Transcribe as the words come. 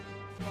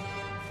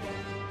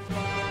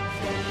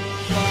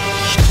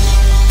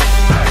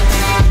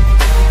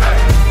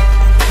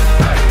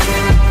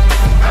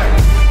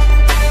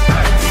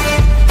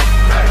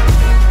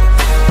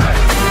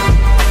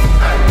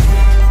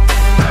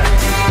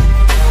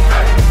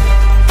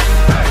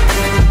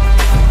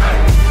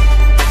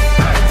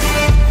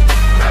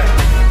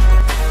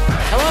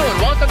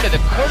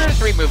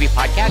movie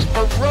podcast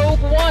for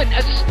Rogue One,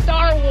 a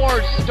Star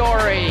Wars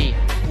story.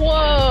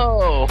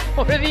 Whoa!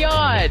 What are the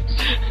odds?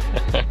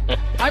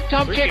 I'm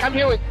Tom Chick. I'm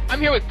here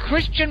with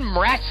Christian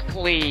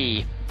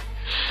Mraskley.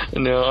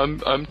 No,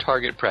 I'm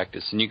target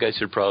practice, and you guys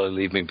should probably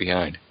leave me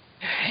behind.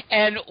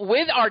 And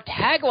with our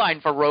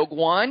tagline for Rogue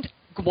One,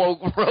 Kelly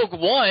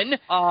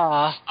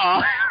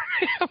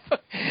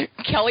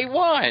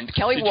Wand.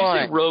 Did you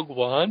say Rogue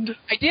Wand?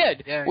 I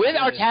did. Yeah, with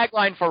our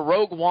tagline for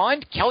Rogue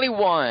Wand, Kelly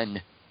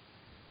Wand.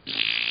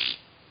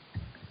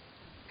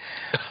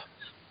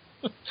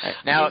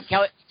 Now,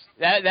 Kelly,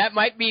 that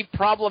might be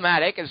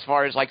problematic as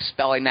far as like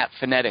spelling that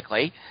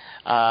phonetically,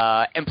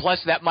 and plus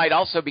that might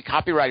also be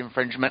copyright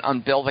infringement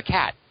on Bill the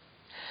Cat.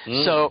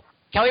 So,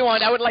 Kelly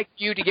Wand, I would like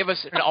you to give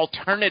us an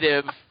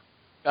alternative.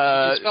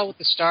 You spell with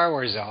the Star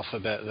Wars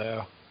alphabet,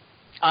 though.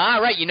 Ah,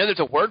 right. You know there's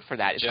a word for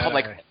that. It's called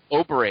like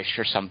Oberish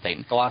or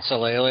something.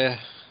 Glossolalia.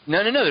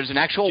 No. There's an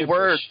actual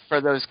word for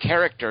those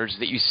characters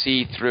that you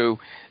see through,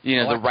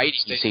 the writing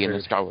you see in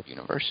the Star Wars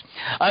universe.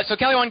 So,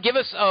 Kelly, Wand, give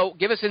us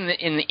in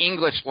the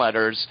English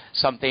letters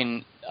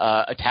something,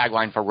 a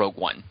tagline for Rogue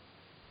One.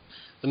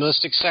 The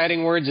most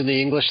exciting words in the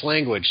English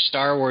language: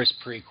 Star Wars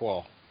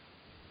prequel.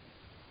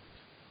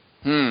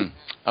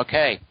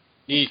 Okay.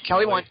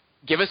 Kelly, Wand,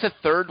 give us a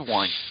third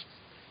one.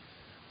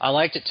 I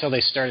liked it till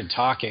they started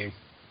talking.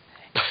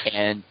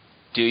 And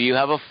do you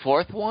have a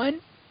fourth one?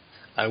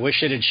 I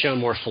wish it had shown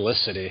more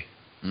Felicity.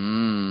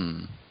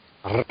 No.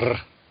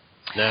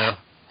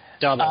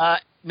 Double.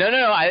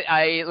 No.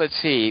 Let's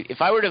see.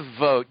 If I were to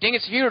vote,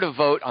 Dingus, if you were to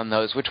vote on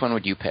those, which one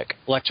would you pick?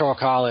 Electoral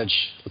College.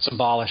 Let's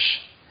abolish.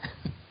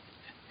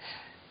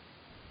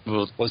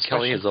 Well,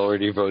 Kelly has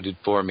already voted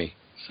for me,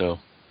 so.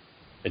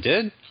 I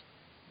did?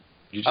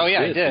 You just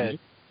I did.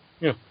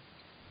 Yeah.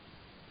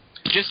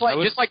 Just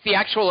like the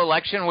actual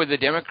election with the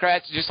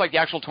Democrats, just like the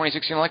actual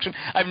 2016 election,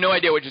 I have no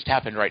idea what just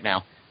happened right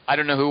now. I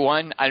don't know who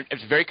won.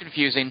 It's very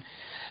confusing.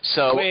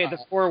 So wait, the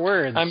four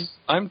words.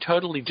 I'm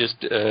totally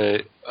just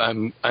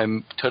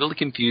I'm totally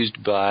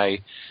confused by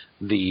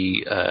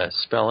the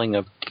spelling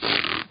of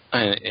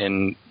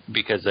and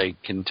because I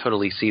can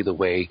totally see the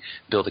way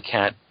Bill the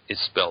Cat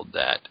is spelled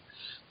that,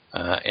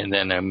 and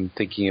then I'm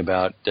thinking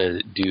about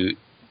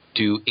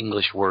do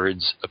English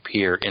words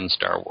appear in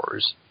Star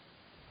Wars?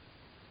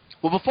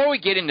 Well, before we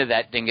get into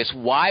that, Dingus,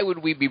 why would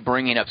we be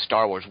bringing up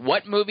Star Wars?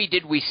 What movie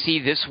did we see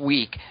this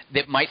week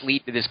that might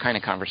lead to this kind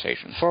of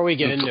conversation? Before we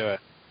get into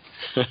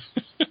it.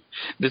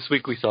 This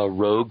week we saw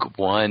Rogue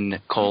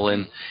One,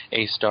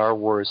 a Star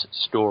Wars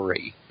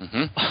story.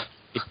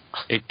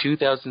 A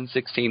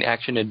 2016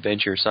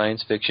 action-adventure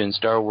science fiction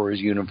Star Wars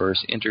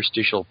universe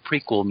interstitial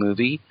prequel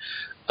movie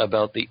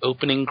about the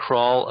opening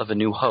crawl of A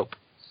New Hope.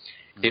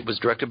 It was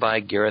directed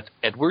by Gareth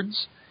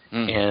Edwards.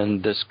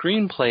 And the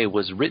screenplay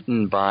was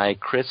written by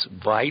Chris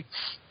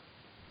Weitz.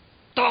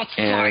 Chris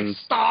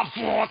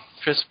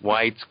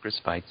Weitz,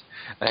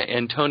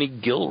 and Tony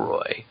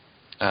Gilroy,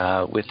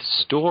 with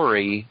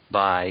story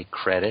by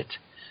credit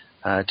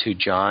to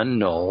John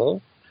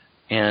Knoll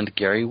and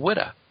Gary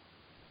Whitta,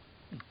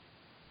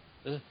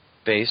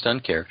 based on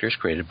characters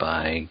created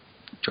by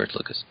George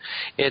Lucas.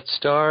 It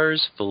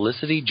stars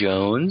Felicity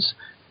Jones,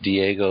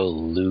 Diego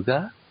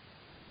Luga,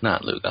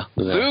 not Luga.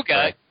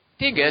 Luga?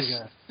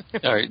 Dingus.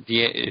 All right,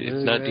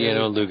 it's not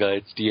Diego Luga,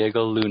 it's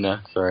Diego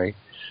Luna, sorry.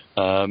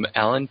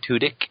 Alan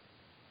Tudyk,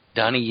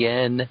 Donnie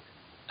Yen,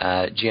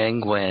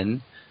 Jiang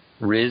Gwen,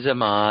 Riz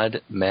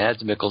Ahmad,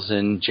 Mads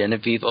Mikkelsen,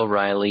 Genevieve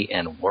O'Reilly,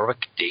 and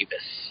Warwick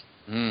Davis.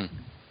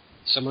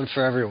 Someone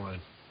for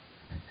everyone.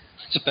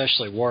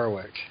 Especially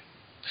Warwick.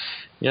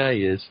 Yeah,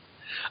 he is.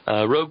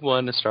 Rogue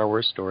One, a Star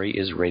Wars story,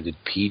 is rated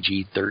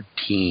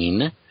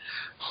PG-13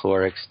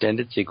 for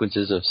extended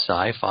sequences of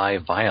sci-fi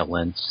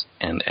violence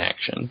and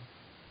action.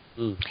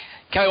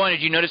 Kelly,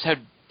 did you notice how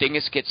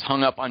Dingus gets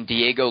hung up on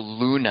Diego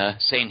Luna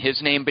saying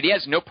his name, but he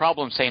has no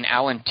problem saying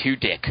Alan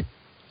Tudyk?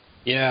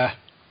 Yeah.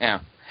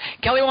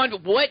 Kelly,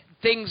 what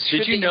things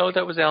Did you know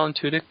that was Alan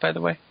Tudyk, by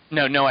the way?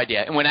 No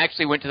idea. And when I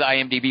actually went to the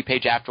IMDb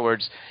page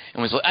afterwards,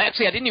 and I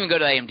didn't even go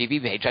to the IMDb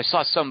page. I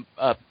saw some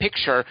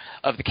picture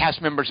of the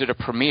cast members at a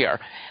premiere,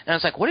 and I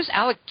was like, what is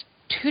Alan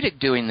Tudyk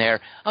doing there?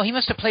 Oh, he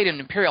must have played an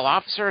Imperial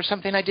officer or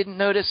something I didn't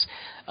notice.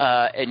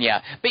 But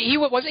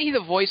wasn't he the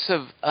voice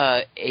of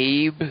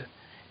Abe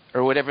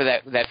or whatever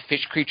that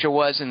fish creature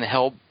was in the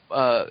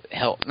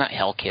not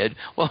Hell Kid.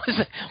 What's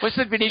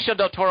the Benicio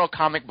del Toro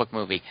comic book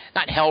movie?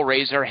 Not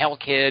Hellraiser, Hell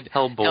Kid,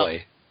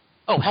 Hellboy.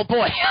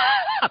 Hellboy.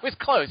 I was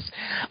close.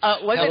 I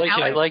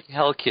like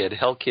Hell Kid.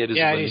 Hell Kid is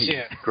when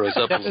he grows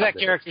up. That's what that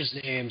character's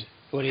named.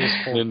 What he is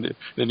for.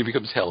 Then he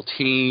becomes Hell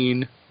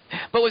Teen.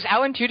 But was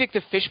Alan Tudyk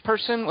the fish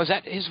person? Was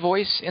that his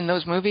voice in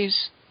those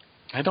movies?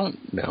 I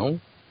don't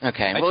know.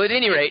 Okay. Well, at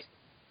any rate,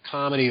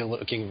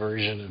 comedy-looking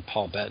version of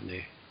Paul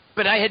Bettany.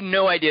 But I had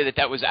no idea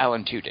that was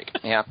Alan Tudyk.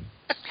 Yeah.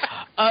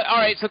 All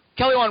right, so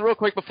Kelly Wand, real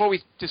quick before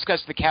we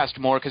discuss the cast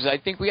more, because I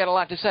think we got a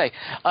lot to say.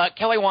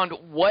 Kelly Wand,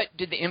 what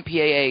did the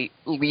MPAA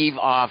leave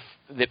off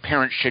that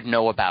parents should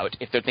know about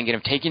if they're thinking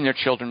of taking their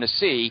children to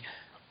see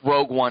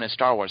Rogue One, a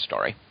Star Wars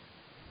story?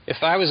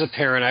 If I was a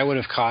parent, I would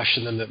have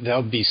cautioned them that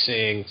they'll be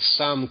seeing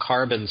some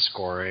carbon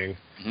scoring,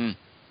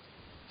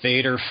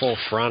 Vader full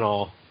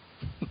frontal,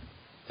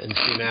 and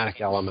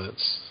thematic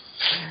elements.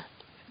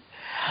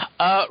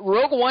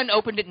 Rogue One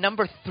opened at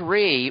number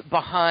 3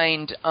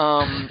 behind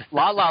La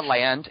La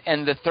Land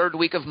and the third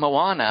week of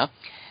Moana.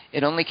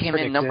 It only came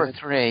in number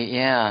 3,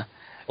 yeah.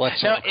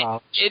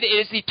 It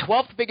is the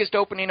 12th biggest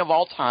opening of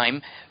all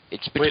time.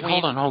 It's between... Wait,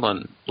 hold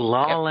on.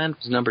 La La Land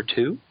was number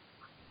 2?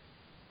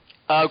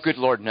 Oh, good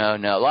Lord, no.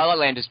 La La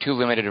Land is too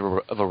limited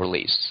of a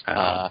release.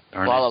 La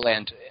La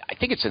Land, I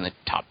think it's in the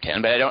top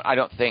 10, but I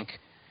don't think...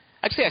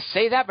 Actually, I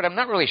say that, but I'm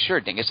not really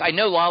sure, Dingus. I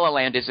know La La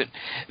Land isn't...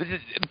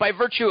 By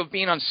virtue of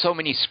being on so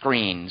many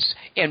screens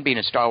and being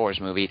a Star Wars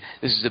movie,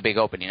 this is a big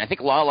opening. I think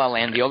La La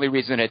Land, the only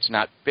reason it's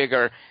not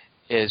bigger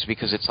is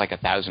because it's like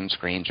 1,000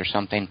 screens or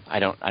something. I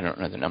don't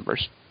know the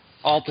numbers.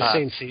 All at the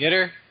same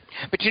theater?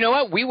 But you know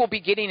what? We will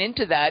be getting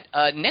into that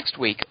next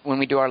week when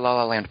we do our La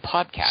La Land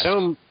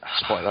podcast.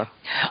 Spoiler.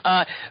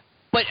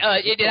 But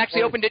it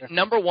actually opened at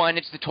number 1.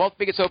 It's the 12th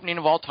biggest opening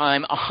of all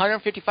time.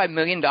 $155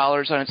 million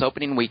on its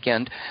opening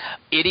weekend.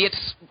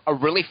 Idiots are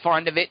really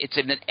fond of it. It's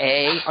an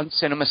A on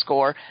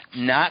CinemaScore.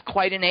 Not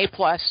quite an A+,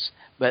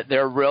 but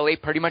they're really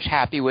pretty much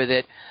happy with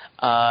it.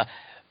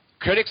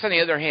 Critics, on the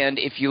other hand,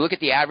 if you look at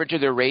the average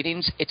of their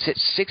ratings, it's at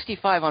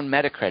 65 on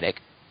Metacritic.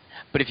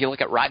 But if you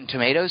look at Rotten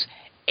Tomatoes,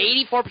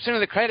 84% of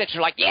the critics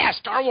are like, yeah,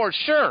 Star Wars,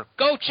 sure.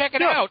 Go check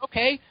it out.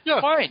 Okay,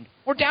 fine.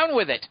 We're down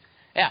with it.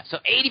 Yeah, so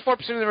 84%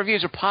 of the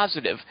reviews are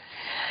positive.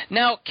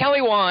 Now,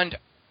 Kelly Wand,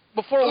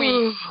 before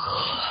we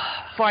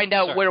find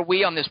out where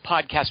we on this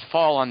podcast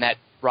fall on that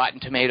Rotten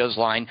Tomatoes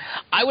line,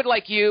 I would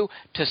like you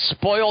to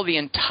spoil the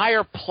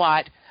entire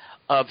plot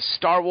of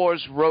Star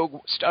Wars Rogue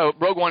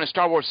One, A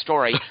Star Wars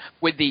Story,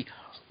 with the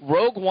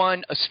Rogue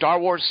One, A Star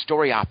Wars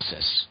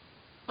Storyopsis.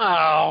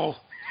 Oh.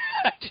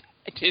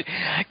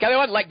 Kelly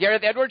Wand, like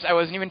Gareth Edwards, I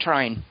wasn't even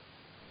trying.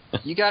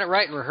 You got it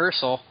right in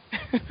rehearsal.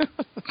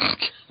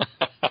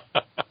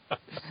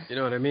 You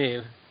know what I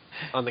mean?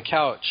 On the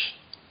couch.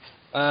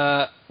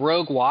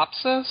 Rogue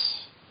Wopsis?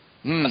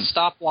 A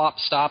stop-wop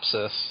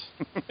stopsis.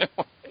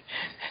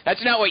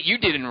 That's not what you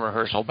did in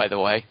rehearsal, by the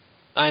way.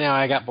 I know,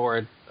 I got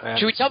bored.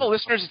 Should we tell the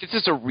listeners that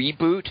this is a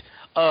reboot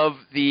of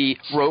the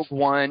Rogue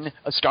One,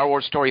 A Star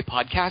Wars Story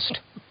podcast?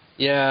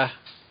 Yeah.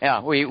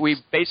 Yeah, we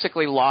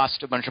basically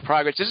lost a bunch of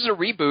progress. This is a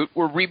reboot.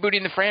 We're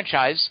rebooting the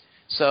franchise.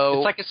 So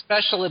it's like a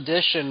special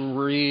edition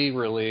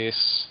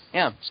re-release.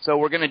 Yeah, so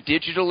we're going to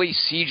digitally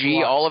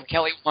CG all of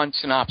Kelly Wand's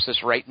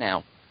synopsis right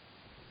now.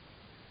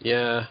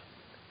 Yeah.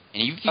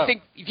 And if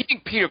you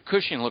think Peter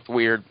Cushing looked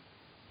weird,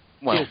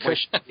 well,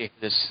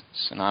 this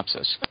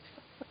synopsis.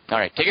 All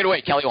right, take it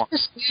away, Kelly Wand.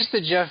 Just use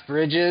the Jeff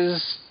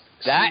Bridges.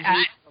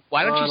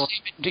 Why don't you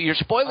save it? You're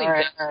spoiling all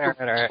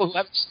right. who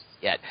haven't seen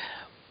it yet.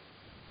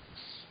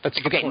 That's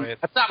a good point.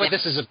 That's not what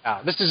this is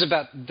about. This is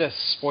about this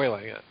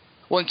spoiling it.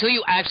 Well, until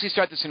you actually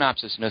start the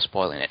synopsis, no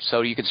spoiling it.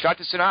 So you can start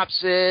the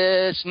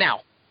synopsis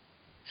now.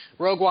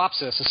 Rogue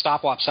Wopsis, a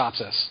stop-wop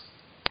stopsis.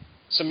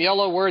 Some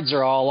yellow words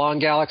are all along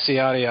galaxy,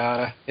 yada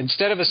yada.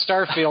 Instead of a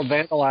starfield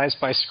vandalized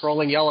by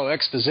scrolling yellow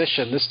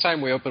exposition, this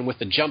time we open with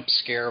the jump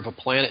scare of a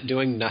planet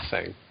doing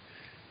nothing.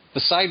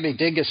 Beside me,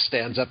 Dingus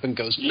stands up and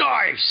goes,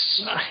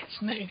 "Nice!"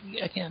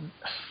 Again.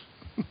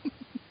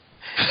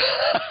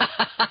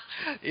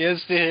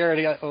 Is the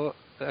hearing? Oh,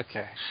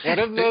 okay. One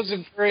of those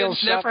Imperial It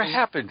never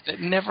happened. It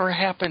never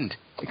happened.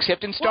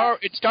 Except in Star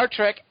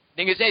Trek.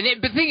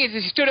 The thing is,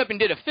 he stood up and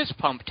did a fist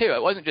pump, too.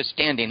 It wasn't just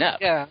standing up.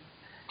 Yeah.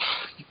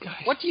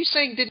 What are you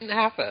saying didn't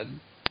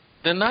happen?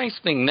 The nice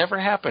thing never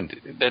happened.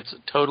 That's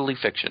totally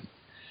fiction.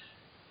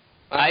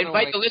 I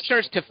invite the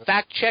listeners to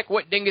fact-check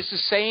what Dingus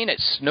is saying at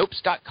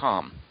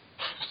Snopes.com.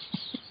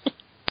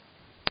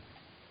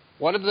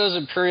 One of those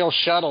Imperial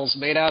shuttles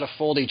made out of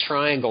foldy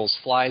triangles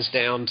flies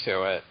down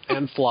to it,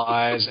 and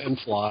flies, and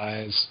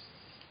flies.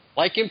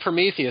 Like in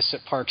Prometheus,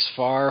 it parks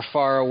far,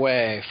 far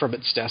away from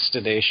its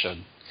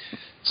destination.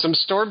 Some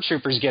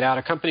stormtroopers get out,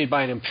 accompanied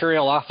by an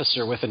Imperial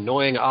officer with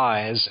annoying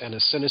eyes and a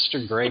sinister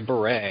gray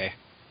beret.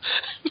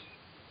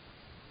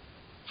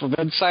 From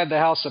inside the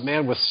house, a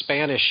man with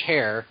Spanish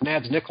hair,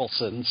 Mads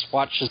Mikkelsen,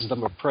 watches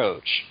them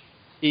approach.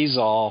 He's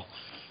all,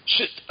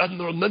 "Shit,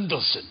 Admiral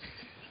Mendelsohn.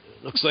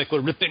 Looks like we're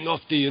ripping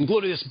off the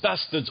Inglourious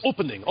Bastards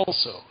opening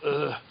also.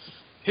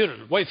 Here,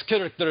 white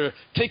character,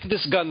 take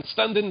this gun,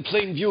 stand in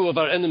plain view of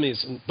our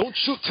enemies, and don't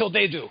shoot till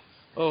they do.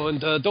 Oh,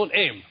 and don't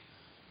aim.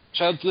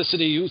 Child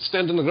Felicity, you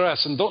stand in the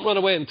grass, and don't run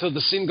away until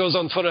the scene goes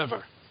on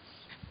forever."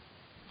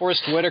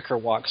 Forrest Whitaker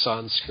walks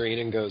on screen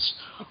and goes,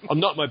 "I'm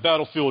not my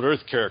Battlefield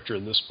Earth character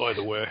in this, by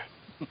the way."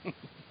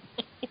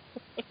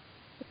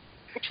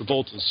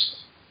 Travolta's.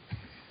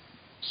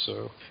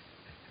 So,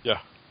 yeah.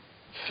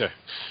 Okay.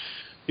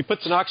 He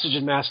puts an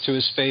oxygen mask to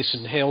his face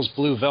and inhales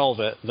blue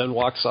velvet, then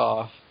walks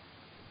off.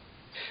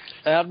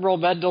 Admiral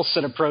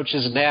Mendelsohn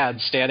approaches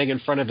Nad, standing in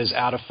front of his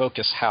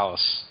out-of-focus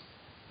house.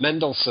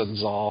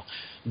 Mendelssohn's all,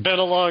 "Been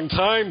a long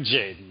time,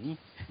 Jaden.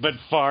 But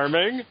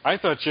farming? I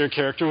thought your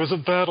character was a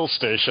battle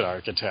station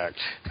architect."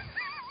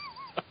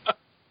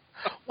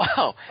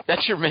 Wow,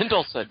 that's your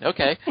Mendelsohn.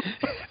 Okay.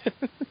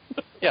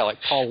 Yeah, like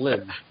Paul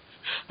Lynde.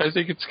 I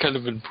think it's kind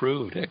of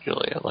improved,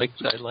 actually. I like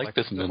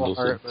this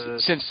Mendelsohn.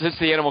 Since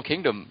the Animal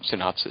Kingdom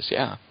synopsis,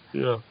 yeah.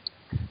 Yeah.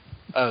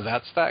 Oh,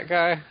 that's that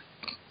guy?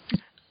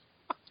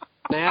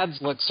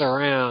 Nads looks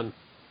around.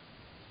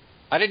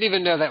 I didn't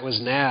even know that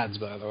was Nads,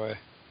 by the way.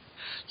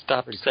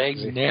 Stop saying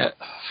Nads.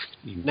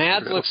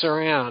 Nads looks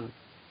around.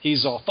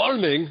 He's all,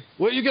 Farming?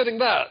 Where are you getting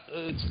that?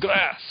 It's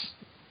grass.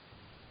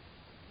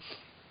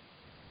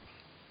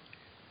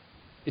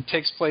 It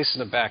takes place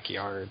in a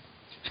backyard.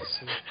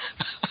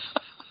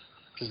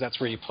 Because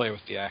that's where you play with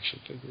the action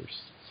figures.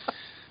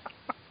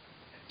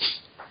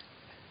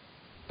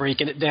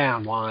 Breaking it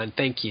down, Juan.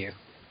 Thank you.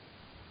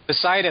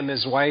 Beside him,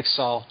 his wife's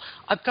all,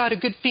 I've got a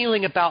good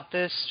feeling about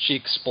this. She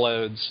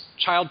explodes.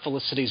 Child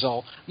Felicity's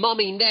all,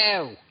 Mommy,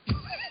 no.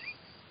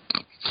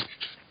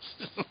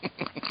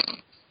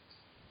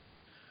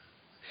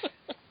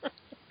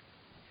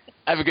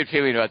 I have a good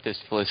feeling about this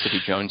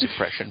Felicity Jones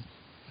impression.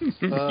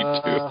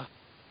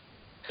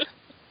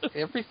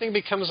 Everything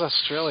becomes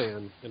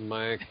Australian in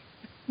my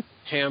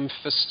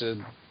ham-fisted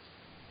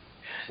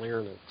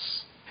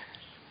larynx.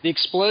 The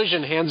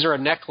explosion hands her a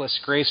necklace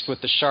graced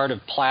with the shard of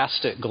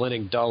plastic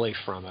glinting dully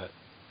from it.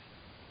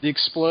 The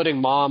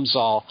exploding mom's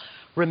all,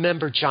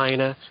 remember,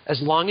 Gina,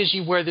 as long as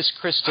you wear this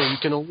crystal, you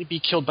can only be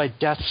killed by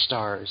Death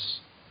Stars.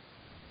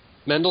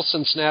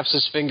 Mendelsohn snaps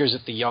his fingers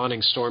at the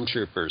yawning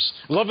stormtroopers.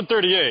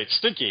 1138,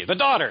 Stinky, the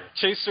daughter.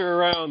 Chase her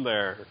around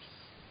there.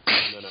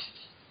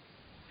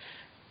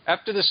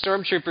 After the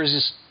stormtroopers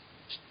just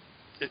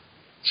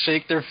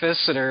shake their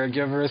fists at her and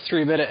give her a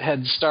 3-minute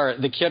head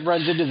start, the kid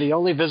runs into the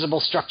only visible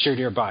structure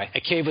nearby, a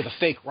cave with a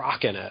fake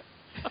rock in it.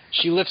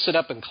 She lifts it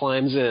up and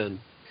climbs in.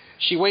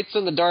 She waits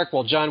in the dark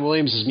while John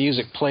Williams'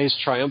 music plays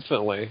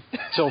triumphantly,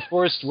 till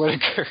Forrest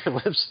Whitaker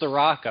lifts the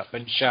rock up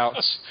and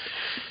shouts,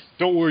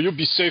 Don't worry, you'll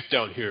be safe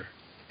down here.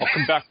 I'll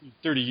come back in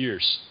 30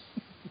 years.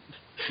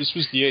 This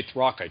was the 8th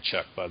rock I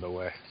checked, by the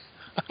way.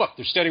 Fuck,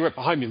 they're standing right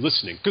behind me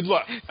listening. Good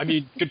luck. I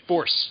mean, good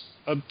force.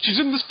 She's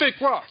in this fake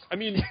rock. I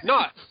mean,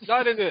 not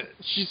in it.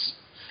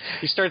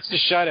 He starts to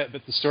shut it,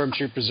 but the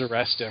stormtroopers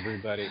arrest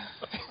everybody.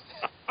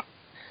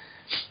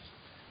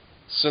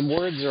 Some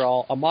words are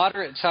all, a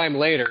moderate time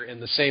later in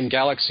the same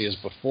galaxy as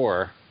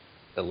before,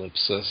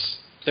 ellipsis.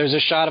 There's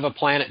a shot of a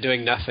planet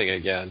doing nothing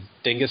again.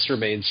 Dingus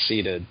remains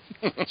seated.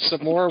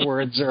 Some more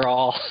words are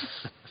all,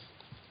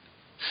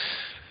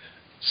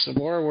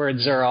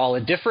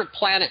 a different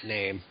planet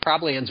name,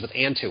 probably ends with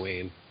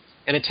Antoine.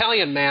 An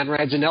Italian man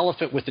rides an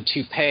elephant with a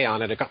toupee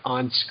on it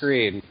on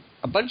screen.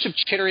 A bunch of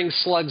chittering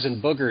slugs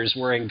and boogers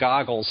wearing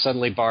goggles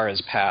suddenly bar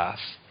his path.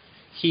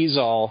 He's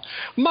all,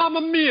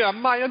 Mamma mia,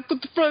 my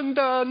good friend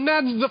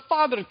Ned's the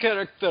father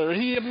character.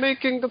 He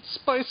making a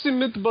spicy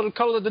meatball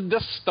called the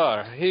Death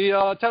Star. He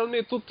tell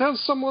me to tell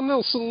someone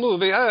else in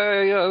movie.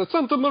 Hey,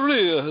 Santa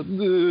Maria.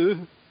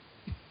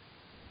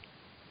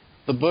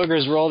 The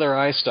boogers roll their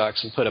eye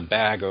stalks and put a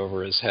bag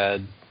over his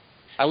head.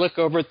 I look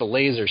over at the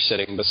laser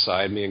sitting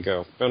beside me and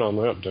go, been on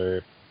that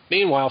day.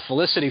 Meanwhile,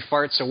 Felicity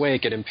farts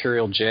awake at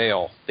Imperial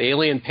Jail. The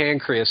alien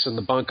pancreas in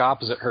the bunk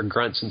opposite her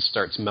grunts and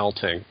starts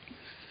melting.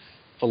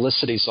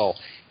 Felicity's all,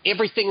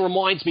 everything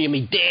reminds me of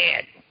me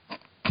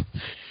dad.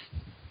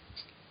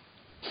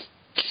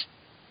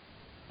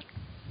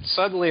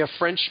 Suddenly, a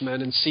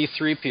Frenchman and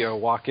C-3PO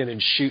walk in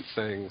and shoot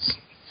things.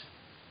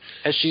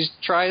 As she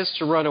tries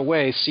to run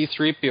away,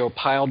 C-3PO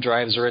pile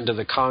drives her into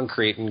the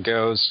concrete and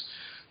goes,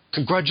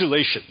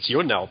 Congratulations,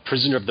 you're now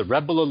prisoner of the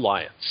Rebel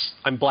Alliance.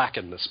 I'm black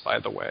in this, by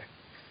the way.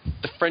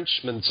 The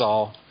Frenchman's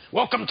all,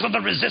 Welcome to the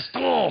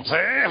Resistance,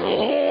 eh?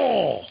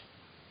 Oh.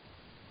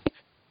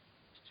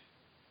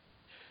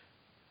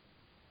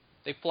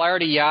 They fly her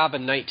to Yavin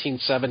in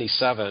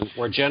 1977,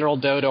 where General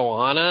Dodo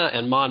Anna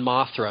and Mon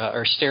Mothma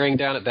are staring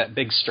down at that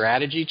big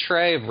strategy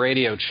tray of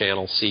radio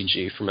channel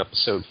CG from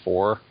Episode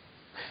 4.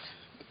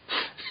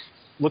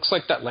 Looks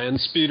like that land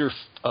speeder,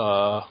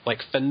 like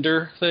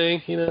fender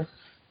thing, you know?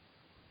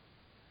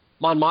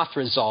 Mon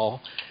Mothma's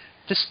all,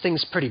 this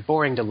thing's pretty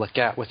boring to look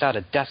at without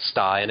a Death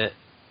Star in it.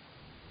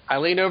 I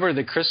lean over to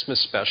the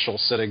Christmas special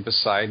sitting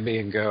beside me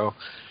and go,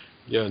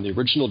 yeah, in the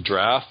original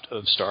draft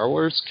of Star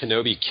Wars,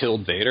 Kenobi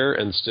killed Vader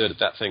and stood at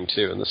that thing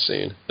too in the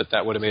scene. But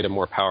that would have made him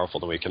more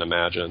powerful than we can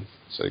imagine.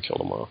 So they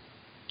killed him off.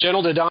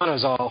 General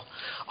Dodonna's all,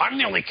 I'm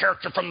the only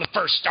character from the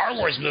first Star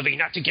Wars movie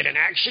not to get an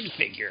action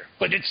figure.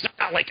 But it's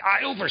not like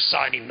I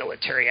oversaw any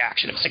military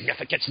action of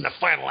significance in the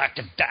final act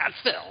of that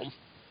film.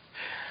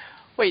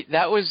 Wait,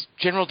 that was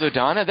General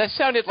Dodonna? That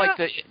sounded like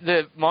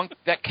the monk,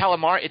 that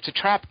Calamari. It's a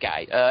trap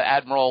guy,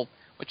 Admiral.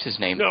 What's his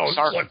name? No,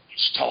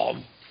 it's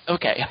Tom.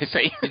 Okay, I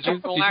see. Did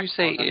you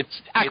say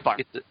it's Akbar?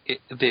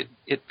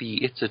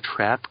 It's a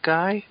trap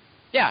guy?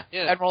 Yeah,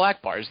 Admiral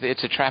Akbar.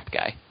 It's a trap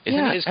guy. Isn't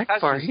it?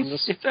 Akbar.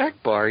 It's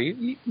Akbar.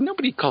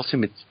 Nobody calls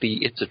him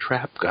it's a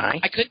trap guy.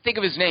 I couldn't think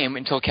of his name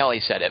until Kelly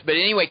said it. But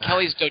anyway,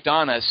 Kelly's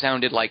Dodonna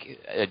sounded like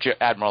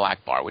Admiral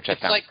Akbar, which I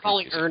found. It's like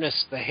calling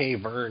Ernest the Hey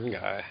Vern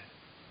guy.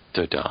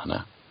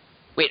 Dodonna.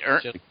 Wait,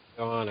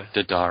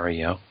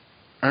 Dodario.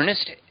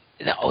 Ernest?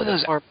 Oh,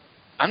 those are...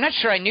 I'm not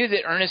sure I knew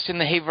that Ernest and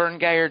the Hey Vern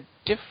guy are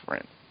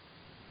different.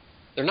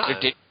 They're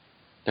not.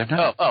 They're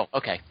not. Oh,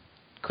 okay.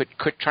 Quit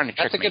trying to trick me.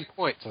 That's a good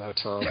point, though,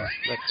 Tom.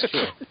 That's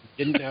true.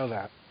 Didn't know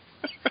that.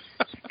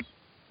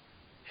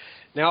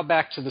 Now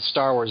back to the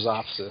Star Wars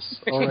office.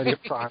 Already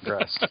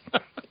progressed.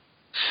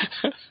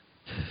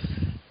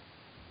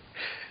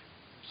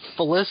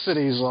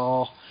 Felicity's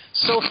all.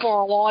 So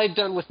far, all I've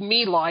done with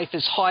me life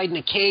is hide in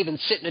a cave and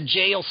sit in a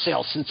jail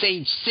cell since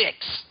age 6.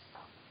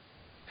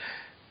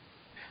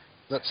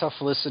 That's how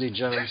Felicity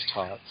Jones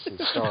talks in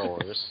Star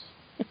Wars.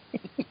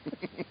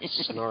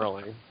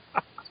 Snarling.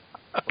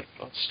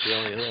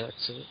 Australian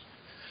accent.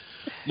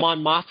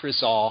 Mon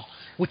Mothra's all,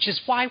 which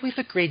is why we've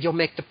agreed you'll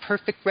make the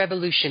perfect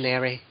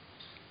revolutionary.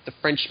 The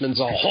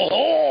Frenchman's all,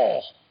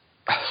 ho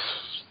ho!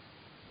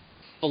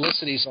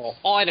 Felicity's all,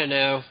 I don't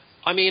know.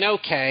 I mean,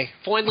 okay,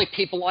 finally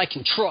people I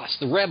can trust,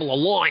 the Rebel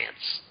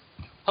Alliance.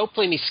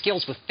 Hopefully me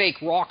skills with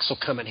fake rocks will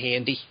come in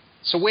handy.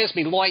 So where's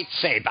me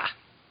lightsaber?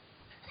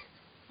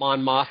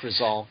 Mon Mothra's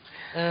all,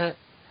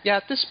 yeah,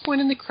 at this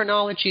point in the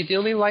chronology, the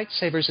only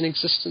lightsabers in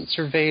existence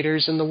are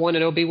Vader's and the one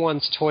in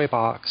Obi-Wan's toy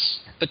box.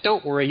 But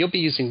don't worry, you'll be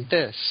using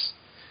this.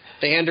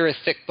 They hand her a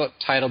thick book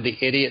titled The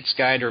Idiot's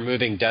Guide to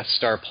Removing Death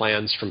Star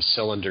Plans from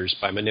Cylinders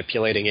by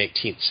Manipulating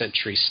 18th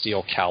Century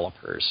Steel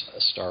Calipers, a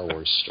Star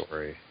Wars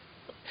story.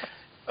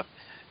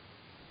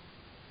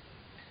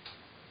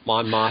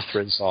 Mon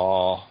Mothra's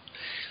all,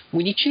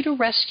 we need you to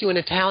rescue an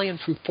Italian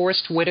from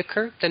Forrest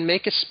Whitaker, then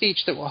make a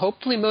speech that will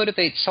hopefully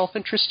motivate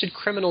self-interested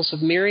criminals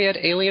of myriad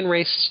alien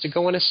races to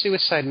go on a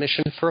suicide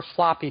mission for a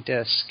floppy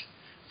disk.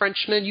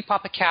 Frenchman, you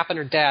pop a cap on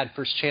her dad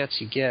first chance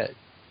you get.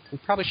 We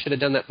probably should have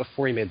done that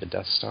before he made the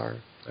Death Star,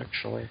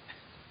 actually.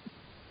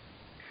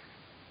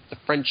 The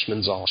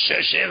Frenchman's all,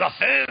 Cherchez la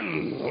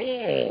femme!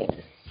 Oh.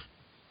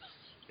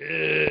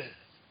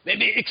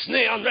 Maybe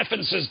Ixnay on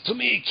references to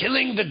me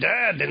killing the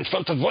dad in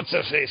front of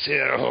what's-her-face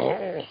here.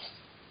 Oh.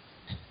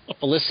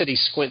 Felicity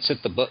squints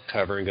at the book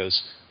cover and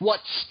goes,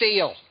 what's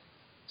steel?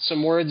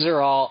 Some words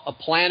are all, a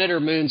planet or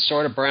moon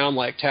sort of brown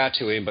like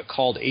Tatooine, but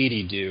called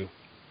 80-do.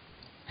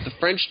 The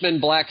Frenchman,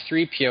 Black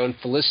 3PO, and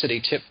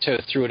Felicity tiptoe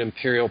through an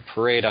Imperial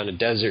parade on a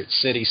desert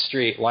city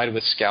street lined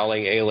with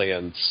scowling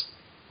aliens.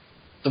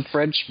 The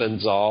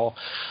Frenchman's all,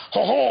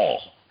 ho ho!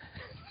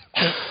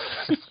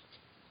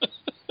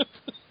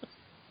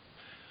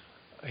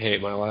 I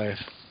hate my life.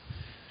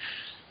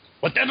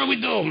 Whatever we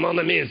do, mon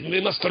amis,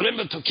 we must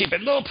remember to keep a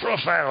low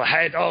profile,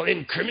 hide all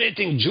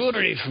incriminating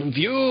jewelry from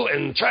view,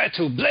 and try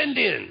to blend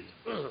in.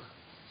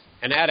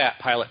 An AT-AT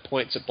pilot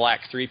points at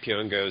Black 3PO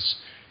and goes,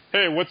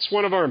 hey, what's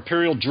one of our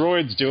Imperial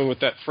droids doing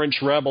with that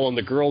French rebel and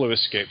the girl who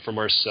escaped from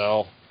our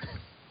cell?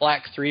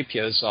 Black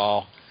 3PO's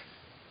all,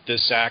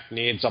 this act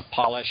needs a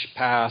polished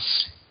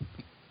pass.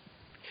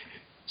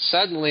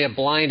 Suddenly, a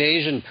blind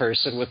Asian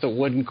person with a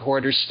wooden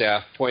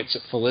quarterstaff points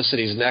at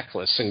Felicity's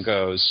necklace and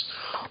goes,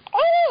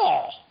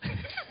 oh!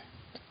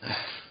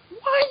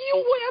 Why you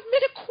wear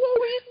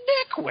midichlorian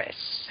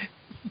necklace?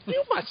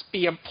 You must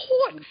be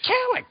important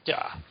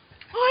character.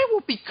 I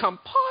will become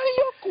part of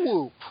your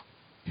group.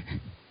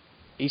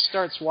 He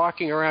starts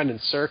walking around in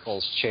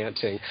circles,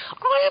 chanting,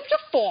 I am the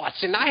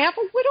Force, and I have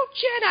a little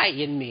Jedi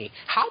in me.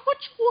 How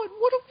much wood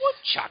would a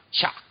woodchuck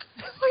chuck?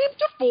 I am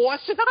the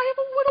Force, and I have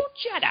a little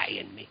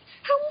Jedi in me.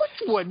 How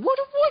much wood would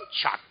a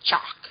woodchuck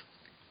chuck?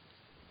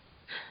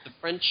 The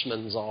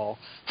Frenchman's all,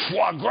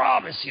 foie gras,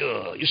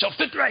 monsieur. You shall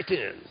fit right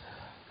in.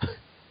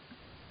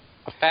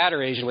 A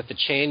fatter Asian with a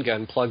chain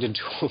gun plugged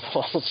into a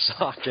wall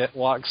socket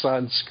walks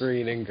on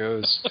screen and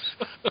goes,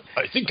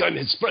 I think I'm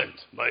his friend.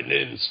 My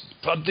name's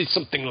probably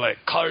something like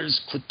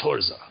Kars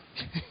Clitorza.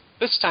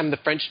 This time the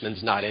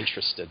Frenchman's not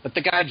interested, but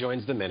the guy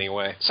joins them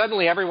anyway.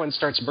 Suddenly everyone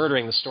starts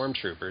murdering the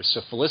stormtroopers, so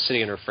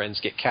Felicity and her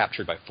friends get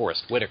captured by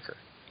Forrest Whitaker.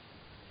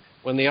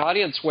 When the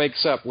audience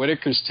wakes up,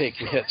 Whitaker's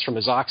taking hits from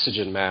his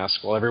oxygen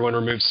mask while everyone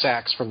removes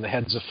sacks from the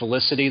heads of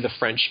Felicity, the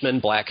Frenchman,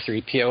 Black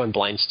 3PO, and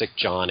Blind Stick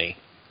Johnny.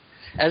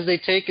 As they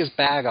take his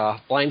bag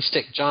off, Blind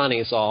Stick Johnny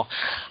is all,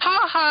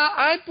 ha ha,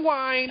 I'm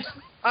blind.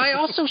 I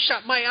also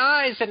shut my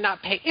eyes and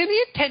not pay any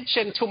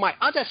attention to my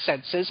other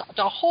senses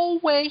the whole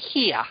way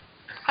here.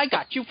 I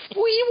got you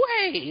 3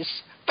 ways,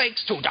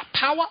 thanks to the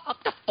power of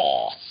the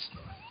Force.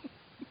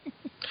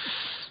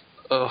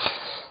 Ugh.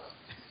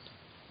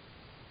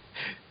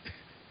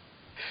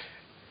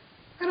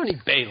 I don't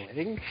need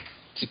bailing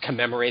to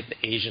commemorate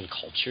the Asian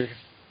culture.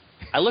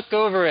 I look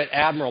over at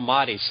Admiral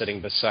Mahdi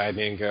sitting beside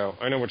me and go,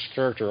 I know which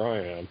character I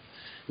am.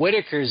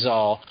 Whitaker's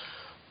all,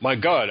 my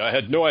God, I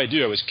had no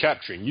idea I was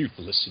capturing you,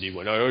 Felicity,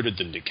 when I ordered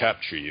them to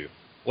capture you.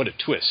 What a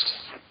twist.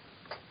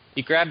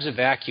 He grabs a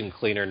vacuum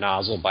cleaner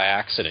nozzle by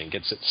accident and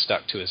gets it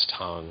stuck to his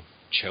tongue,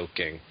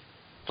 choking.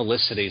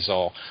 Felicity's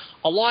all,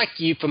 I like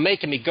you for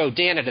making me go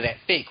down into that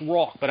fake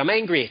rock, but I'm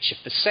angry at you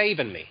for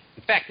saving me.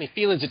 In fact, my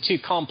feelings are too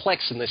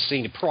complex in this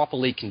scene to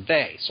properly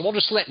convey, so I'll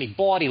just let me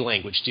body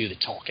language do the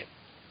talking.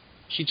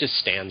 She just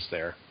stands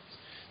there.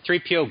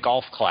 3PO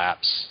golf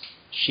claps.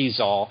 She's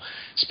all,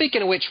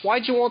 speaking of which,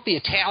 why'd you want the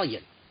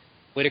Italian?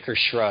 Whitaker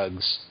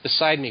shrugs.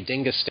 Beside me,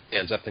 Dingus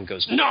stands up and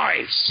goes,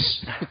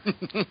 nice!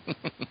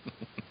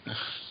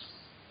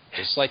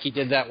 just like he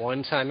did that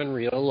one time in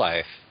real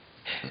life.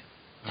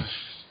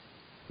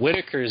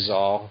 Whitaker's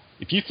all,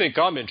 if you think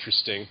I'm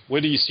interesting,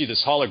 where do you see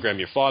this hologram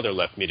your father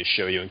left me to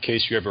show you in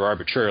case you ever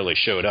arbitrarily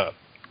showed up?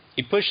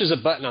 He pushes a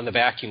button on the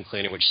vacuum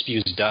cleaner, which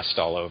spews dust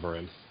all over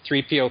him.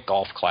 3PO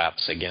golf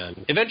claps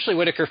again. Eventually,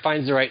 Whitaker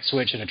finds the right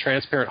switch, and a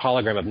transparent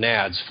hologram of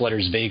Nads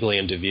flutters vaguely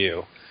into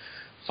view.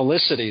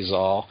 Felicity's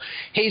all,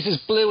 he's as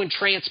blue and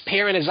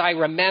transparent as I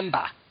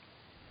remember.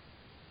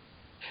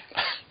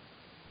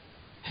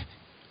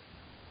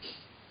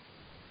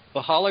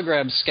 The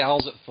hologram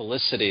scowls at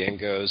Felicity and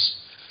goes,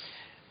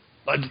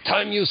 by the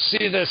time you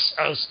see this,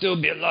 I'll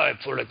still be alive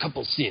for a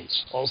couple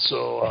scenes.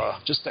 Also,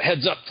 just a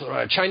heads up for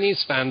our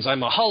Chinese fans,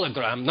 I'm a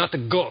hologram, not a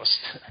ghost.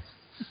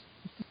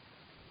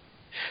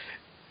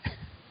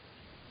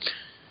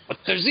 But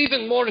there's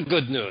even more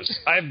good news.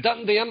 I've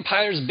done the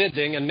Empire's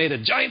bidding and made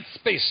a giant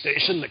space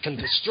station that can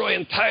destroy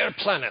entire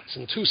planets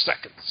in 2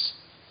 seconds.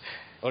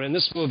 Or in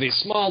this movie,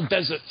 small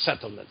desert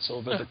settlements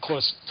over the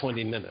course of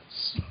 20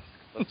 minutes.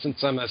 But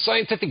since I'm a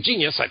scientific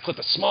genius, I put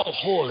a small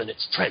hole in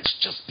its trench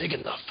just big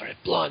enough for a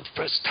blonde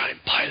first-time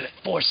pilot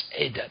force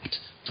adept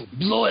to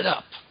blow it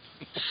up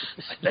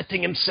by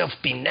letting himself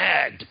be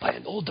nagged by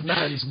an old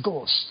man's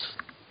ghost.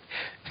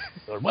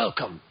 You're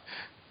welcome.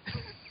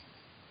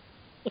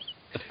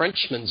 the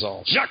Frenchman's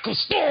all, Jacques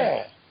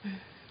Cousteau!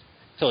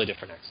 totally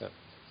different accent.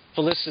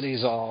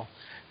 Felicity's all,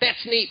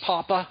 that's neat,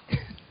 Papa.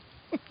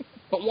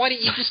 But why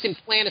don't you just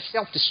implant a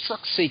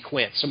self-destruct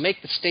sequence or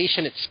make the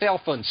station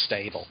itself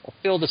unstable or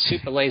fill the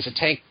super laser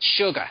tank with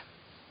sugar?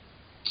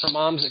 Her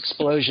mom's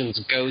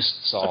explosions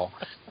ghosts all.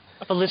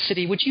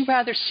 Felicity, would you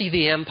rather see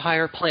the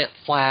Empire plant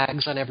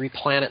flags on every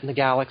planet in the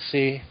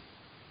galaxy?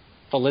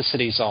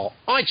 Felicity's all,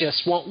 I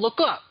just won't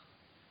look up.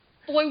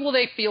 Boy, will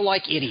they feel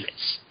like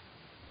idiots.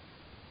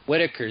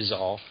 Whitaker's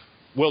all,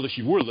 well, if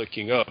you were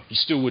looking up, you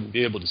still wouldn't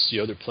be able to see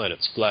other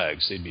planets'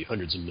 flags. They'd be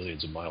hundreds of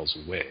millions of miles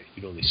away.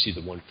 You'd only see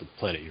the one for the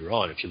planet you're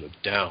on if you look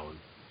down.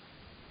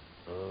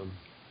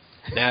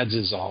 Nads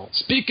is all,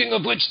 speaking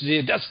of which,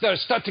 the Death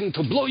Star's starting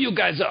to blow you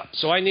guys up,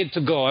 so I need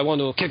to go. I want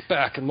to kick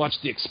back and watch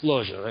the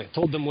explosion. I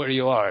told them where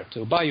you are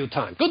to buy you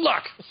time. Good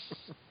luck!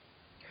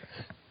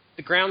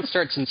 The ground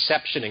starts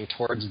inceptioning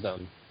towards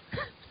them.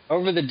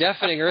 Over the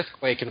deafening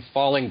earthquake and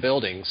falling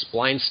buildings,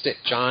 Blind Stick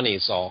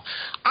Johnny's all,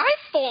 I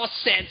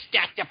foresense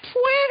that the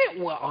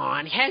planet we're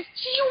on has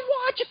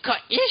geological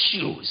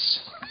issues.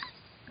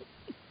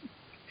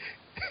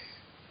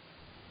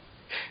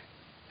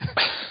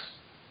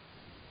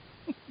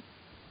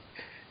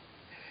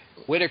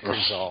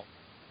 Whitaker's all,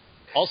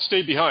 I'll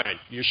stay behind.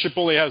 Your ship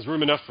only has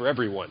room enough for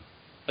everyone.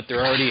 But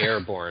they're already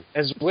airborne.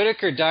 As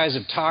Whitaker dies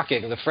of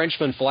talking, the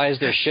Frenchman flies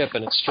their ship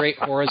in a straight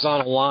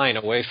horizontal line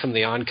away from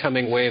the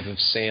oncoming wave of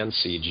sand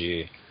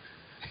CG.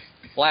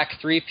 Black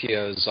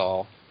 3PO's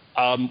all,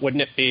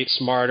 wouldn't it be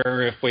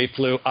smarter if we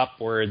flew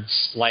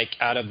upwards, like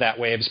out of that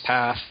wave's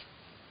path?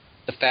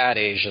 The fat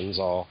Asian's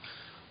all,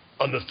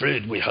 I'm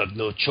afraid we have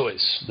no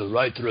choice. The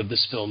writer of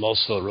this film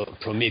also wrote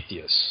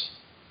Prometheus.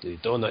 The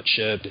donut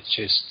shed,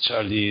 Chase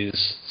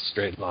Charlie's,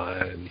 straight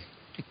line.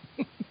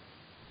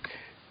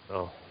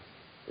 Oh.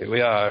 Here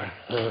we are.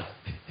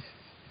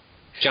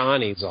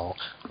 Johnny's all,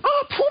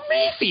 oh,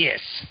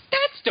 Prometheus!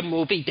 That's the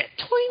movie that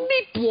turned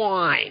me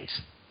blind.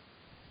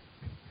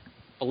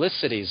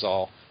 Felicity's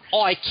all,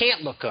 oh, I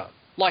can't look up.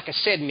 Like I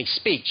said in my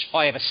speech,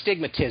 I have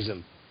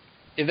astigmatism.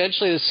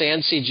 Eventually the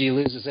sand CG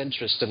loses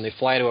interest and they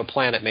fly to a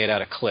planet made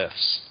out of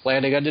cliffs,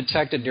 landing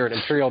undetected near an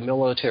Imperial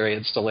military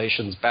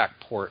installation's back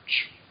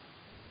porch.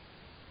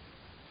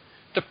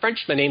 The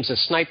Frenchman aims a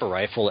sniper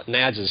rifle at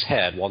Nads'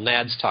 head while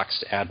Nads talks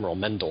to Admiral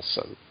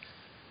Mendelsohn.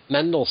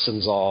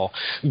 Mendelssohn's all,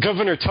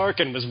 Governor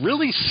Tarkin was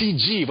really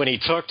CG when he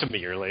talked to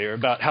me earlier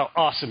about how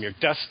awesome your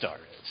Death Star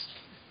is.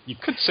 You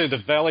could say the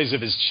valleys of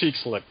his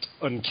cheeks looked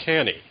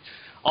uncanny.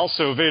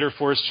 Also, Vader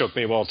force choked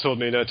me while told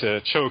me not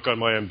to choke on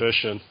my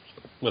ambition.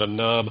 What a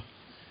nub.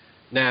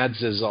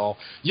 Nads is all,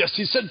 yes,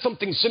 he said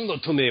something similar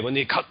to me when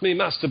he caught me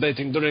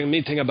masturbating during a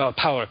meeting about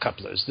power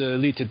couplers. The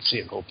deleted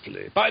scene,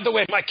 hopefully. By the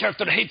way, my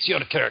character hates your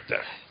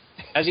character.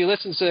 As he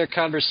listens to their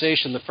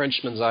conversation, the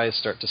Frenchman's eyes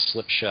start to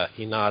slip shut.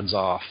 He nods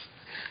off.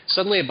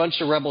 Suddenly, a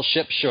bunch of rebel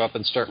ships show up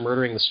and start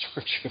murdering the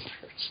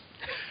stormtroopers.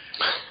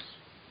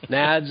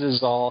 Nads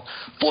is all,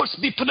 force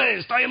be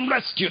praised, I am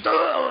rescued.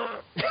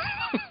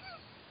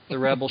 The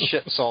rebel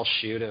ships all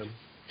shoot him.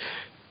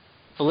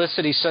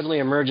 Felicity suddenly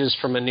emerges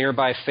from a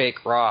nearby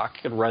fake rock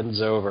and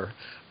runs over.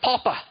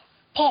 Papa!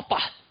 Papa!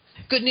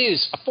 Good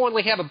news, I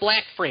finally have a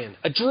black friend,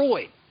 a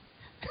droid.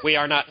 We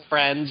are not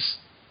friends.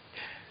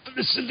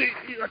 Felicity,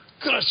 you are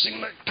crushing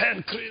my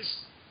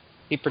pancreas.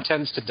 He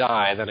pretends to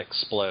die, then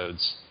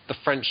explodes. The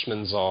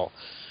Frenchman's all,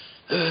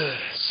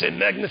 c'est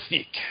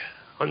magnifique.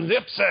 On the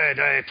upside,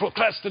 I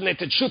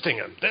procrastinated shooting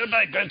him,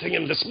 thereby granting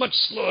him this much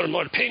slower,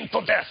 more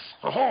painful death.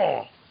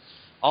 Oh.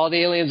 All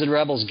the aliens and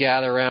rebels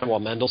gather around while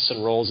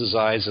Mendelsohn rolls his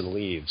eyes and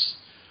leaves.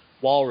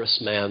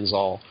 Walrus Man's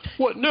all,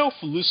 what now,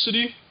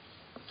 Felicity?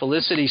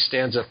 Felicity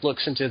stands up,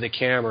 looks into the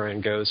camera,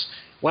 and goes,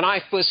 When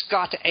I first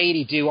got to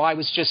 80 I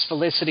was just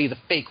Felicity, the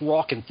fake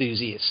rock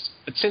enthusiast.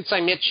 But since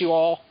I met you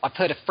all, I've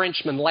heard a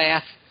Frenchman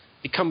laugh,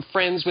 become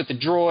friends with the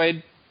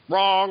droid.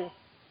 Wrong.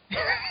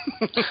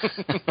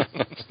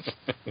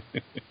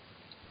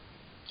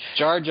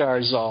 Jar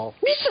Jar's all,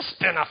 Misa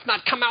spin-off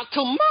not come out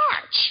till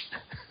March.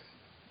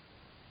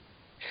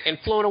 And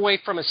flown away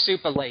from a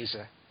super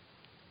laser.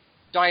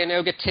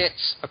 Dianoga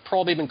tits have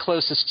probably been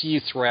closest to you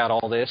throughout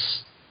all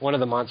this. One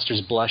of the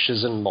monsters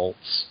blushes and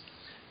molts.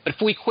 But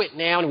if we quit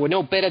now, we're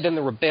no better than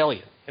the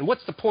rebellion. And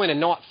what's the point of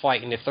not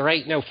fighting if there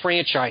ain't no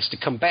franchise to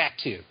come back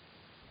to?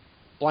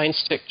 Blind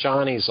Stick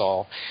Johnny's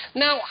all,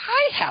 now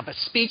I have a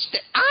speech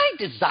that I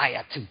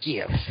desire to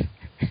give.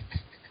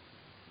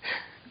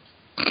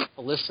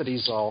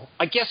 Felicity's all,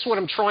 I guess what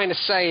I'm trying to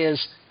say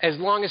is, as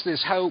long as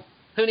there's hope,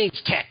 who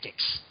needs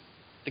tactics?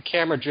 The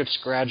camera drifts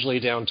gradually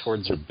down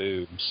towards her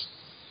boobs.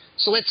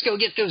 So let's go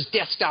get those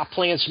Death Star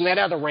plans from that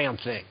other round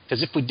thing.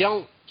 Because if we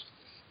don't...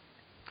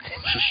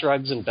 She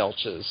shrugs and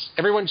belches.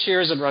 Everyone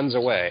cheers and runs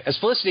away. As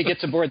Felicity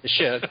gets aboard the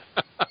ship,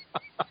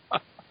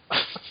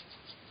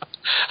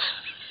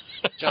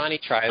 Johnny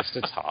tries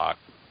to talk.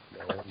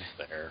 No one's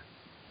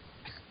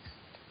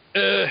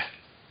there.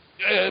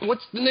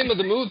 What's the name of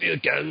the movie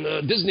again?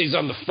 Disney's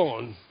on the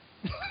phone.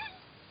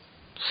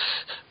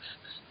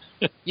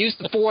 Use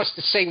the Force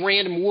to say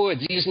random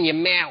words using your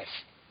mouth.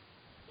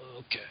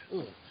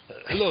 Okay.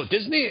 Hello,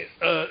 Disney.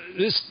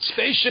 This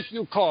spaceship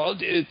you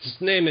called, its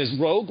name is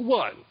Rogue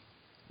One.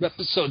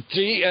 Episode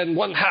 3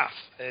 1/2.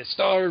 A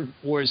Star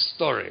Wars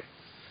story.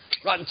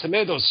 Rotten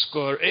Tomatoes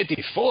score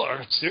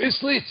 84.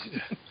 Seriously?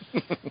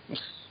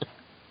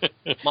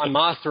 Mon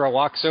Mothra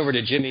walks over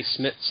to Jimmy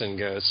Smits and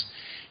goes,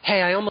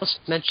 Hey, I almost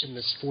mentioned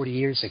this 40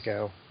 years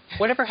ago.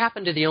 Whatever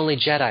happened to the only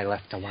Jedi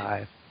left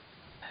alive?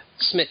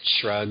 Smits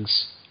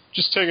shrugs.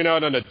 Just hanging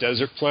out on a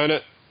desert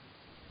planet.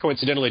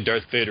 Coincidentally,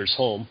 Darth Vader's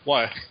home.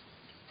 Why?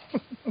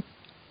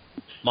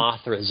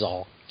 Mothra's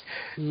all.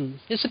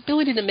 His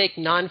ability to make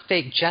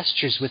non-fake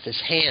gestures with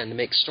his hand to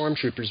make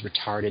stormtroopers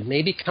retarded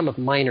may become of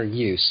minor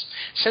use.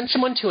 Send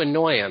someone to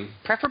annoy him,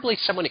 preferably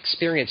someone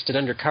experienced at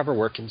undercover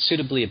work and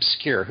suitably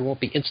obscure who won't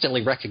be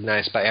instantly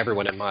recognized by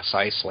everyone in Mos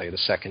Eisley the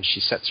second she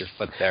sets her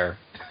foot there.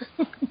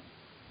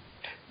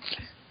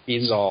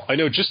 He's all, I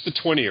know just the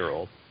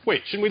 20-year-old.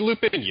 Wait, shouldn't we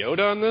loop in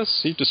Yoda on this?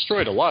 He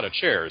destroyed a lot of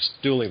chairs,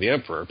 dueling the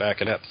Emperor back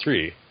in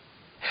Ep3.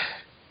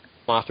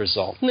 Mothra's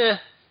all, nah.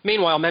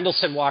 Meanwhile,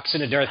 Mendelsohn walks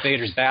into Darth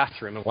Vader's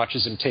bathroom and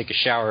watches him take a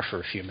shower for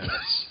a few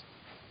minutes.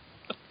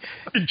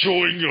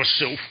 Enjoying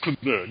yourself,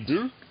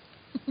 Commander?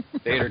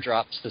 Vader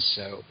drops the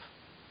soap.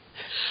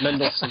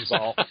 Mendelsohn's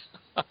all,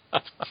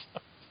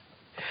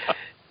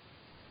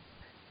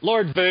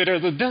 Lord Vader,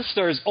 the Death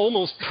Star is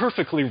almost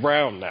perfectly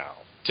round now.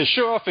 To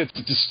show off its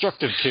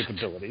destructive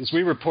capabilities,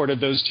 we reported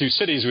those 2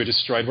 cities we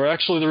destroyed were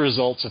actually the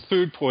results of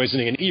food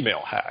poisoning and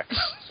email hacks.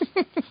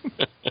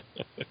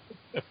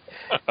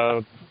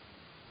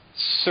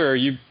 Sir,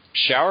 you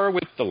shower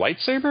with the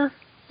lightsaber?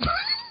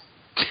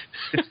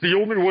 It's the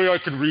only way I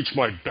can reach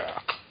my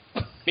back.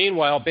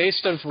 Meanwhile,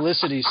 based on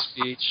Felicity's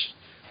speech,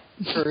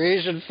 her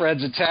Asian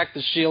friends attack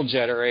the shield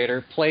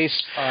generator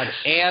placed on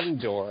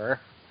Andor,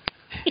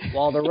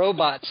 while the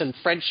robots and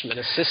Frenchmen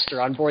assist her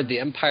on board the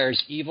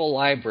Empire's evil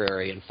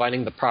library in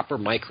finding the proper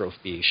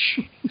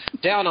microfiche.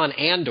 Down on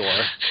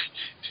Andor...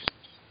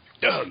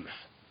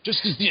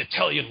 Just as the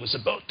Italian was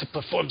about to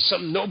perform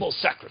some noble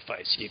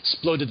sacrifice, he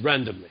exploded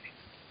randomly.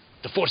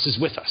 The Force is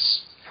with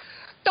us.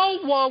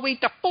 Don't worry,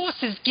 the Force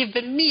has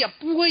given me a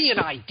brilliant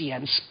idea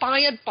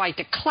inspired by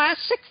the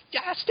classic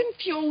Fast and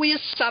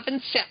Furious 7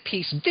 set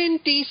piece, Vin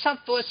Diesel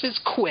vs.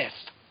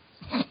 Quiff.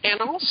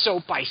 And also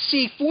by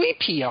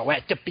C-3PO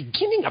at the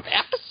beginning of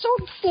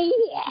Episode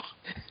 4.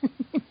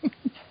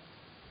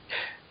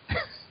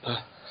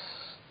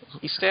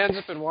 He stands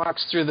up and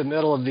walks through the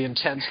middle of the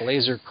intense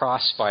laser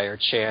crossfire,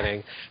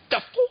 chanting, The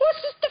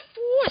Force is the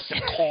Force,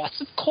 of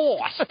course, of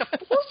course. The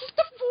Force is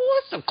the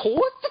Force, of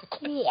course, of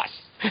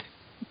course.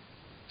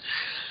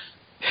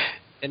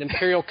 An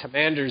Imperial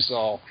commander's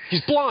all,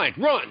 He's blind,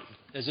 run!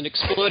 As an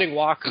exploding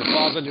walker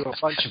falls into a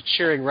bunch of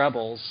cheering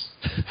rebels.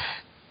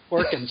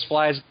 Porkins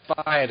flies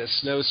by in a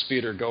snow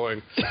speeder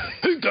going,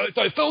 Hey guys,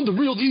 I found a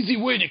real easy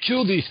way to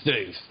kill these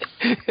things.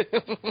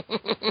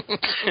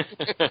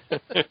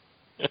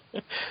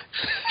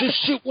 Just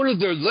shoot one of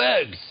their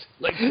legs.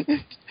 Like,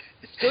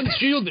 gun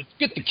shield it,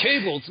 get the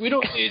cables. We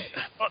don't need...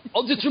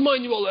 I'll just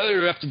remind you all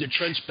later after the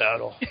trench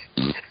battle.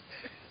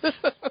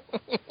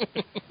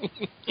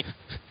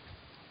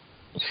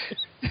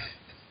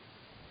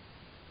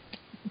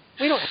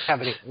 We don't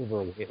have any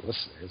overweight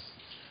listeners.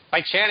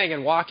 By chanting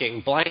and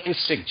walking, Blind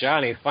Stick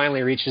Johnny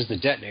finally reaches the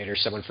detonator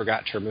someone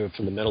forgot to remove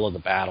from the middle of the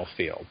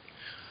battlefield.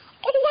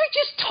 Oh, I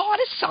just thought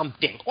of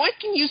something. I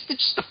can use the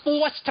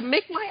Force to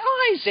make my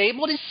eyes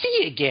able to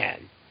see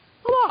again.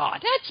 Oh,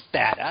 that's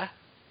better.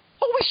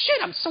 Holy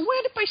shit, I'm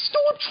surrounded by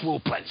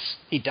stormtroopers.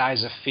 He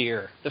dies of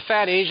fear. The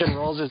fat Asian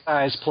rolls his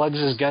eyes, plugs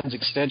his gun's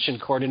extension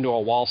cord into a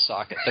wall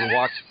socket, then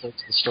walks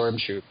towards the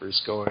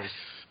stormtroopers, going,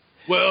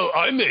 Well,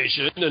 I'm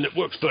Asian, and it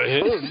worked for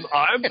him.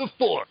 I'm the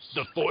Force.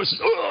 The Force.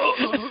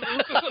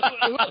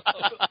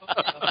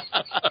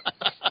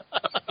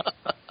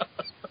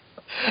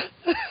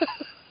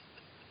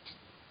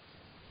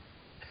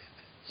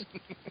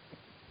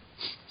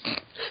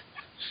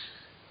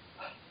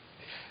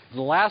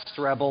 The last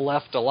rebel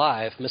left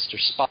alive, Mr.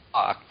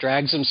 Spock,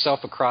 drags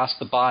himself across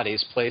the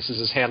bodies, places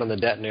his hand on the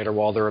detonator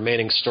while the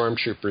remaining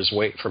stormtroopers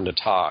wait for him to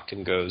talk,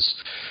 and goes,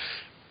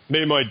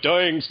 May my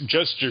dying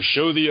gesture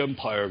show the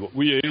Empire what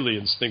we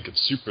aliens think of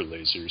super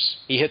lasers.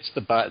 He hits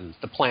the button.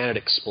 The planet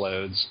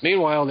explodes.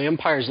 Meanwhile, in the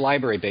Empire's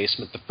library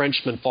basement, the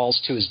Frenchman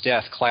falls to his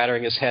death,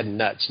 clattering his head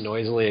nuts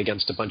noisily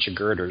against a bunch of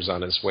girders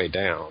on his way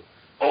down.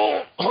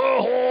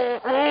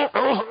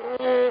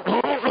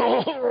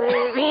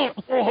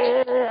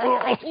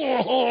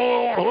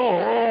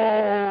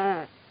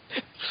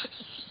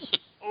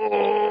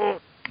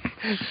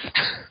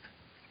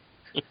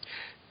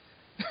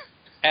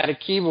 At a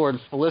keyboard,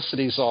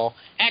 Felicity's all,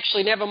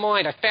 actually, never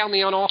mind, I found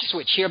the on-off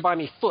switch here by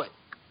me foot.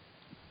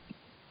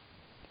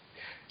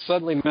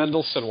 Suddenly,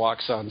 Mendelsohn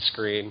walks on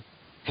screen.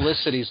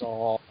 Felicity's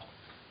all,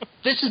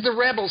 this is the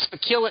rebels for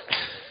killing...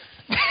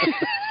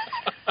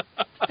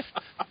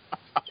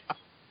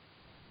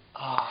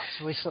 It's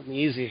always something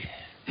easy.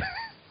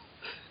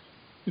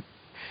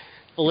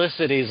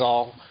 Felicity's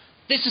all,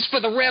 this is for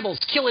the rebels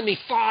killing me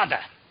father.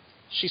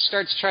 She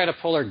starts trying to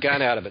pull her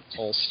gun out of its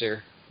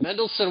holster.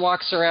 Mendelsohn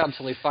walks around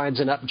till he finds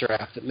an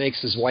updraft that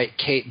makes his white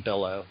cape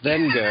billow,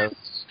 then goes,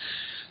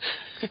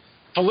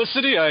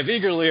 Felicity, I've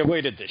eagerly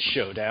awaited this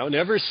showdown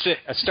ever since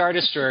a Star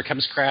Destroyer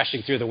comes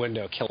crashing through the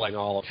window, killing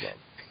all of them.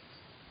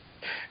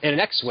 In an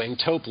X-Wing,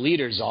 Taupe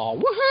leader's all,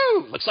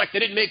 woohoo! Looks like they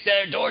didn't make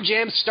their door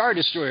jam Star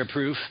Destroyer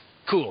proof.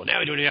 Cool, now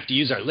we don't even have to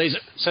use our laser.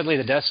 Suddenly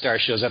the Death Star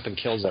shows up and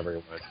kills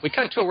everyone. We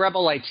cut to a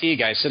Rebel IT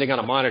guy sitting on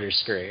a monitor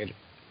screen.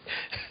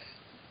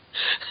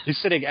 He's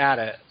sitting at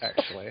it,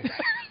 actually.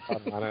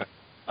 On it.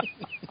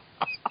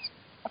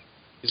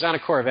 He's on a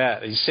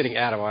Corvette. He's sitting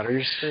at a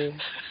monitor screen.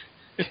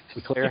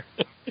 We clear?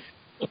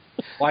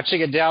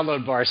 Watching a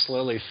download bar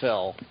slowly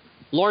fill.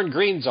 Lorne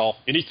Green's all,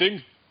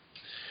 anything?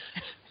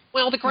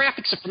 Well, the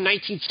graphics are from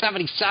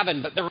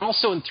 1977, but they're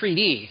also in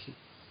 3D.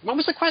 What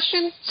was the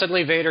question?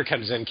 Suddenly Vader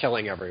comes in,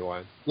 killing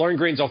everyone. Lorne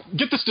Green's all,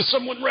 get this to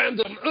someone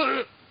random.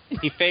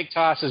 He fake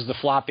tosses the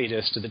floppy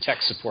disk to the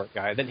tech support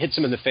guy, then hits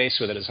him in the face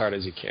with it as hard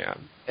as he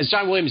can. As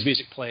John Williams'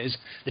 music plays,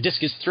 the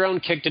disc is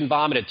thrown, kicked, and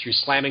vomited through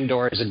slamming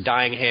doors and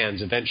dying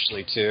hands,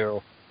 eventually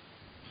to...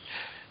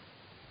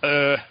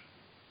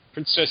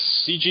 Princess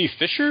C.G.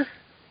 Fisher?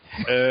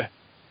 You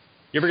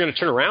ever gonna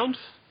turn around?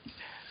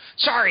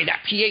 Sorry, that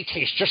PA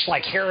tastes just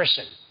like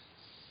Harrison.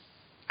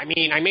 I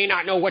mean, I may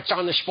not know what's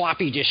on this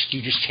floppy disk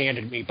you just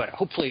handed me, but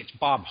hopefully it's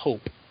Bob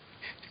Hope.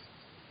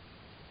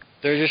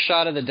 There's a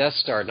shot of the Death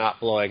Star not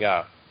blowing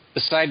up.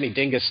 Beside me,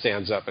 Dingus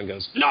stands up and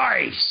goes,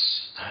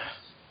 nice!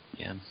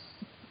 Yeah.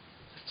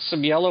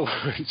 Some yellow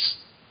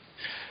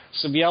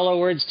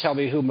words tell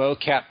me who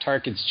mo-capped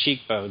Tarkin's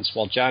cheekbones,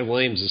 while John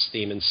Williams'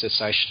 theme insists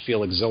I should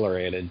feel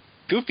exhilarated.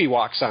 Goofy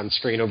walks on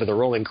screen over the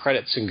rolling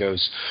credits and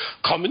goes,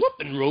 coming up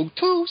in Rogue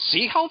 2,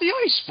 see how the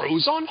ice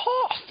froze on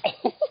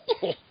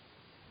Hoth.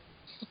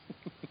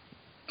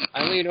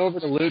 I lean over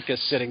to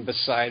Lucas sitting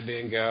beside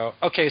me and go,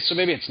 okay, so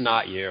maybe it's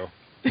not you.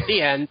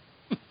 The end.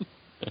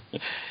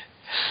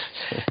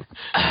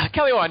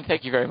 Kelly Wand,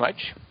 thank you very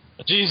much.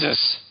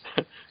 Jesus.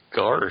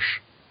 Gosh.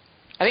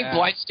 I think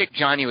Blind Stick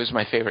Johnny was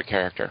my favorite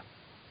character.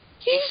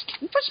 He's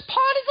part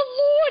of the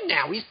lore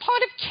now. He's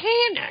part of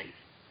canon.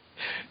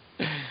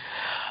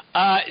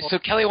 So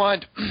Kelly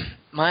Wand,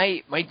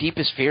 my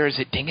deepest fear is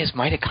that Dingus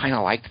might have kind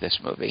of liked this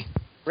movie.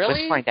 Really?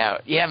 Let's find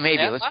out. Yeah,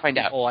 maybe. Let's find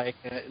out. Like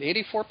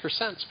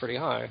 84% is pretty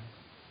high.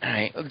 All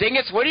right.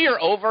 Dingus, what are your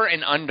over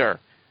and under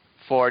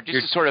for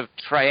just to sort of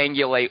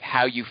triangulate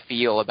how you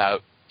feel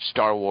about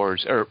Star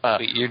Wars or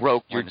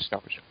Rogue One Star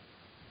Wars?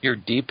 Your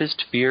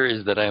deepest fear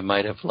is that I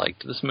might have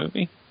liked this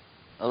movie?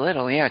 A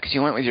little, yeah, because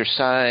you went with your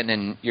son,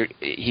 and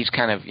he's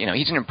kind of,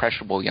 he's an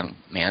impressionable young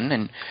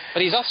man,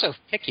 but he's also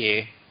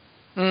picky.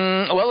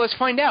 Well, let's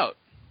find out.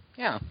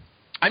 Yeah,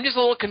 I'm just a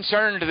little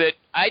concerned that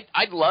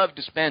I'd love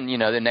to spend,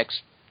 the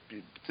next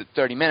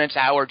 30 minutes,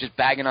 hour, just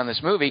bagging on this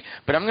movie,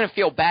 but I'm going to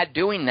feel bad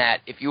doing that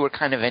if you were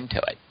kind of into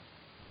it.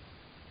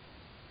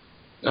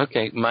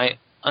 Okay, my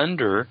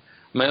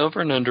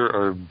over and under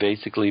are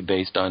basically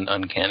based on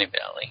Uncanny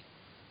Valley,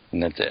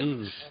 and that's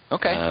it.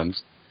 Okay.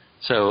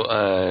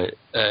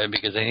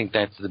 Because I think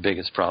that's the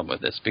biggest problem with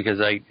this, because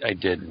I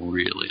did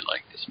really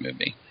like this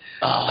movie.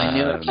 Oh, I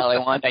knew it, Kelly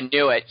Wand. I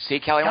knew it. See,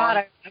 Kelly Wand?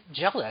 God, I'm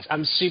jealous.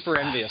 I'm super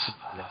envious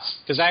of this.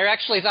 Because I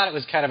actually thought it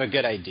was kind of a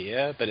good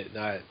idea, but it's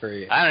not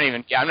very...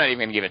 I'm not even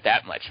going to give it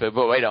that much. But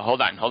wait, hold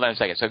on a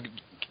second. So,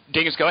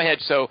 Dingus, go ahead.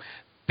 So,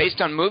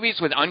 based on movies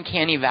with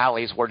uncanny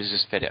valleys, where does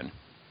this fit in?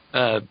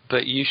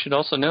 But you should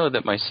also know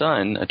that my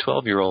son, a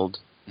 12-year-old,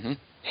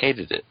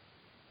 hated it.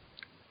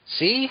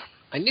 See?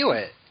 I knew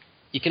it.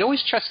 You can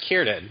always trust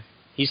Kiernan.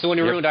 He's the one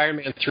who ruined Iron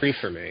Man 3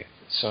 for me.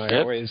 So I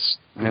always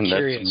am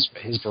curious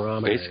what his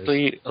barometer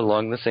basically is.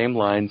 along the same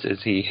lines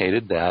as he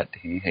hated that.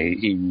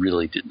 He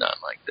really did not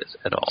like this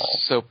at all.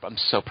 So I'm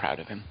so proud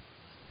of him.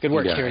 Good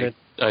work, Kieran.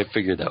 I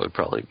figured that would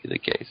probably be the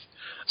case.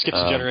 Skips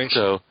a generation.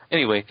 So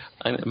anyway,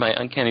 my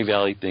Uncanny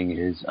Valley thing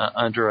is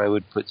under I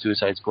would put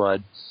Suicide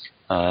Squad,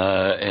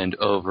 and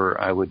over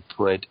I would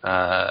put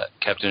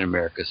Captain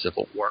America: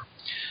 Civil War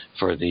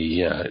for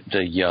the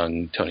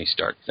young Tony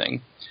Stark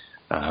thing.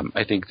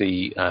 I think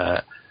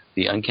the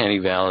Uncanny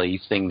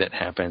Valley thing that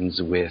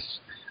happens with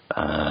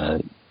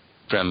Grand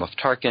Moff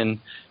Tarkin,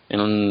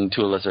 and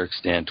to a lesser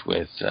extent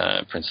with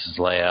Princess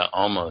Leia,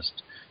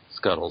 almost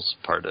scuttles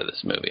part of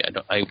this movie.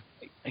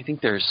 I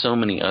think there are so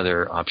many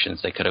other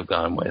options they could have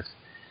gone with.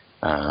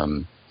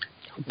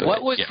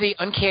 What was the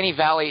Uncanny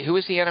Valley? Who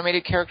was the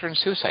animated character in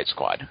Suicide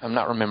Squad? I'm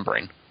not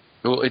remembering.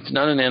 Well, it's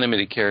not an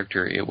animated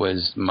character. It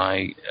was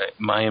my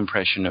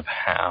impression of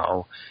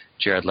how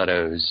Jared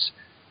Leto's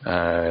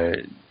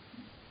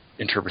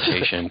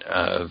interpretation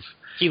of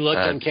he looked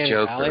Uncanny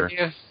Joker.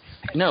 Valley.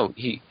 No,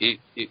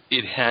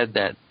 it had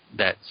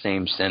that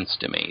same sense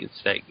to me.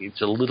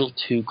 It's a little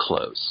too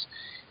close.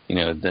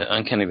 The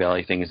Uncanny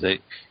Valley thing is that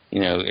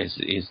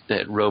is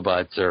that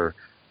robots are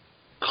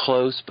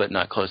close but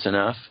not close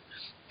enough,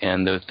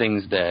 and the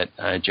things that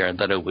Jared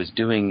Leto was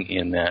doing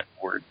in that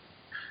were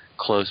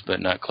close but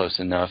not close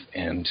enough,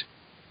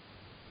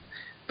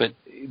 but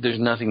there's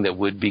nothing that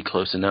would be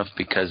close enough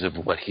because of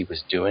what he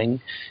was doing,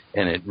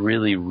 and it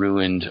really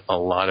ruined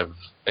all of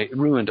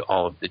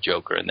the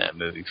Joker in that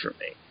movie for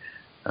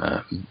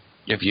me.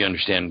 If you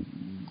understand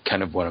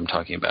kind of what I'm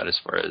talking about as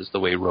far as the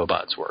way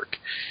robots work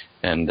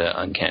and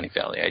the Uncanny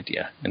Valley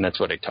idea, and that's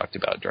what I talked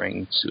about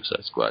during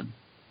Suicide Squad.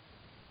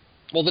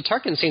 Well, the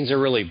Tarkin scenes are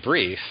really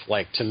brief.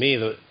 Like, to me,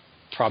 the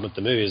problem with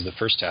the movie is the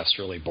first half's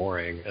really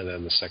boring, and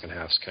then the second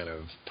half's kind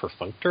of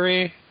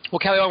perfunctory. Well,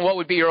 Kelly, what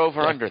would be your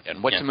over-under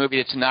then? What's a movie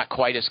that's not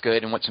quite as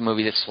good, and what's a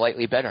movie that's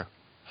slightly better?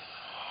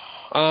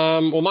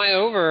 Well, my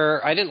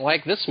over, I didn't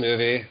like this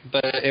movie,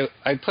 but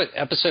I put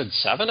episode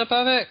 7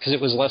 above it because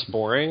it was less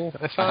boring,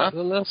 I thought,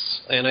 than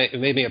this, and it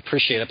made me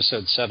appreciate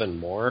episode 7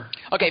 more.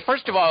 Okay,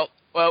 first of all,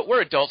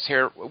 we're adults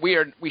here.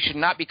 We should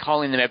not be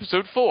calling them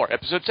episode 4,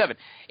 episode 7.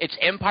 It's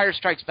Empire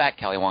Strikes Back,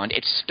 Kelly Wand.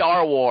 It's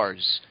Star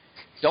Wars.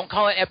 Don't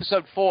call it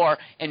episode 4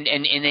 and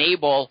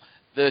enable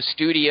the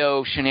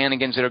studio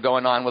shenanigans that are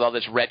going on with all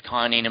this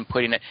retconning and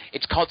putting it.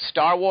 It's called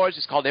Star Wars.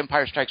 It's called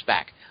Empire Strikes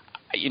Back.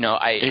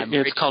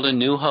 It's called A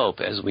New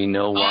Hope, as we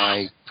know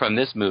why from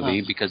this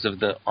movie, because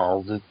of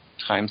all the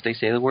times they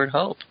say the word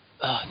hope.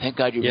 Oh, thank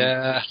God you're being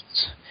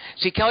facetious.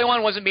 See, Kelly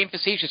Wand wasn't being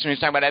facetious when he was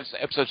talking about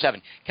episode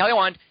 7. Kelly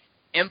Wand,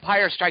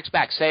 Empire Strikes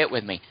Back. Say it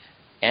with me.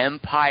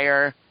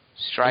 Empire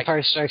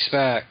Strikes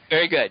Back.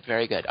 Very good,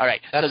 very good. All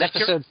right. That's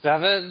episode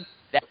 7?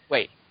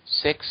 Wait,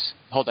 6?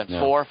 Hold on.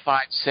 No. 4,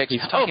 5, 6.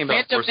 He's talking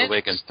about Force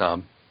Awakens,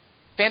 Tom.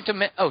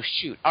 Oh,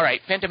 shoot. All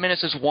right, Phantom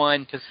Menace is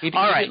 1.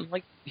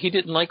 He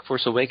didn't like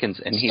Force Awakens,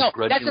 and he's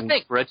that's the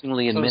thing.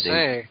 grudgingly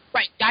admitting.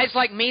 Right, guys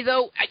like me,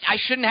 though, I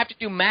shouldn't have to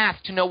do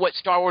math to know what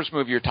Star Wars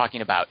movie you're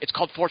talking about. It's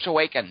called Force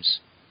Awakens.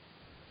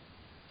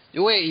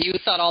 Wait, you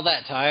thought all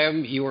that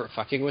time you weren't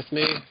fucking with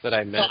me? That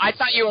I meant? No, I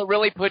thought you were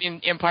really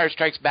putting Empire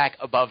Strikes Back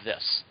above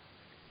this.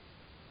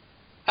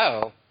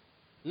 Oh.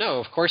 No,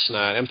 of course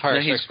not.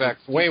 Empire Strikes Back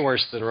way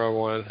worse than Rogue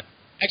One.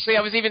 Actually,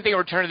 I was even thinking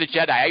Return of the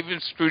Jedi. I even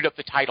screwed up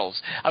the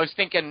titles. I was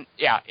thinking,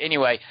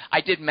 anyway,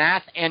 I did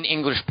math and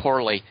English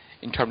poorly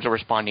in terms of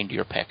responding to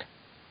your pick.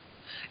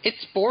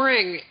 It's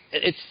boring.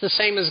 It's the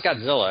same as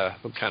Godzilla,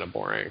 but kind of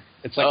boring.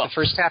 It's like the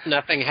first half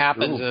nothing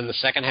happens, and then the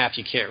second half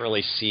you can't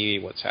really see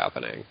what's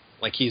happening.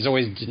 Like, he's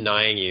always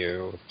denying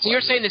you. So you're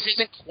saying this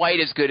isn't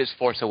quite as good as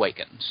Force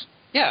Awakens?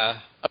 Yeah.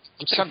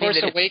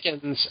 Force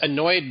Awakens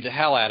annoyed the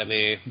hell out of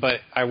me, but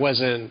I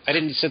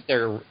didn't sit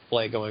there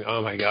like going,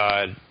 oh my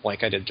God,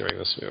 like I did during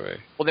this movie.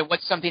 Well, then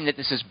what's something that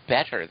this is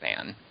better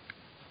than?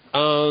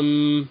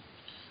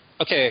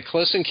 Okay,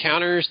 Close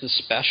Encounters, the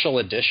special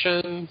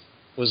edition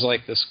was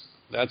like this,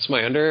 that's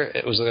my under.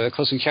 It was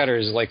Close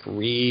Encounters like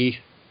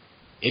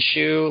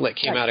reissue, like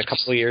came out a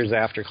couple of years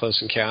after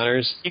Close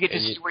Encounters. You get to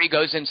see where he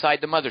goes inside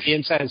the mothership.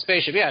 Inside the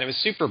spaceship, and it was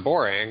super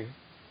boring,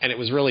 and it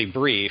was really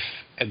brief,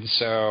 and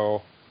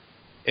so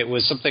it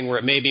was something where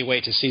it made me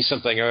wait to see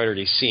something I'd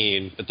already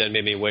seen, but then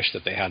made me wish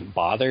that they hadn't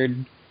bothered.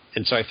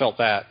 And so I felt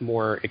that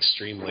more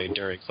extremely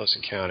during Close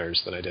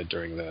Encounters than I did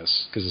during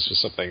this, because this was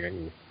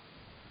something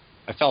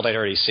I felt I'd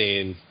already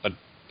seen, but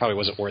probably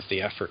wasn't worth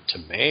the effort to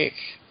make.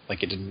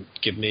 Like, it didn't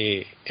give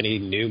me any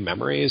new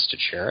memories to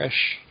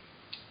cherish.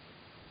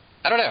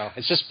 I don't know.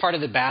 It's just part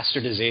of the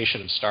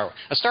bastardization of Star Wars.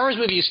 A Star Wars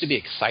movie used to be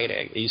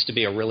exciting. It used to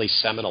be a really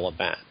seminal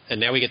event. And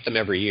now we get them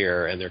every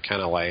year, and they're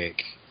kind of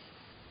like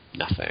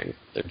nothing.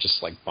 They're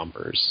just like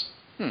bumpers.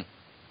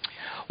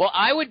 Well,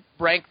 I would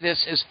rank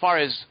this as far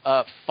as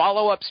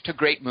follow-ups to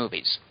great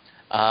movies.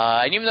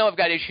 And even though I've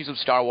got issues with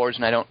Star Wars,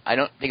 and I don't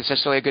think it's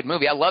necessarily a good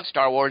movie. I love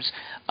Star Wars.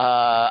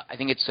 I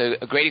think it's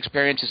a great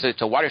experience.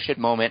 It's a watershed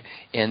moment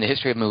in the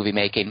history of movie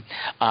making.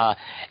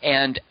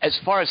 And as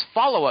far as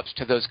follow-ups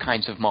to those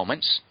kinds of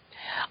moments,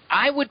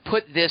 I would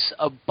put this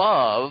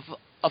above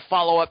a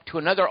follow-up to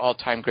another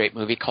all-time great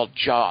movie called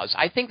Jaws.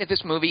 I think that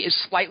this movie is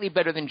slightly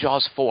better than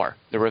Jaws 4,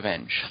 The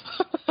Revenge.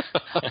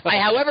 I,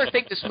 however,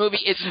 think this movie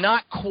is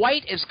not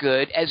quite as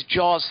good as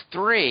Jaws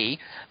 3,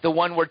 the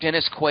one where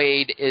Dennis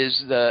Quaid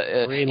is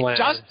the...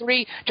 Jaws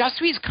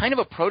 3 is kind of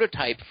a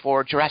prototype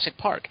for Jurassic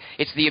Park.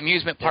 It's the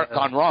amusement park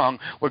gone wrong,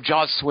 where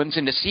Jaws swims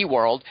into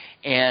SeaWorld,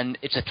 and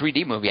it's a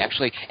 3D movie,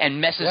 actually, and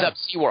messes up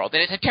SeaWorld.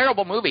 And it's a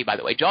terrible movie, by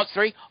the way. Jaws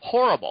 3,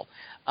 horrible.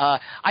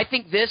 I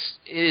think this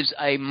is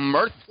a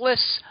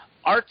mirthless,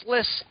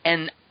 artless,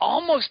 and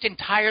almost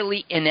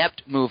entirely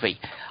inept movie.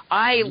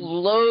 I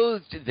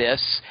loathed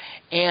this,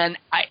 and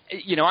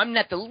I'm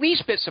not the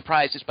least bit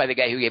surprised it's by the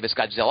guy who gave us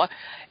Godzilla.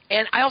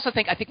 And I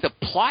think the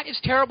plot is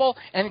terrible,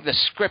 and I think the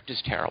script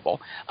is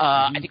terrible.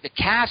 I think the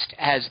cast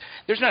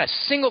there's not a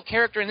single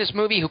character in this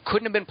movie who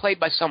couldn't have been played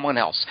by someone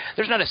else.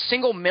 There's not a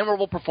single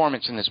memorable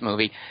performance in this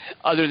movie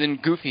other than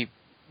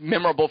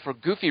memorable for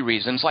goofy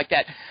reasons like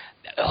that.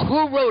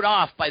 Who wrote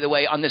off, by the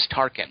way, on this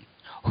Tarkin?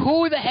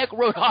 Who the heck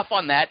wrote off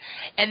on that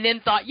and then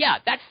thought, yeah,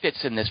 that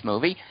fits in this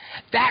movie?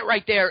 That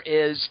right there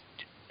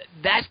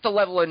that's the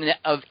level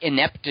of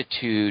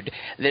ineptitude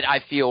that I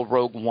feel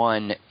Rogue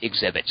One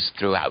exhibits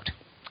throughout.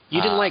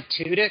 You didn't like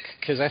Tudyk?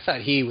 Because I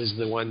thought he was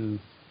the one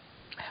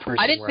person.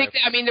 I didn't think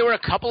that. I mean, there were a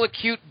couple of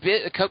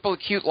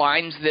cute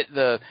lines that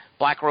the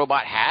black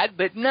robot had,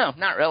 but no,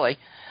 not really.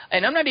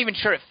 And I'm not even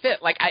sure it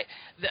fit. Like,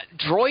 the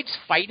droids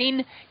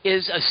fighting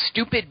is a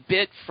stupid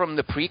bit from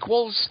the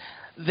prequels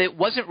that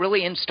wasn't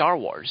really in Star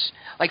Wars.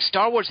 Like,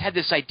 Star Wars had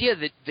this idea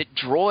that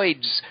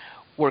droids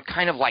were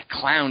kind of like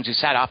clowns who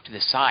sat off to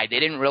the side. They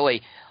didn't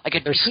really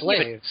they're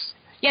slaves.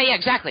 Yeah,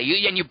 exactly.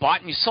 And you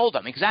bought and you sold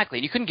them, exactly.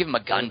 And you couldn't give them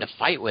a gun to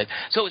fight with.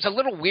 So it's a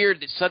little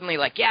weird that suddenly,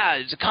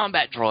 it's a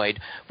combat droid,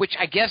 which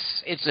I guess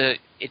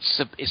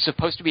it's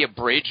supposed to be a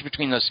bridge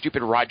between those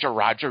stupid Roger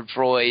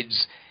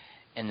droids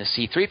and the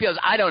C-3POs.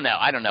 I don't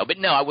know. But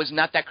no, I was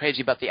not that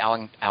crazy about the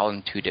Alan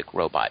Tudyk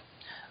robot.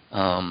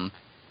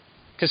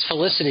 Because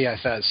Felicity, I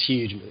thought, is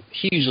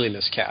hugely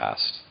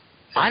miscast.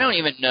 I don't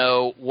even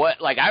know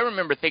I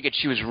remember thinking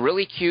she was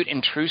really cute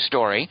in True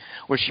Story,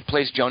 where she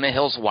plays Jonah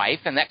Hill's wife,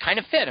 and that kind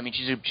of fit. I mean,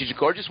 she's a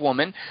gorgeous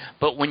woman,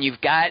 but when you've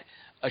got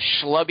a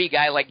schlubby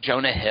guy like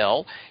Jonah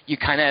Hill,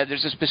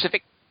 there's a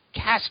specific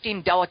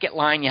casting delicate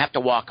line you have to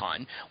walk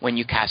on when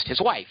you cast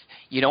his wife.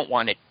 You don't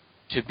want it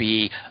to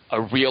be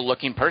a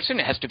real-looking person.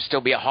 It has to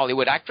still be a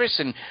Hollywood actress.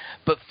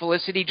 But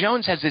Felicity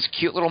Jones has this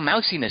cute little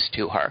mousiness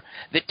to her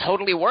that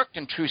totally worked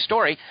in True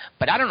Story,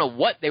 but I don't know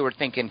what they were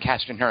thinking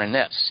casting her in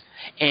this.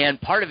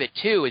 And part of it,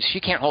 too, is she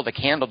can't hold a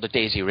candle to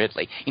Daisy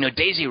Ridley.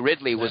 Daisy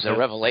Ridley was a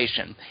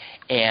revelation,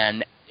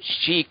 and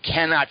she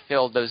cannot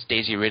fill those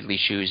Daisy Ridley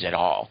shoes at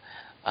all.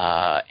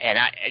 And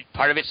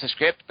part of it's the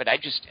script, but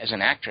as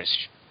an actress,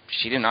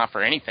 she didn't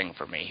offer anything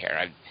for me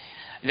here.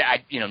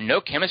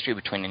 No chemistry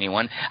between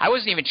anyone. I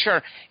wasn't even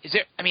sure.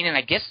 And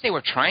I guess they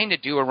were trying to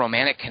do a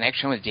romantic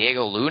connection with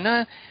Diego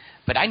Luna,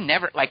 but I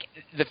never,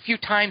 the few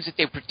times that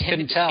they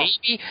pretended to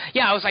be.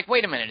 Yeah, I was like,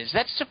 wait a minute, is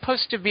that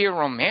supposed to be a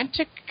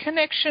romantic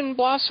connection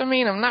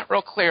blossoming? I'm not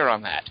real clear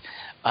on that.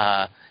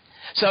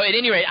 So at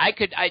any rate,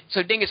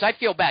 so Dingus, I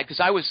feel bad because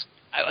I was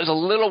a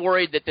little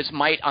worried that this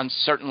might, on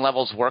certain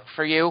levels, work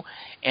for you,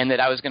 and that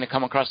I was going to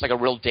come across like a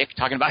real dick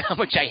talking about how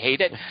much I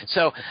hate it.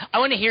 So I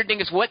want to hear,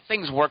 Dingus, what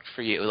things worked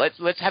for you.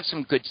 Let's have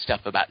some good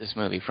stuff about this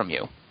movie from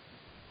you.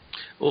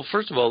 Well,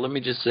 first of all, let me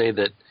just say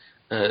that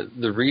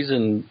the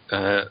reason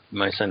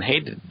my son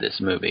hated this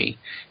movie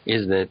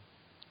is that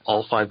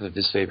all 5 of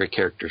his favorite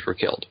characters were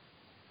killed.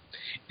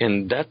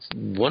 And that's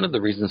one of the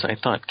reasons I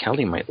thought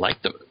Kelly might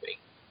like the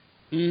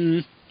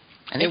movie.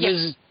 I think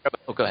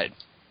go ahead.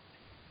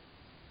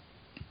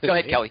 Go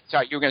ahead, Kelly.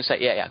 Sorry, you were going to say,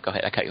 yeah, go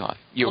ahead. I cut you off.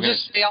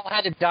 They all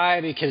had to die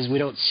because we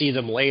don't see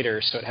them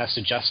later, so it has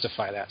to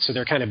justify that. So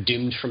they're kind of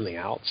doomed from the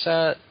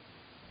outset.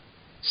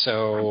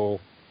 So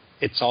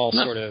it's all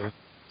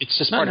it's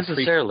just not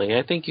necessarily.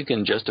 I think you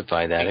can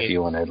justify that if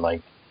you want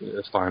to,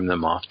 farm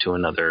them off to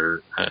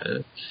another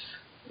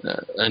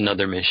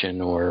mission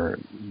or,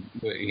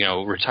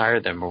 retire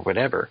them or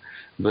whatever.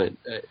 But,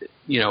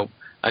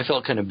 I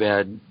felt kind of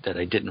bad that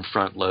I didn't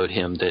front load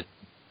him that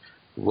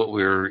what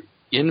we were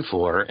in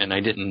for, and I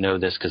didn't know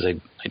this because I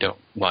don't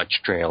watch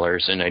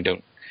trailers, and I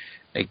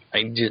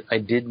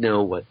did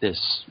know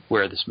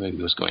where this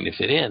movie was going to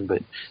fit in,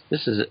 but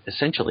this is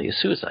essentially a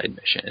suicide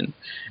mission,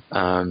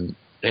 and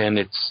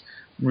it's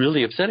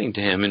really upsetting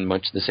to him in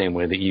much the same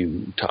way that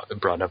you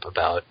brought up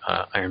about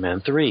Iron Man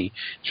 3.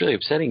 It's really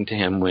upsetting to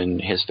him when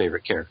his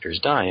favorite characters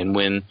die, and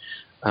when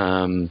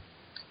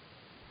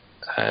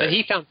but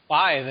he found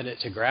 5 in it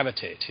to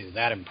gravitate to.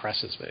 That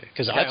impresses me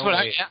because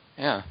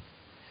yeah.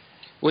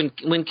 When is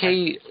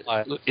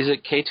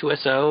it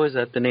K2SO? Is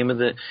that the name of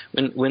the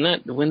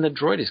when the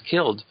droid is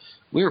killed?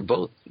 We were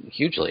both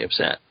hugely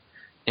upset,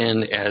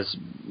 and as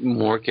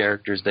more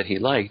characters that he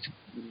liked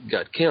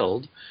got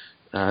killed,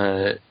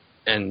 and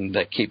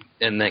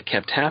that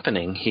kept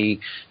happening,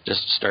 he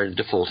just started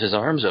to fold his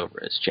arms over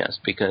his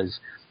chest because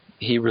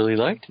he really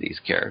liked these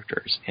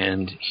characters,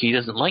 and he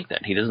doesn't like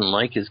that. He doesn't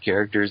like his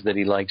characters that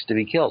he likes to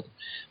be killed,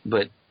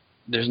 but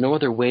there's no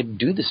other way to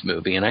do this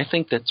movie, and I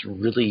think that's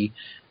really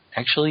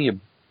actually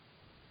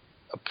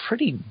a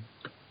pretty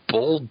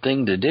bold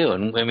thing to do.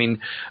 And I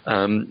mean,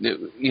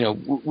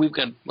 we've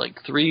got like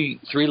three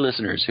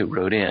listeners who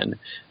wrote in.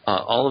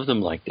 All of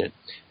them liked it,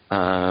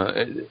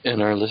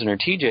 and our listener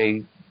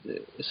TJ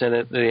said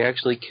that they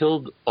actually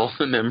killed all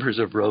the members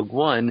of Rogue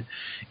One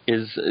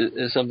is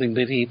something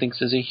that he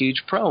thinks is a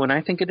huge pro, and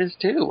I think it is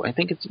too. I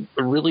think it's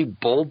a really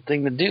bold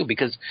thing to do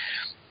because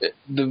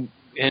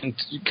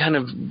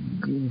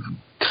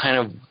kind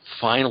of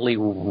finally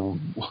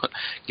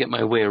get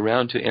my way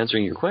around to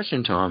answering your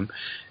question, Tom,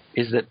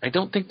 is that I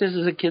don't think this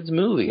is a kid's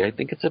movie. I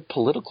think it's a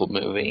political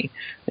movie.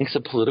 I think it's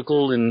a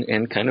political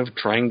and kind of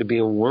trying to be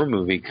a war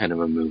movie kind of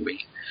a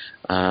movie.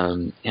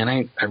 And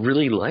I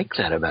really like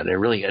that about it. I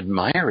really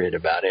admire it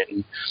about it.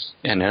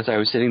 And as I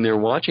was sitting there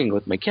watching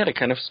with my kid, I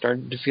kind of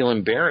started to feel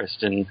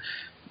embarrassed and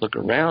look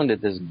around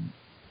at this,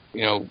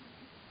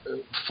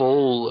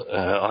 full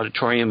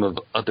auditorium of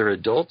other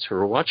adults who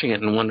were watching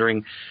it and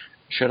wondering,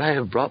 should I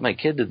have brought my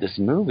kid to this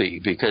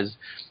movie? Because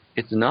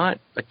it's not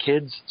a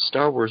kid's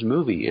Star Wars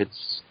movie.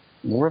 It's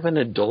more of an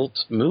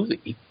adult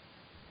movie.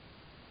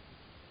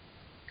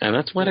 And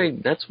that's what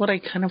I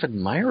kind of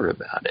admire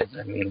about it.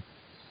 I mean,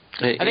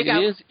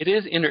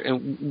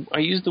 I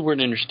use the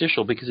word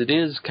interstitial because it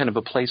is kind of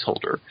a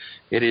placeholder.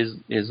 It is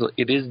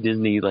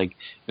Disney, like,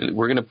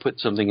 we're going to put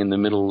something in the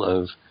middle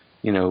of,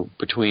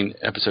 between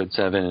episode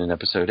 7 and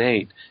episode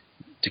 8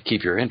 to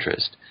keep your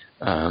interest.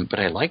 But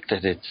I like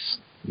that it's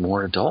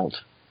more adult.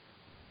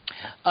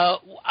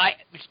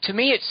 To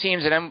me, it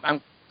seems, and I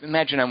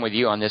imagine I'm with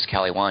you on this,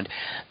 Kelly Wand.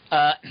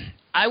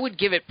 I would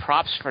give it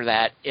props for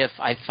that if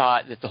I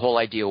thought that the whole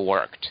idea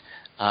worked.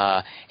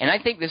 And I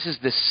think this is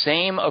the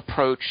same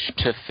approach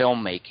to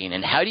filmmaking.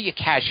 And how do you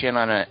cash in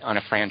on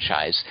a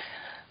franchise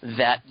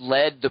that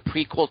led the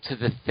prequel to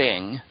The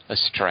Thing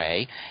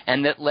astray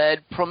and that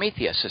led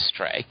Prometheus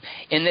astray,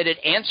 in that it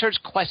answers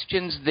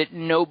questions that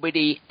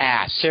nobody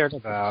asked. Cared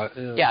about.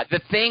 Yeah, The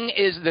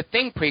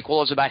Thing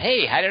prequel is about,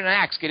 hey, how did an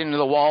axe get into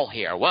the wall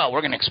here? Well,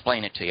 we're going to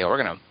explain it to you.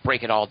 We're going to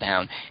break it all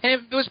down. And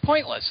it was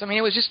pointless. I mean,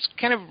 it was just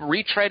kind of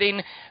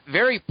retreading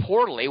very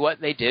poorly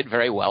what they did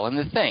very well in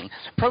The Thing.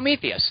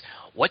 Prometheus.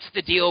 What's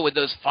the deal with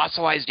those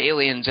fossilized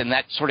aliens and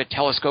that sort of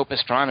telescope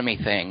astronomy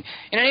thing?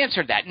 And it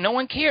answered that. No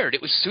one cared.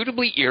 It was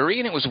suitably eerie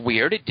and it was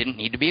weird. It didn't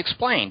need to be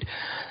explained.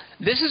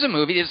 This is a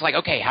movie that's like,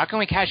 okay, how can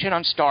we cash in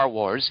on Star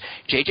Wars?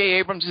 J.J.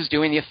 Abrams is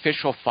doing the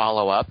official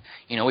follow-up.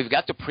 We've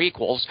got the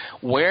prequels.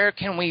 Where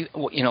can we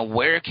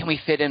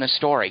fit in a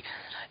story?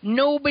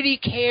 Nobody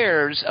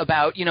cares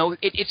about,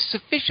 it's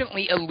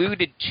sufficiently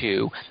alluded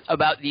to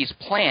about these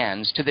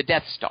plans to the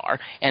Death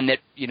Star, and that,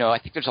 I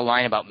think there's a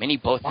line about many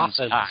Bothans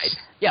died.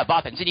 Yeah,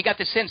 Bothans. And you got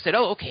the sense that,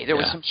 there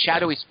was some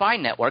shadowy spy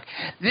network.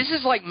 This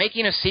is like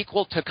making a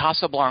sequel to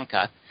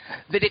Casablanca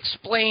that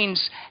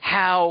explains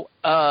how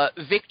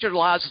Victor.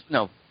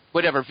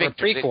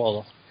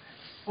 Prequel.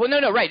 Well,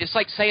 no, right. It's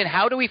like saying,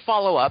 how do we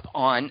follow up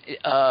on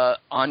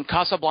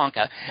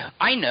Casablanca?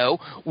 I know.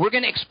 We're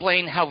going to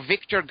explain how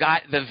Victor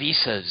got the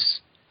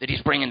visas that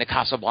he's bringing to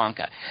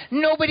Casablanca.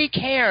 Nobody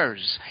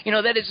cares.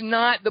 That is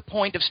not the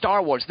point of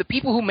Star Wars. The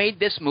people who made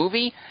this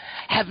movie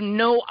have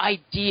no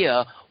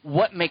idea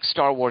what makes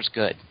Star Wars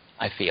good,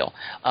 I feel.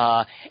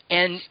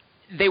 And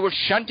they were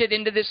shunted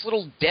into this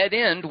little dead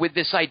end with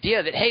this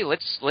idea that, hey,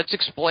 let's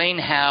explain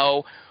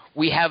how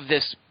we have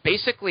this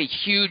basically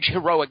huge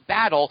heroic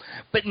battle,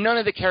 but none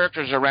of the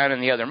characters are around in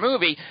the other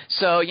movie.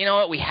 So, you know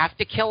what? We have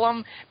to kill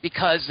them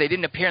because they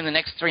didn't appear in the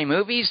next 3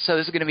 movies. So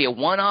this is going to be a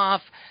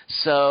one-off.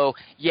 So,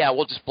 yeah,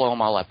 we'll just blow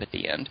them all up at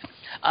the end.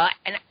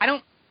 And I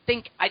don't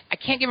think – I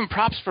can't give them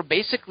props for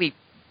basically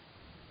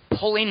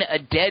pulling a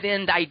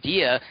dead-end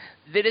idea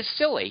that is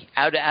silly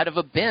out of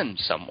a bin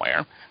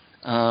somewhere.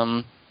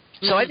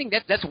 So I think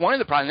that's one of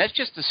the problems. That's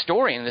just the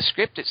story and the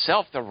script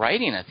itself. The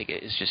writing, I think,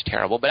 is just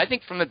terrible. But I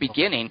think from the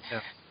beginning,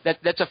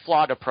 that's a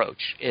flawed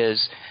approach,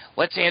 is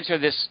let's answer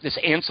this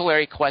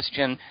ancillary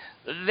question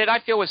that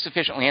I feel was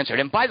sufficiently answered.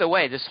 And by the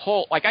way, this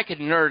whole – like I could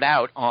nerd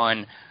out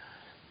on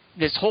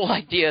this whole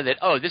idea that,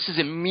 this is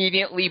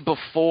immediately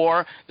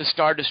before the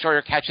Star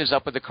Destroyer catches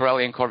up with the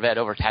Corellian Corvette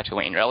over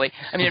Tatooine, really?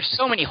 I mean, there's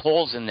so many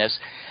holes in this.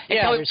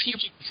 Yeah, there's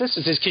huge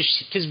consistencies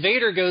because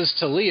Vader goes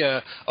to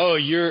Leia,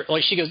 you're –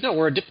 like she goes, no,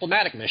 we're a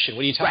diplomatic mission.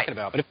 What are you talking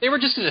about? But if they were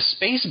just in a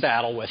space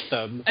battle with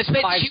them 5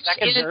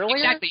 seconds earlier?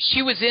 Exactly.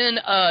 She was in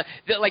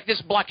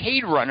this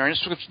blockade runner. And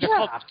they're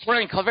called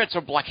Corellian Corvettes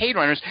or blockade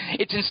runners.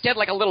 It's instead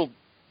like a little –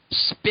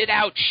 spit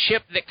out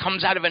ship that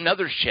comes out of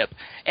another ship,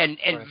 and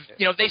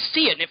they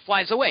see it and it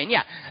flies away.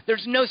 And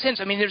there's no sense.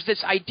 I mean, there's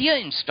this idea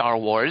in Star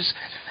Wars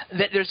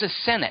that there's a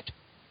Senate,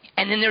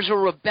 and then there's a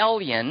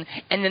rebellion,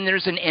 and then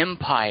there's an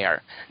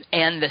empire.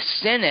 And the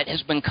Senate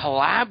has been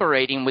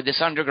collaborating with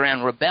this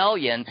underground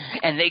rebellion,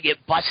 and they get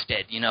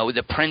busted, with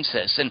the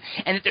princess. And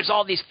there's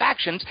all these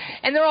factions,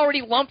 and they're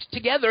already lumped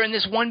together in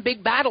this one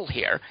big battle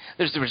here.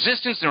 There's the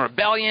resistance and the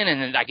rebellion,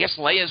 and then I guess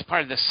Leia's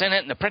part of the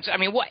Senate and the princess. I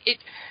mean, what?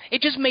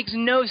 It just makes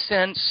no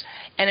sense,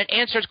 and it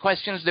answers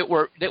questions that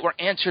were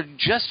answered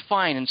just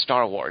fine in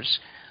Star Wars.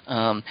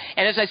 And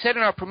as I said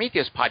in our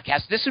Prometheus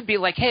podcast, this would be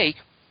like, hey,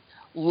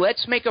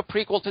 let's make a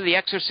prequel to The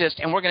Exorcist,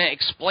 and we're going to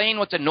explain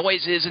what the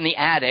noise is in the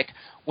attic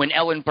when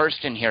Ellen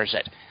Burstyn hears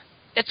it.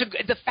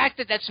 The fact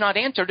that that's not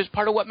answered is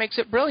part of what makes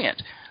it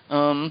brilliant.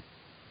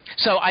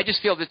 So I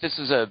just feel that this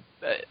is a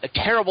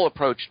terrible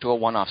approach to a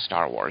one-off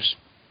Star Wars.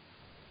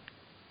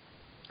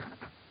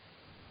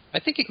 I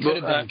think it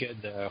could have been good,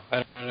 though.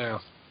 I don't know.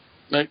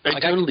 I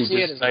totally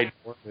disagree.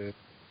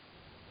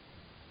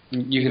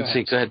 You can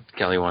see. Go ahead,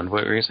 Kelly. What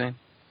were you saying?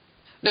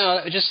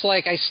 No, just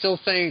like I still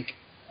think.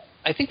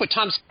 I think what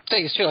Tom's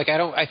saying is true. Like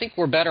I think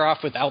we're better off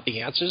without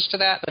the answers to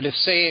that. But if,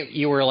 say,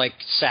 you were like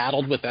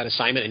saddled with that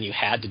assignment and you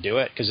had to do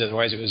it because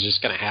otherwise it was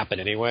just going to happen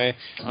anyway,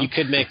 you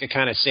could make a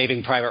kind of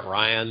Saving Private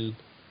Ryan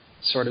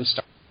sort of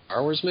Star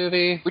Wars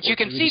movie, which you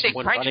can see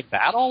they running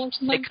battle or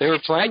something. They were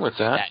playing with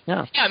that.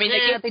 Yeah. I mean,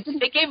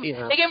 they gave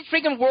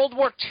freaking World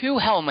War II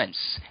helmets.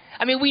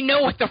 I mean, we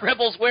know what the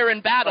rebels wear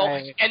in battle,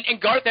 right. and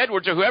Garth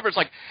Edwards or whoever's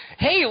like,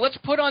 hey, let's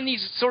put on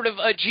these sort of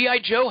G.I.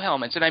 Joe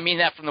helmets, and I mean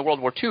that from the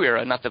World War II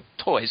era, not the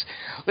toys.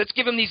 Let's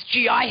give them these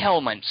G.I.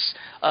 helmets.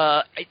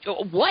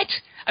 What?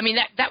 I mean,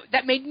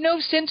 that made no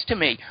sense to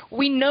me.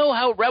 We know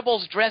how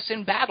rebels dress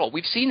in battle.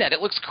 We've seen that.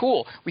 It looks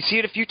cool. We see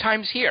it a few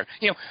times here.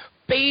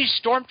 Beige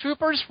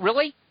stormtroopers,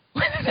 really?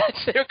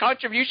 That's their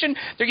contribution?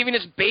 They're giving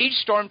us beige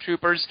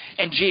stormtroopers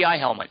and GI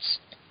helmets.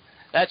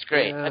 That's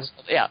great.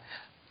 Yeah.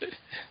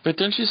 But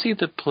don't you see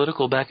the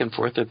political back and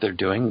forth that they're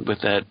doing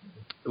with that,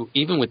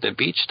 even with the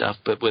beach stuff,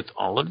 but with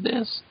all of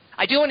this?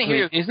 I do want to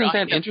hear. Isn't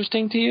that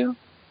interesting to you?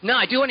 No,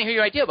 I do want to hear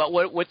your idea about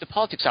what the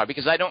politics are,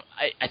 because I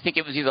think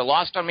it was either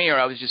lost on me or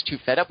I was just too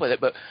fed up with it.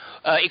 But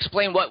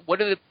explain what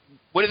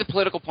are the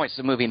political points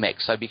the movie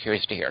makes? I'd be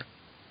curious to hear.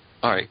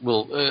 All right.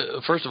 Well,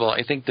 first of all,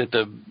 I think that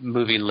the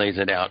movie lays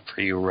it out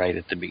for you right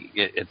at the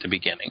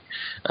beginning.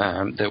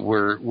 That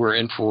we're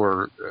in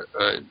for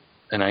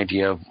an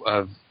idea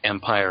of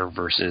empire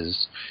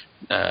versus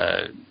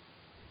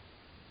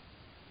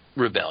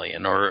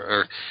rebellion,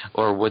 or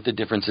what the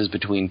difference is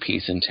between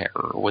peace and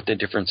terror, or what the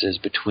difference is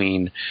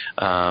between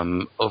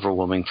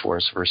overwhelming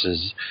force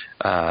versus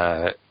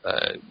a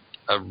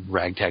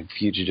ragtag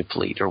fugitive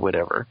fleet, or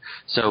whatever.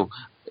 So.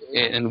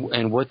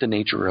 And what the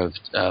nature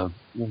of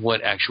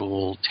what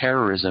actual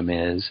terrorism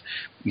is,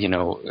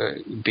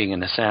 being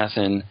an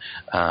assassin,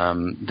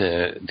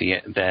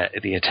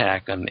 the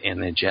attack in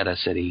the Jeddah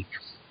city,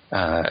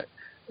 I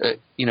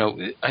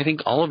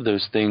think all of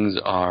those things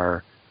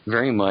are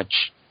very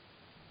much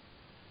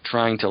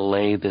trying to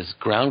lay this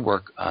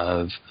groundwork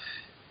of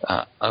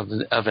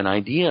an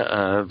idea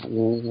of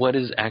what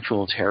is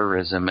actual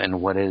terrorism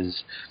and what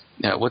is.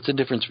 What's the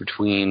difference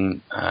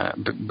between what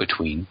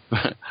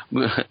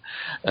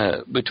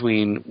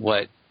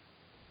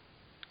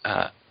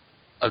a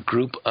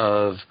group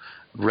of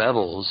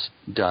rebels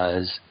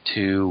does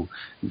to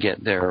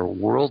get their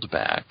world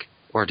back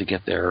or to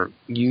get their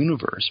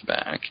universe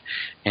back,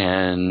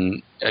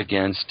 and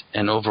against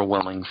an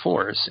overwhelming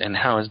force? And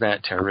how is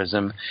that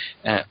terrorism,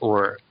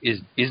 or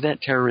is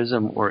that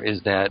terrorism, or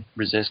is that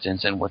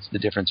resistance? And what's the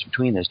difference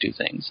between those two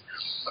things?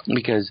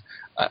 Because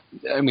I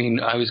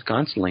was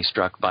constantly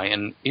struck by,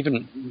 and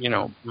even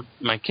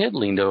my kid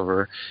leaned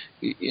over,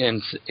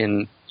 and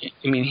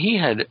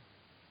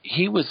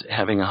he was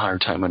having a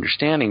hard time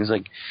understanding. He's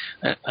like,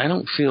 I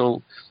don't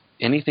feel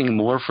anything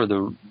more for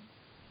the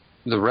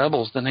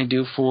rebels than I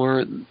do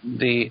for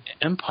the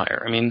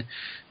Empire. I mean,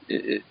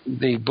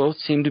 they both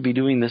seem to be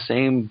doing the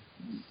same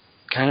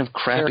kind of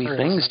crappy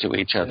things to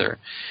each other.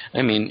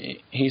 I mean,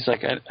 he's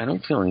like, I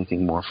don't feel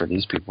anything more for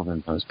these people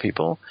than those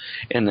people.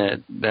 And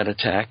that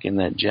attack in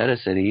that Jeddah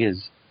city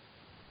is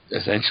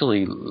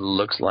essentially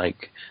looks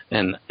like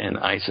an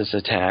ISIS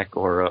attack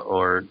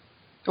or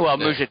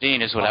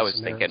Mujahideen is what I was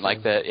thinking.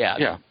 Like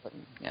yeah.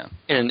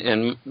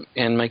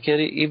 And my kid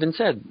even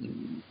said,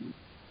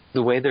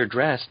 the way they're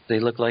dressed, they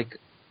look like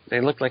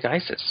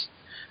ISIS.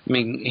 I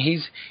mean,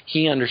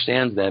 he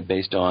understands that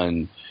based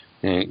on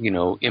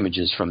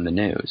images from the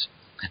news.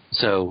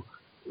 So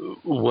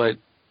what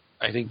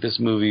I think this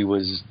movie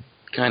was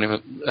kind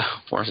of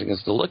forcing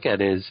us to look at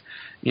is,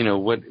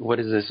 what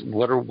is this?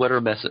 What are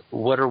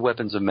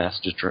weapons of mass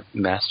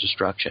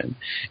destruction,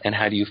 and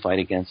how do you fight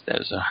against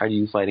those? And how do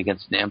you fight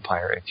against an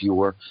empire if you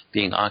were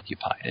being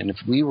occupied? And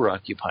if we were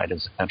occupied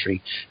as a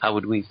country, how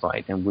would we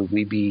fight? And would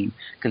we be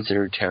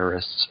considered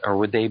terrorists, or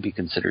would they be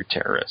considered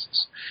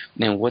terrorists?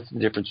 And what's the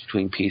difference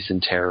between peace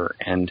and terror?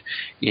 And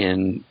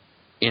in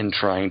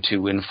trying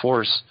to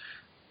enforce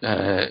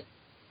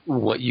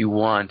what you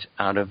want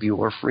out of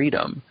your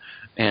freedom.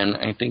 And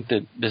I think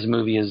that this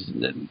movie is,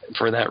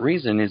 for that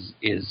reason,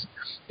 is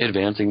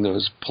advancing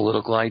those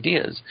political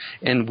ideas.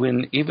 And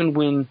when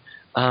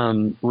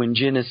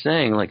Jin is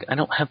saying, like, I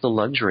don't have the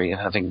luxury of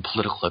having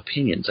political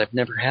opinions. I've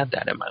never had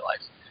that in my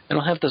life. I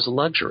don't have those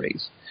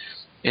luxuries.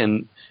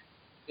 And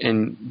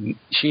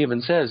she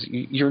even says,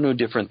 you're no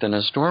different than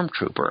a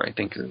stormtrooper. I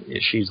think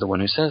she's the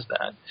one who says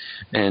that.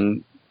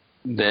 And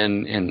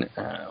then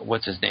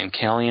what's his name?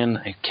 Callion?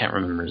 I can't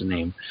remember his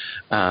name.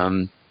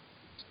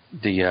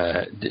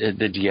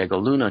 the Diego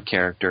Luna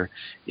character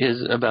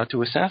is about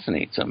to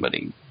assassinate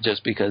somebody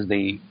just because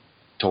they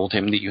told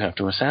him that you have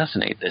to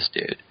assassinate this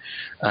dude.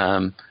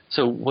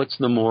 So what's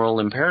the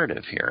moral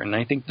imperative here? And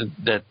I think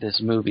that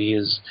this movie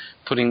is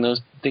putting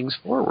those things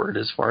forward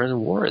as far as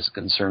war is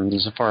concerned,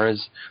 as far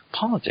as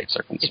politics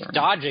are concerned. It's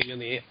dodging in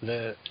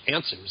the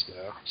answers,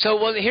 though.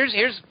 So, well, here's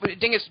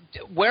Dingus,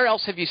 where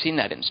else have you seen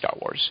that in Star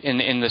Wars,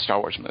 in the Star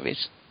Wars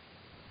movies?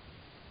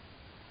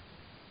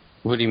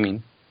 What do you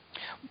mean?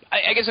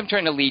 I guess I'm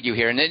trying to lead you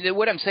here. And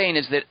what I'm saying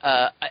is that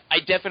I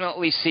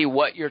definitely see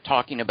what you're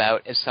talking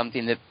about as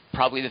something that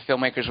probably the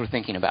filmmakers were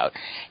thinking about.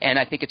 And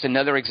I think it's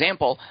another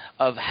example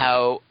of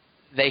how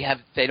they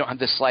don't have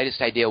the slightest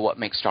idea what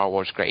makes Star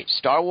Wars great.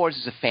 Star Wars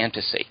is a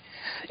fantasy.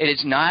 It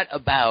is not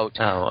about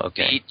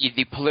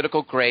the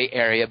political gray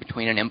area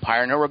between an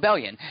empire and a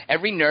rebellion.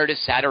 Every nerd has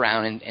sat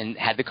around and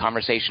had the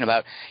conversation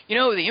about,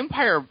 the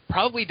empire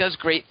probably does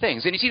great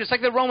things. And you see, it's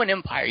like the Roman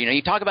Empire.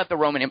 You talk about the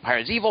Roman Empire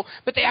as evil,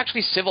 but they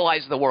actually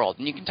civilized the world.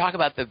 And you can talk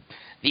about the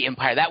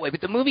empire that way,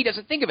 but the movie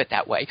doesn't think of it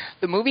that way.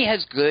 The movie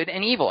has good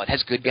and evil. It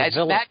has good guys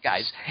and bad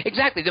guys.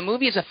 Exactly. The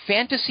movie is a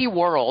fantasy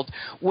world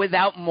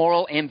without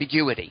moral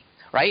ambiguity,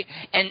 right?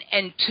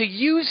 And to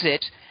use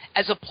it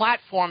as a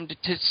platform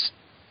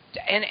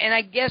and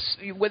I guess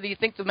whether you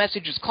think the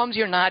message is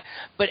clumsy or not,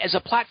 but as a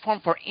platform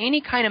for any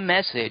kind of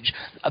message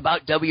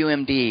about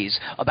WMDs,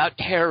 about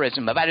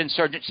terrorism, about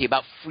insurgency,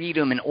 about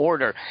freedom and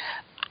order,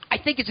 I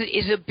think it's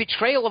a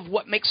betrayal of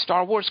what makes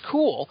Star Wars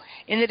cool,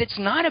 in that it's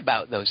not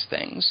about those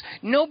things.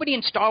 Nobody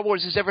in Star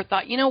Wars has ever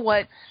thought,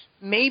 what,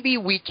 maybe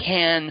we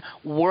can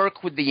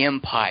work with the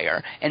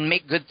Empire and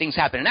make good things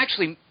happen. And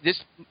actually,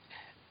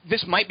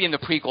 this might be in the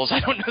prequels. I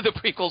don't know the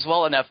prequels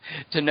well enough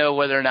to know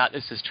whether or not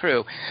this is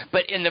true.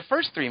 But in the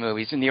first three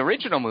movies, in the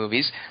original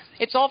movies,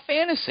 it's all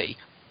fantasy.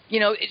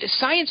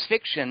 Science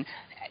fiction,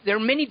 there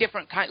are many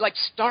different kinds. Like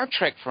Star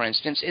Trek, for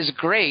instance, is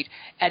great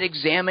at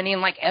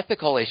examining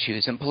ethical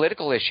issues and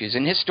political issues.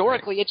 And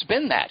historically, it's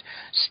been that.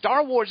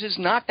 Star Wars is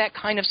not that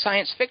kind of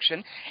science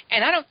fiction.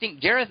 And I don't think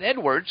Gareth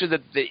Edwards or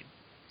the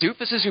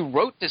doofuses who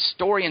wrote this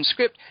story and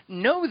script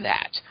know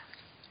that.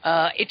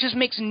 It just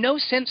makes no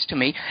sense to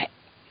me.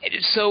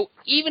 So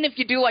even if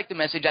you do like the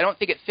message, I don't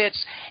think it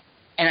fits.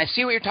 And I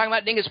see what you're talking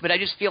about, Dingus, but I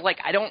just feel like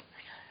I don't,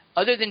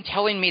 other than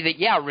telling me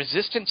that,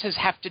 resistances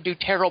have to do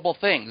terrible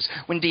things.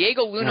 When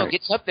Diego Luna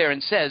gets up there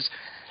and says,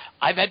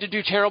 I've had to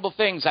do terrible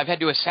things, I've had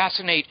to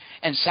assassinate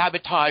and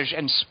sabotage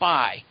and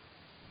spy.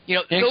 He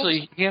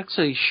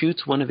actually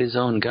shoots one of his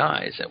own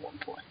guys at one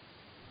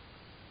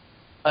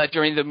point.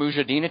 During the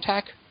Mujahideen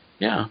attack?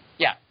 Yeah.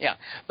 Yeah.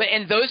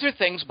 And those are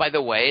things, by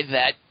the way,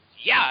 that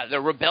the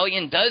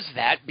rebellion does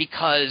that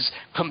because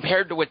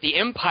compared to what the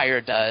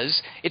Empire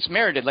does, it's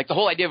merited. Like the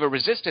whole idea of a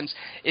resistance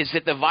is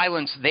that the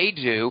violence they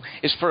do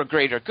is for a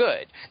greater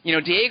good.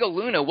 Diego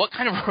Luna, what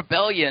kind of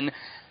rebellion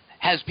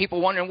has people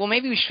wondering, well,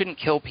 maybe we shouldn't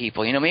kill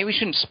people. Maybe we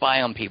shouldn't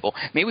spy on people.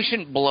 Maybe we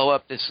shouldn't blow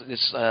up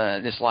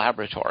this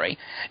laboratory.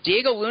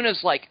 Diego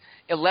Luna's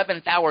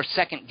 11th hour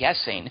second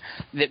guessing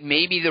that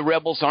maybe the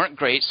rebels aren't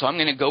great, so I'm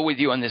going to go with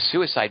you on this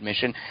suicide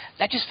mission.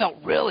 That just felt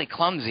really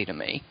clumsy to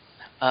me.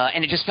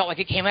 And it just felt like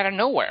it came out of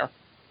nowhere.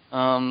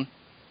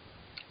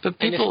 But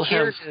people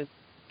have...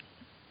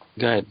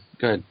 Go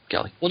ahead,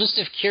 Kelly. Well, just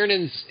if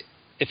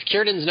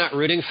Kieran's not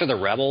rooting for the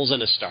rebels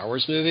in a Star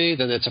Wars movie,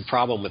 then it's a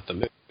problem with the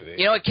movie.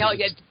 You know what,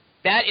 Kelly?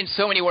 That in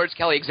so many words,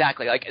 Kelly,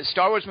 exactly. Like a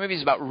Star Wars movie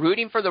is about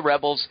rooting for the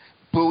rebels,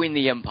 booing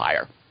the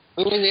Empire.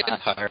 Booing the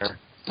Empire.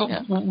 But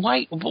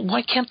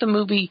why can't the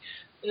movie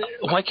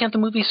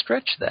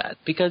stretch that?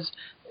 Because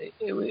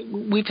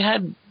we've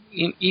had...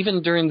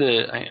 Even during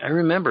I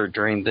remember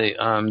during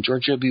the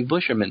George W.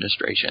 Bush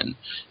administration,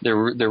 there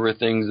were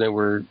things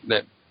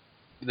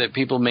that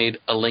people made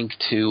a link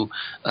to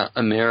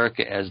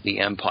America as the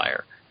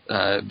empire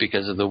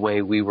because of the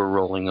way we were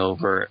rolling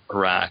over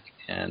Iraq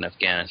and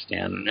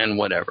Afghanistan and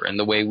whatever, and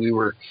the way we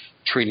were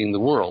treating the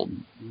world.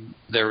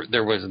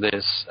 There was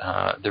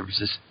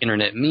this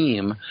internet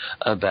meme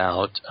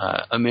about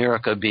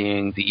America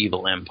being the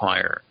evil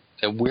empire.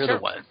 That we're the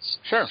ones.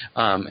 Sure.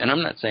 And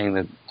I'm not saying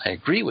that I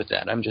agree with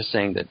that. I'm just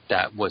saying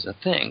that was a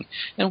thing.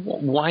 And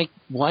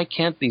why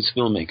can't these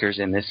filmmakers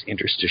in this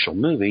interstitial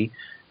movie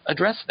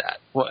address that?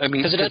 Well, I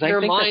mean, because I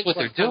think that's what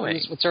they're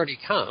doing. What's already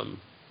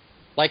come.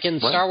 Like in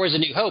Star Wars: A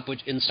New Hope,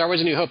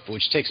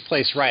 which takes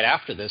place right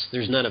after this,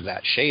 there's none of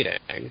that shading.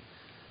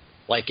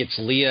 Like it's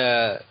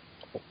Leia.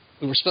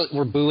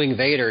 We're booing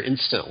Vader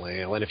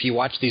instantly. And if you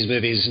watch these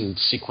movies in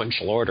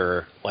sequential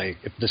order, like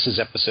if this is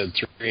episode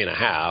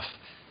 3.5.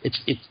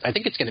 I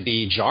think it's going to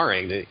be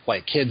jarring to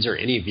kids or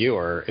any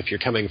viewer if you're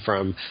coming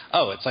from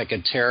it's like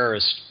a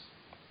terrorist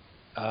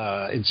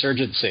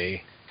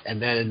insurgency,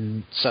 and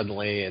then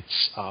suddenly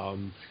it's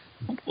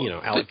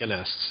Alec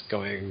Guinness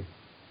going.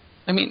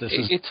 I mean,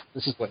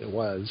 this is what it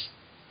was.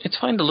 It's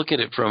fine to look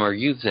at it from our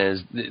youth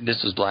as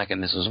this was black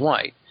and this was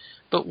white,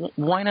 but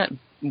why not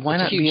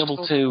be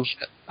able to?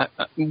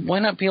 Why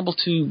not be able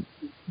to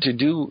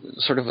do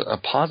sort of a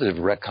positive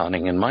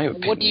retconning? In my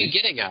opinion, what are you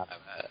getting out of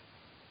it?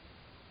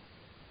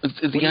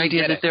 the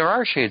idea that there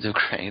are shades of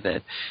gray,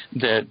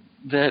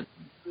 that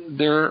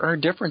there are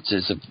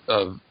differences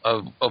of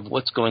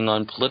what's going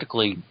on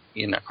politically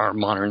in our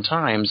modern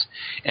times,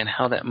 and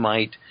how that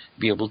might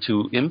be able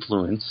to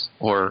influence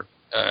or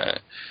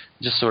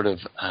just sort of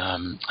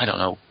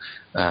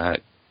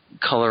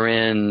color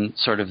in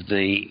sort of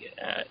the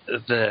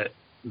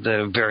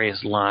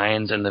various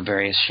lines and the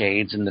various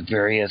shades and the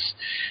various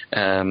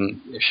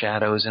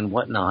shadows and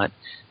whatnot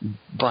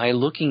by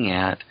looking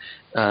at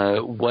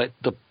what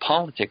the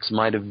politics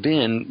might have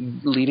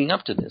been leading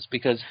up to this,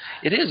 because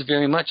it is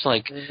very much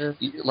like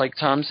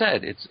Tom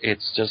said,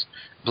 it's just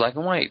black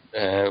and white,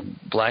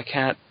 black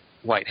hat,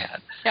 white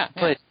hat. Yeah.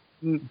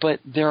 But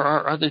there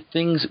are other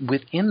things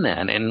within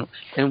that,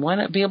 and why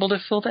not be able to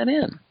fill that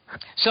in?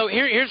 So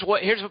here's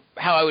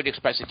how I would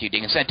express it to you,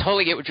 Dingus. I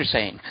totally get what you're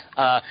saying,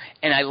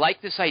 and I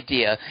like this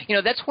idea.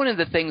 That's one of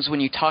the things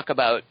when you talk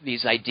about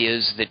these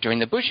ideas that during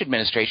the Bush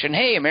administration,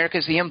 hey,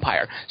 America's the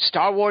empire.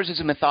 Star Wars is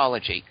a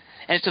mythology,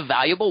 and it's a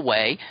valuable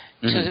way.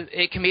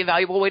 It can be a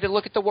valuable way to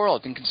look at the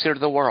world and consider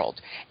the world.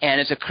 And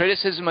as a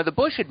criticism of the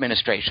Bush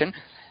administration,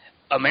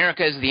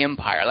 America is the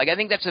empire. I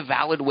think that's a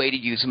valid way to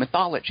use a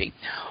mythology.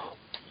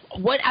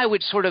 What I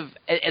would sort of,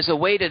 as a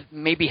way to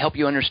maybe help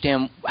you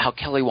understand how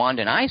Kelly Wand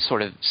and I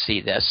sort of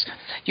see this,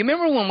 do you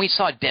remember when we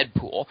saw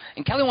Deadpool?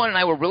 And Kelly Wand and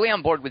I were really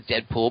on board with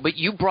Deadpool, but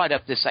you brought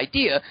up this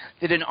idea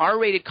that an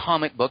R-rated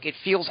comic book, it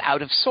feels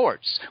out of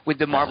sorts with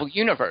the Marvel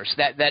Universe,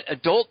 that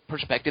adult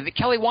perspective that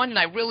Kelly Wand and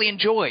I really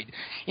enjoyed.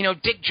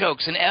 Dick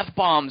jokes and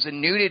F-bombs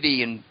and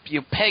nudity and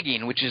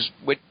pegging, which is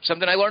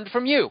something I learned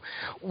from you.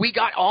 We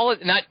got all of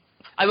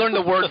I learned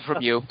the word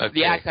from you. Okay.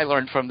 The act I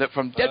learned from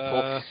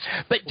Deadpool.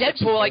 But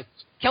Deadpool,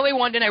 Kelly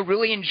Wand and I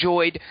really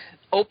enjoyed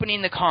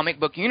opening the comic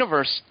book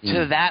universe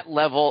to that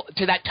level,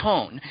 to that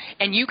tone,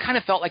 and you kind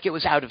of felt like it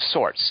was out of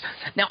sorts.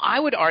 Now, I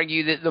would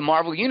argue that the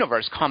Marvel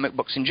Universe, comic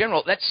books in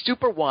general, that's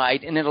super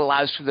wide, and it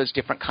allows for those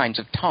different kinds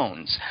of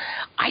tones.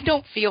 I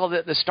don't feel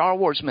that the Star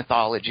Wars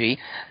mythology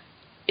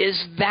is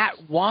that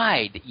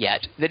wide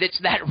yet, that it's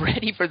that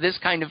ready for this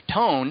kind of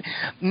tone,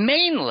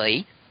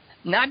 mainly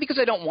not because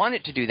I don't want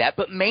it to do that,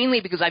 but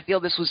mainly because I feel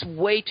this was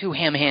way too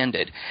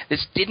ham-handed.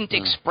 This didn't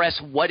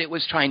express what it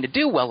was trying to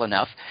do well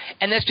enough,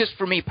 and that's just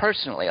for me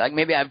personally.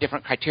 Maybe I have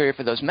different criteria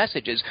for those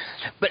messages,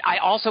 but I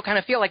also kind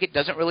of feel like it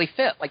doesn't really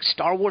fit.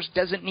 Star Wars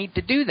doesn't need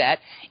to do that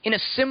in a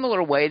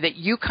similar way that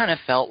you kind of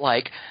felt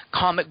like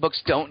comic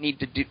books don't need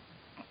to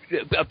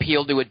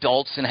appeal to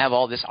adults and have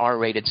all this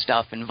R-rated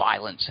stuff and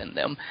violence in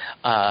them.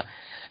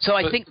 So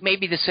I think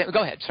maybe the same.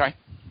 Go ahead, sorry.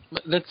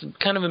 That's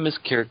kind of a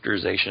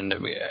mischaracterization.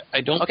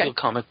 I don't feel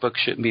comic books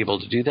shouldn't be able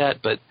to do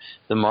that, but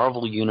the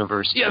Marvel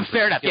Universe... Yeah,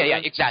 fair enough. Yeah,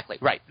 exactly.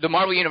 Right. The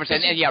Marvel Universe,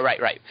 and yeah,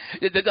 right.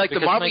 The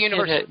Marvel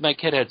Universe... My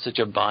kid had such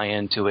a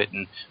buy-in to it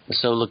and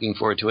was so looking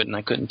forward to it, and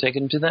I couldn't take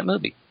him to that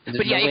movie.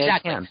 But yeah,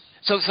 exactly.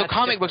 So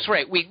comic books,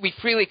 right, we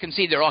freely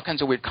concede there are all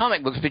kinds of weird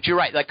comic books, but you're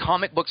right,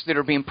 comic books that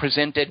are being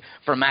presented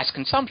for mass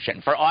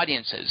consumption, for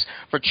audiences,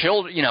 for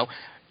children,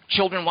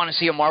 children want to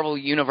see a Marvel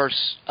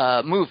Universe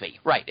movie.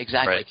 Right,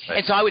 exactly. Right.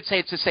 And so I would say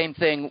it's the same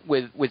thing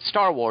with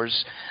Star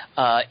Wars,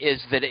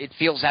 is that it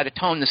feels out of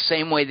tone the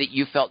same way that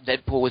you felt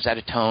Deadpool was out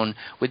of tone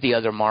with the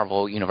other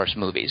Marvel Universe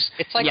movies.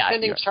 It's like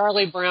sending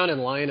Charlie Brown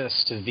and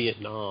Linus to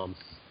Vietnam.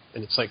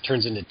 And it's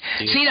turns into...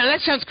 See, now that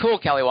sounds cool,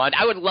 Kelly Wand.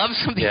 I would love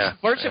something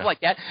immersive like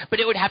that, but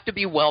it would have to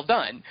be well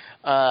done.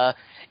 And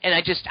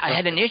I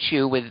had an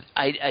issue with...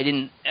 I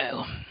didn't...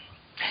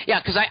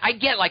 Yeah, because I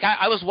get,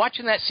 I was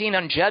watching that scene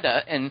on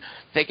Jeddah and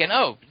thinking,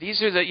 oh,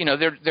 these are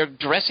the, they're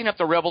dressing up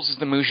the rebels as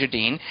the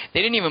Mujahideen.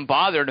 They didn't even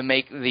bother to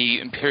make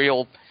the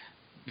Imperial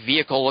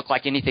vehicle look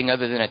like anything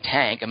other than a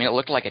tank. I mean, it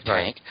looked like a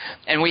tank.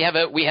 And we have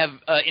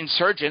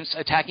insurgents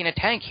attacking a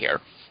tank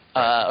here.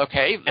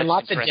 Okay. And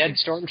lots of dead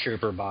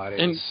stormtrooper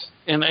bodies.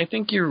 And I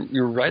think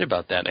you're right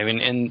about that. I mean,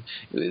 and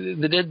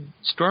the dead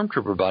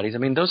stormtrooper bodies, I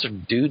mean, those are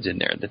dudes in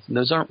there.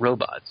 Those aren't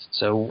robots.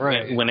 So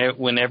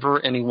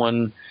whenever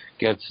anyone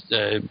gets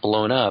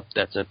blown up,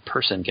 that's a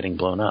person getting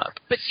blown up.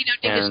 But see,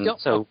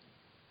 now,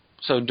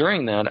 so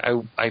during that,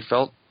 I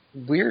felt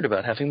weird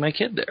about having my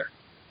kid there.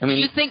 I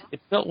mean, it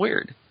felt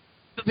weird.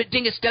 But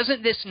Dingus,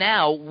 doesn't this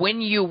now,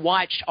 when you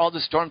watch all the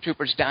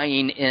stormtroopers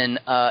dying in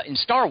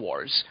Star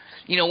Wars,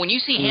 when you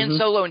see Han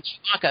Solo and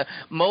Chewbacca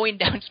mowing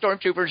down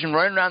stormtroopers and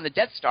running around the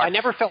Death Star, I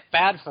never felt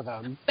bad for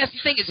them. That's the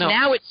thing is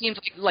now it seems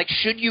like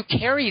should you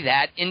carry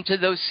that into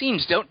those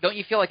scenes? Don't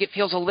you feel like it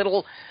feels a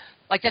little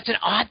like that's an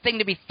odd thing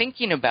to be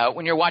thinking about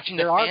when you're watching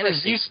the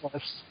fantasy?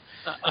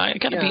 I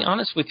got to be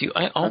honest with you.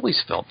 I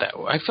always felt that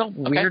way. I felt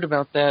weird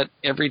about that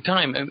every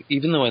time,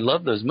 even though I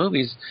love those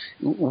movies.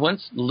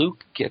 Once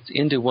Luke gets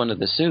into one of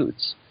the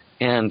suits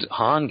and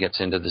Han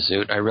gets into the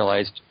suit, I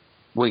realized,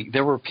 wait,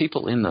 there were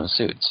people in those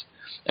suits.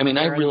 I mean,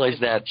 I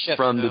realized that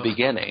from the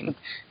beginning,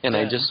 and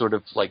I just sort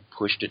of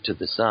pushed it to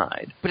the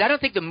side. But I don't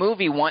think the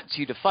movie wants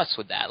you to fuss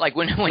with that.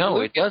 When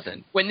Luke, it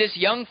doesn't. When this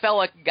young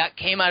fella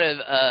came out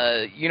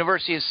of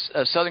University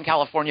of Southern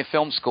California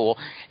Film School,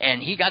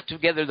 and he got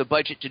together the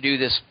budget to do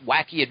this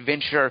wacky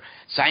adventure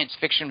science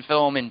fiction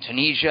film in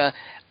Tunisia,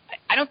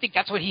 I don't think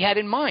that's what he had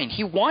in mind.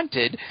 He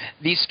wanted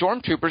these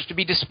stormtroopers to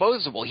be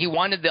disposable. He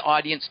wanted the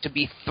audience to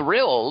be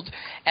thrilled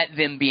at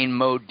them being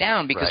mowed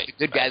down because the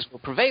good guys were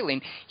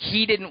prevailing.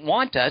 He didn't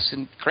want us,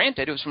 and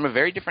granted, it was from a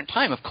very different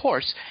time, of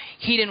course,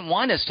 he didn't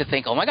want us to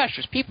think, oh my gosh,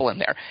 there's people in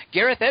there.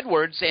 Gareth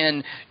Edwards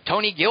and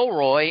Tony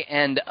Gilroy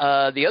and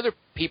the other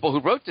people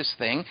who wrote this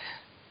thing,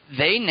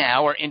 they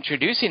now are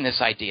introducing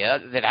this idea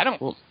that I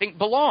don't think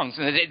belongs.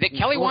 And that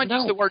Kelly Wand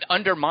used the word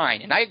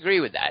undermine, and I agree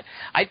with that.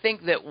 I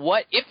think that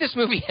if this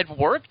movie had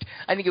worked,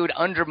 I think it would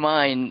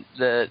undermine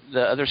the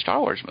other Star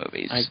Wars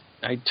movies.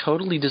 I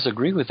totally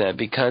disagree with that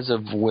because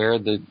of where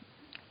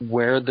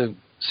the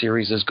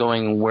series is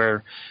going,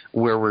 where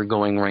we're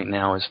going right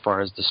now as far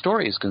as the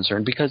story is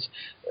concerned. Because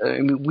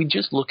we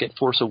just look at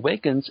Force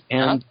Awakens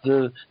and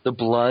the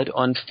blood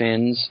on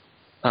Finn's,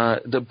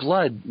 the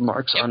blood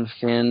marks on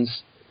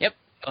Finn's.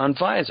 On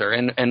visor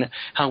and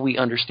how we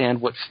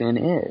understand what Finn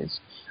is.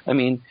 I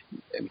mean,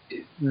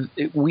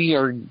 we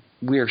are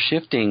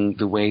shifting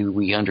the way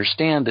we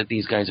understand that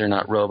these guys are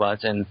not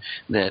robots and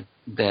that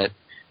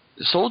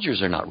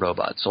soldiers are not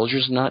robots.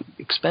 Soldiers are not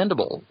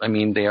expendable. I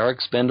mean, they are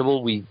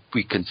expendable. We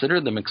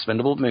consider them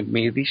expendable.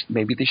 Maybe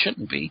they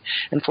shouldn't be.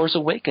 And Force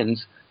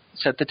Awakens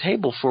set the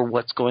table for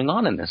what's going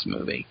on in this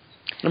movie.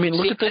 I mean,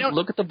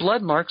 look at the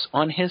blood marks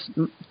on his.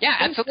 Yeah,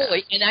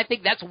 absolutely, and I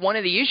think that's one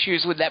of the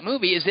issues with that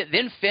movie is that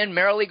then Finn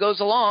merrily goes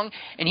along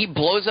and he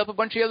blows up a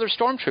bunch of other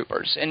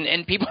stormtroopers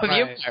and people of the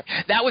Empire.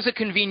 That was a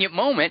convenient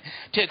moment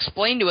to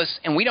explain to us,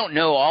 and we don't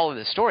know all of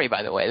the story,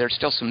 by the way. There's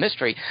still some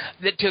mystery.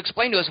 To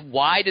explain to us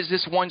why does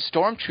this one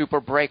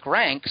stormtrooper break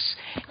ranks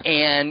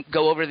and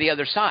go over to the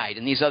other side,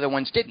 and these other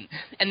ones didn't.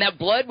 And that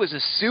blood was a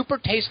super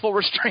tasteful,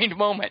 restrained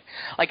moment.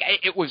 Like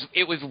it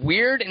was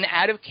weird and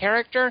out of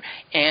character,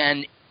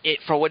 and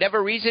for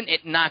whatever reason,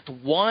 it knocked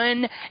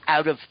one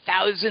out of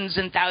thousands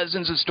and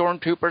thousands of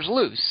stormtroopers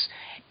loose.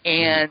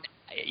 And,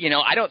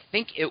 I don't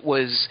think it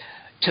was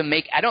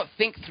I don't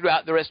think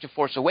throughout the rest of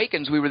Force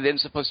Awakens we were then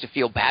supposed to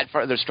feel bad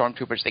for other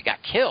stormtroopers that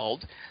got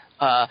killed.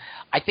 I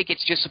think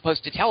it's just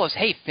supposed to tell us,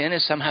 hey, Finn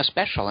is somehow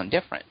special and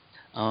different.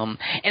 And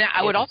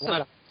I would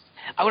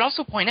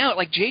also point out,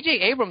 like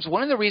J.J. Abrams,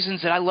 one of the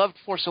reasons that I loved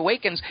Force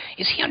Awakens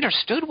is he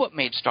understood what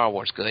made Star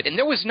Wars good. And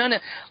there was none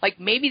of, like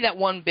maybe that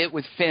one bit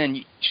with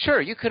Finn, sure,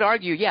 you could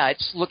argue, yeah,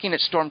 it's looking at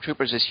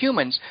stormtroopers as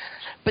humans,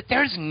 but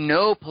there's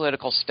no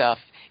political stuff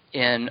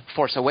in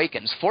Force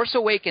Awakens. Force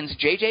Awakens,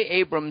 J.J.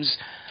 Abrams,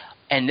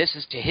 and this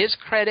is to his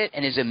credit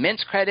and his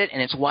immense credit,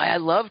 and it's why I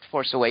loved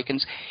Force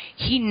Awakens,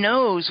 he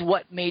knows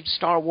what made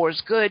Star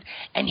Wars good,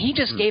 and he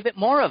just gave it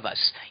more of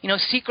us.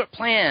 Secret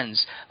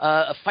plans,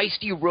 a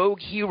feisty rogue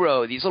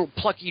hero, these little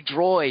plucky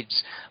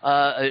droids,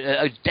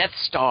 a Death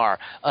Star,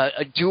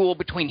 a duel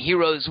between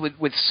heroes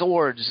with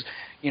swords,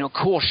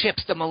 cool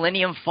ships, the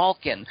Millennium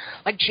Falcon.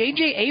 Like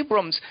J.J.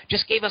 Abrams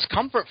just gave us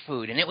comfort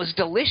food, and it was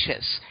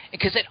delicious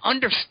because it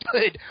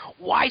understood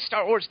why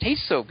Star Wars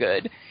tastes so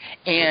good.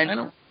 And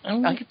I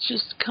don't think it's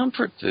just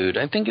comfort food.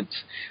 I think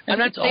it's. I'm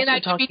not saying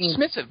that to be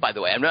dismissive, by the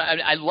way.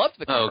 I love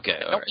the comfort food.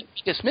 I don't mean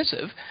to be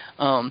dismissive.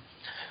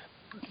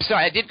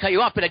 Sorry, I did cut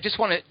you off, but I just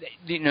want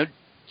to,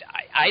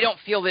 I don't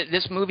feel that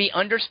this movie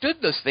understood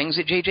those things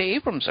that J.J.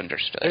 Abrams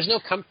understood. There's no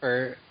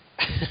comfort.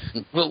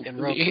 Well,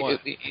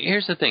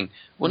 here's the thing.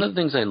 One of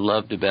the things I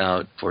loved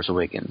about Force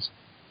Awakens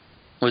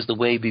was the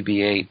way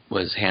BB-8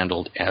 was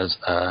handled as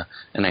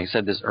and I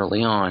said this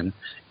early on,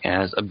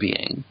 as a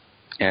being.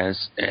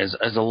 As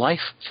a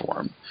life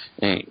form.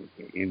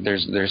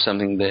 There's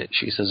something that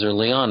she says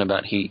early on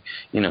about he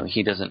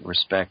doesn't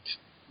respect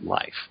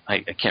life. I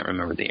can't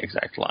remember the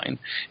exact line.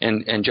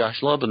 And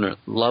Josh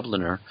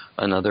Lubliner,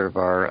 another of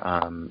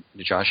our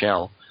Josh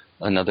L,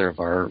 another of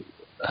our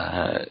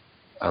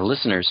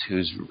listeners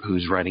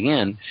who's writing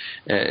in,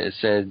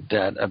 said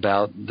that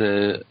about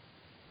the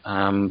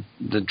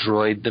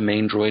droid, the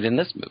main droid in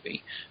this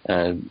movie,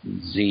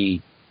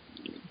 Z2SO.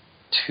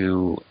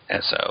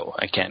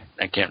 I can't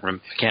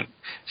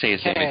say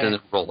his name. It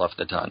doesn't roll off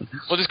the tongue.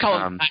 We'll just call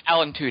him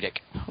Alan Tudyk.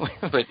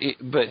 but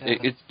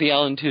it's the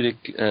Alan Tudyk,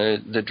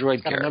 the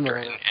droid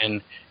character,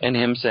 and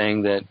him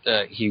saying that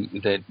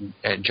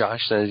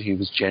Josh says he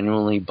was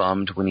genuinely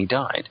bummed when he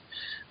died,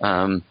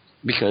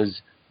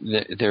 because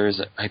there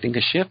is I think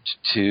a shift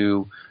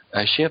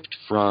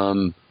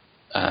from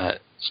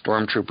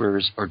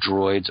stormtroopers or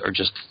droids or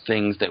just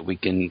things that we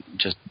can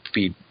just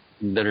feed,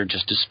 that are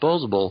just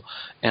disposable,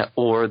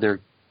 or they're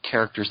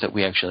characters that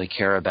we actually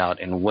care about,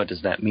 and what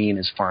does that mean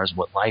as far as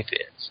what life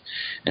is,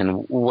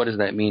 and what does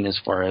that mean as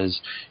far as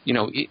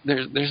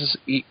there's this,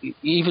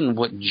 even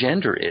what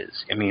gender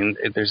is. I mean,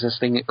 there's this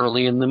thing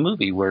early in the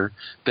movie where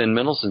Ben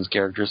Mendelsohn's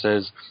character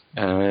says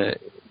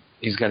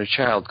he's got a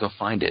child, go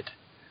find it.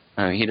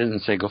 He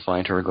doesn't say go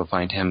find her or go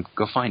find him,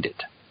 go find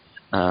it.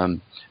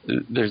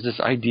 There's this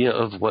idea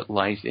of what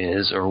life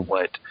is, or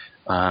what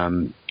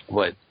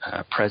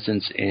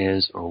presence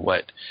is, or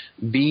what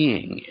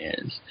being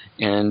is.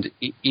 And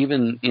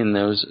even in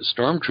those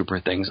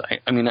stormtrooper things, I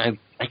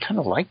kind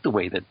of like the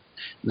way that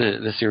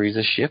the series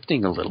is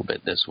shifting a little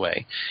bit this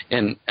way.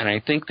 And I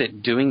think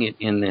that doing it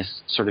in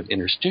this sort of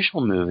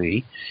interstitial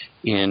movie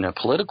in a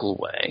political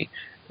way,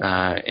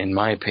 in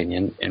my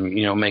opinion, and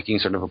making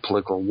sort of a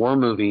political war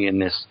movie in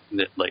this,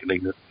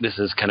 this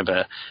is kind of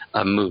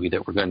a movie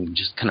that we're going to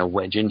just kind of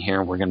wedge in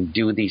here. We're going to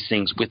do these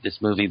things with this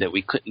movie that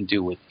we couldn't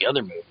do with the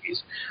other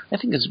movies. I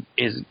think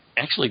is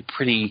actually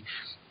pretty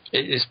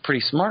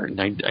smart, and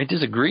I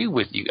disagree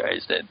with you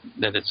guys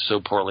that it's so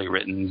poorly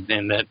written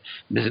and that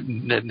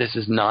this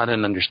is not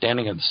an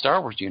understanding of the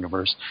Star Wars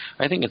universe.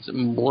 I think it's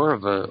more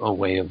of a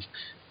way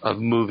of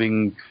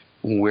moving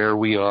where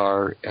we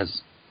are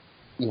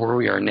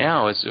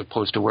now as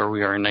opposed to where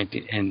we are in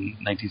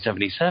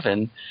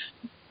 1977,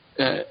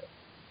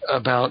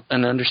 about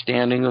an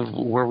understanding of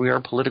where we are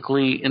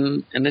politically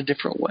in a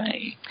different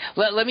way.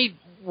 Let me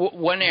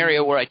one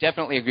area where I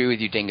definitely agree with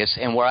you, Dingus,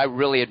 and where I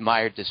really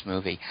admired this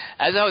movie.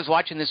 As I was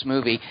watching this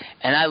movie,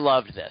 and I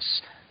loved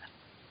this,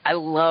 I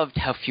loved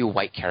how few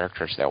white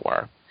characters there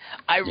were.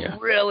 I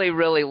really,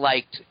 really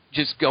liked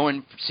just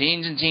going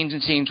scenes and scenes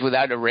and scenes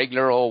without a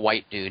regular old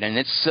white dude, and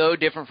it's so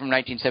different from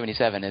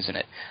 1977, isn't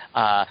it?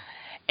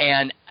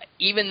 And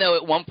even though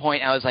at one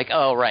point I was like,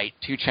 oh, right,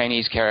 2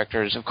 Chinese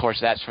characters, of course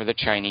that's for the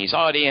Chinese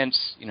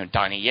audience,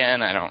 Donnie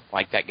Yen, I don't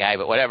like that guy,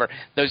 but whatever.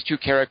 Those 2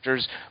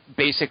 characters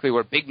basically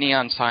were big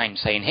neon signs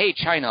saying, hey,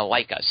 China,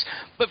 like us.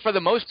 But for the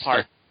most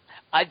part,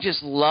 I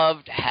just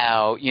loved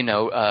how,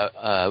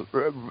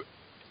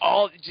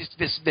 all just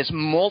this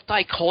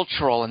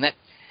multicultural, and that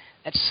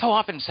so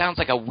often sounds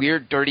like a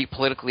weird, dirty,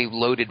 politically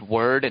loaded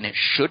word, and it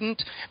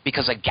shouldn't,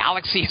 because a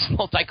galaxy is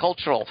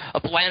multicultural. A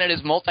planet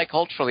is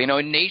multicultural.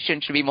 A nation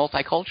should be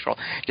multicultural.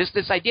 Just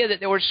this idea that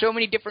there were so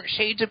many different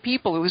shades of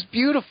people. It was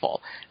beautiful.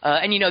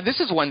 And this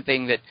is one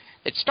thing that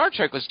Star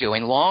Trek was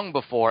doing long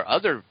before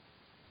other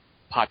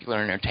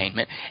popular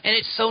entertainment, and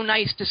it's so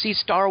nice to see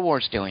Star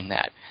Wars doing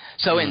that.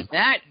 So in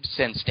that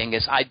sense,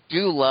 Dingus, I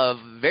do love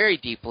very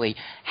deeply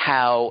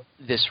how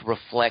this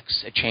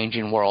reflects a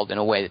changing world in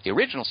a way that the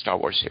original Star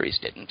Wars series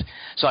didn't.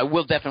 So I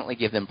will definitely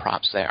give them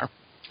props there.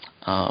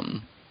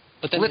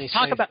 But then let's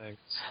talk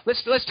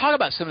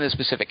about some of the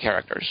specific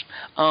characters.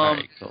 All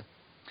right, cool.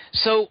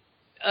 So,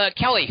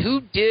 Kelly,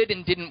 who did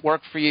and didn't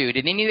work for you?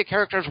 Did any of the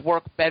characters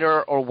work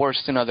better or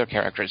worse than other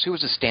characters? Who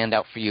was a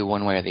standout for you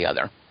one way or the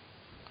other?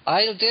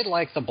 I did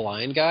like the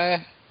blind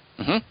guy,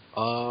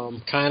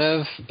 kind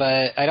of,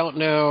 but I don't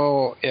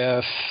know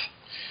if,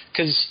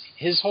 because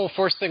his whole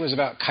Force thing was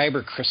about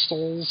kyber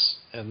crystals,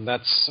 and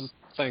that's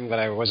something that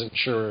I wasn't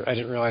sure, I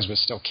didn't realize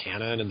was still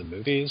canon in the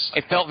movies.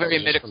 It felt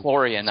very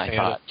midichlorian, I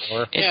thought.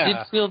 It did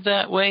feel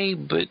that way,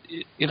 but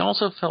it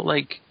also felt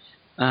like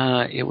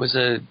it was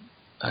an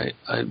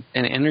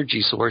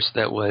energy source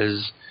that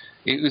was,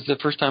 it was the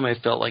first time I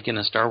felt like in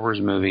a Star Wars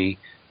movie,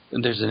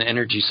 there's an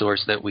energy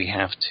source that we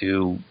have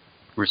to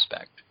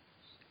respect.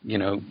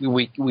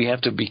 We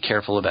have to be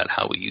careful about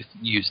how we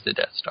use the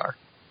Death Star.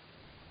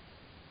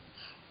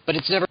 But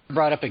it's never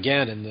brought up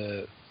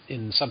again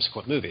in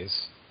subsequent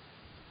movies.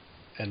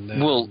 And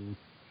well,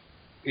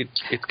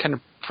 it's kind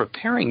of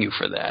preparing you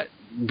for that,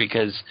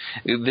 because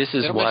this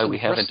is why we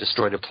haven't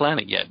destroyed a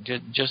planet yet.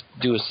 Just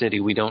do a city.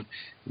 We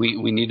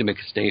need to make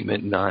a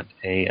statement, not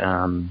a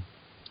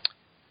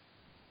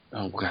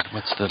oh God,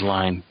 what's the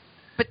line?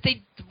 But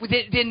then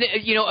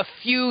a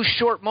few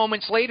short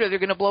moments later, they're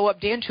going to blow up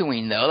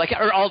Dantooine, though,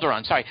 or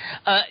Alderaan. Sorry,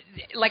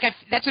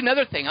 that's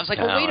another thing. I was like,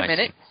 well, wait a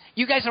minute.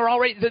 You guys are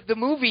already the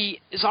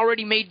movie has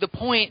already made the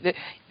point that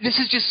this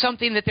is just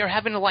something that they're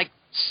having to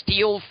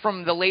steal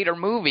from the later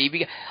movie.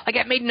 Because,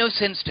 that made no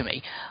sense to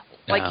me.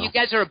 You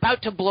guys are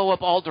about to blow up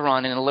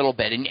Alderaan in a little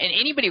bit, and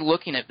anybody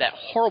looking at that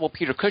horrible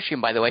Peter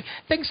Cushing, by the way,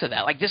 thinks of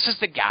that. This is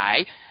the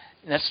guy.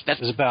 That's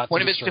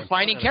one of his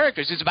defining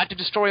characters. He's about to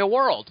destroy a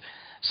world.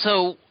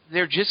 So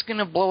they're just going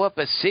to blow up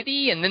a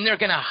city, and then they're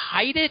going to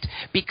hide it,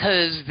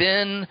 because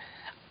then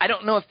I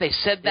don't know if they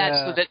said that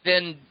so that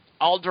then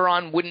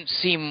Alderaan wouldn't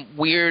seem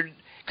weird,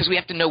 because we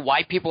have to know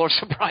why people are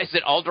surprised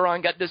that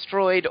Alderaan got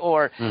destroyed.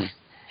 Or and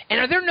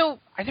are there no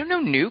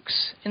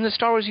nukes in the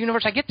Star Wars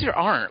universe? I get there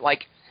aren't.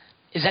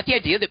 Is that the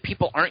idea that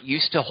people aren't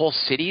used to whole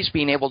cities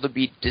being able to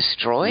be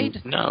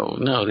destroyed?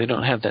 No, they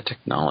don't have that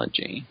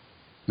technology.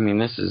 I mean,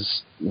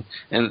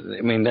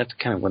 that's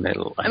kind of what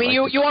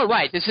you are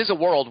right. This is a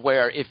world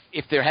where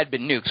if there had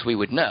been nukes, we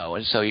would know,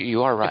 and so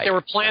you are right. If there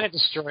were planet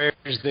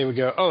destroyers, they would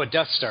go, oh, a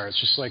Death Star. It's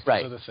just like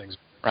those other things.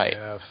 Right.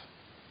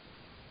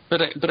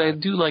 But I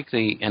do like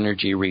the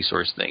energy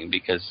resource thing,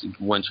 because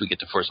once we get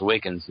to Force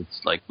Awakens,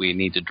 it's like we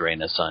need to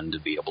drain a sun to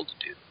be able to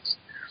do this.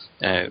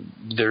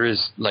 There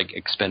is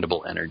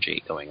expendable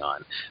energy going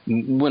on.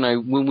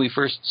 When we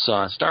first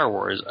saw Star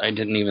Wars, I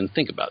didn't even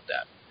think about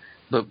that.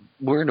 But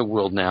we're in a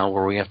world now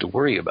where we have to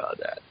worry about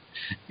that.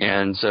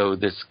 And so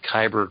this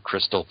kyber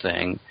crystal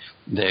thing,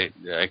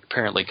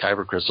 apparently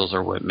kyber crystals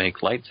are what make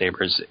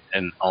lightsabers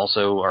and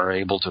also are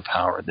able to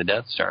power the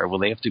Death Star. Well,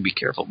 they have to be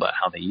careful about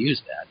how they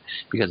use that,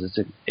 because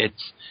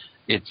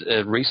it's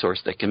a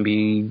resource that can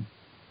be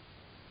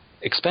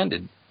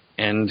expended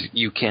and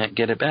you can't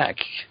get it back,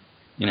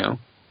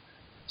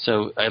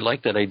 So I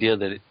like that idea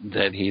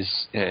that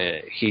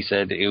he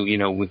said,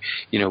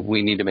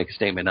 we need to make a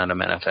statement, not a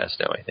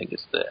manifesto, I think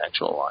is the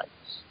actual line.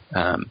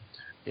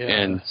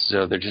 And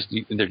so they're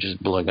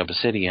just blowing up a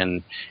city,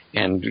 and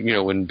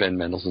when Ben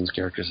Mendelsohn's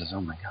character says, "Oh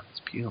my God,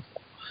 that's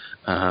beautiful,"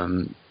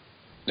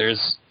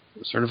 there's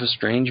sort of a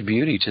strange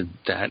beauty to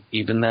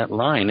that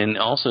line, and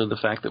also the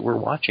fact that we're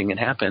watching it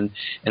happen,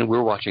 and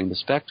we're watching the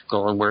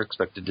spectacle, and we're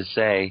expected to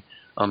say,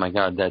 "Oh my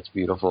God, that's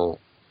beautiful,"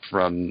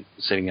 from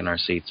sitting in our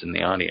seats in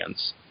the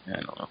audience. I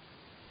don't know.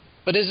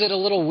 But is it a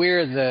little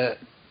weird that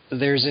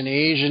there's an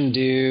Asian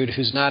dude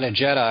who's not a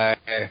Jedi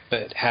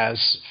but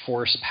has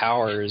Force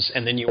powers,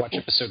 and then you watch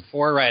Episode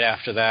 4 right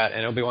after that,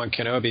 and Obi-Wan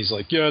Kenobi's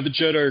like, "Yeah, the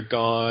Jedi are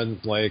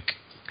gone." Like,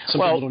 some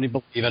people don't even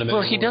believe in him anymore.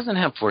 Well, he doesn't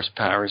have Force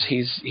powers.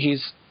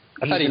 He's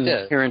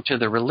adherent to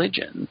the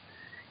religion.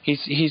 He's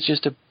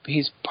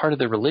part of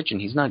the religion.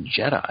 He's not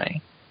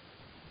Jedi.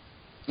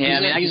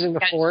 Yeah, he's using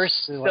the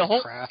Force.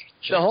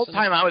 The whole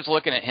time I was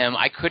looking at him,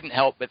 I couldn't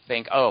help but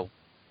think, "Oh,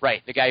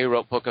 right, the guy who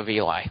wrote Book of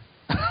Eli."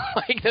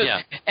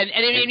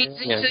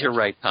 You're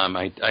right, Tom.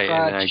 I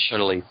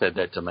totally said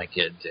that to my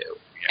kid too.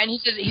 Yeah. And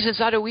he's a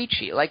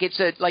Zatoichi.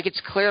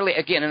 It's clearly,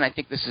 again, and I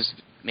think this is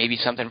maybe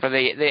something for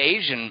the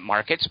Asian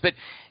markets, but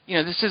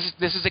this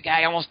is a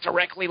guy almost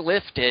directly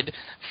lifted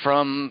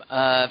from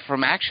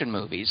action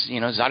movies.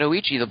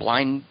 Zatoichi, the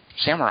blind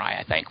samurai,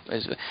 I think.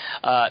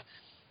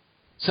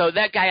 So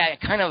that guy, I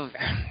kind of,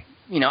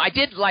 I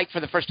did like for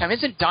the first time.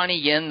 Isn't Donnie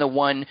Yen the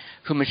one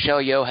who Michelle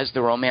Yeoh has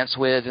the romance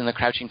with in the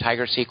Crouching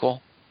Tiger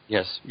sequel?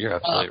 Yes, you're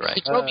absolutely right.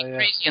 He drove me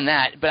crazy in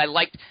that, but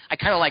I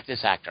kind of like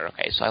this actor.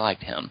 Okay, so I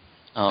liked him.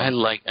 I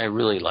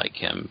really like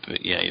him,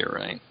 but yeah, you're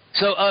right.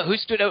 So who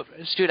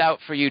stood out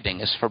for you,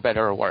 Dingus, for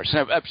better or worse?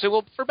 So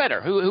for better,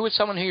 who was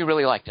someone who you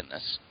really liked in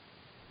this?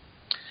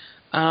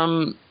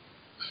 I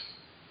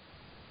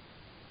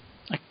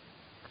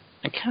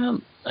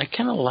kind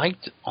of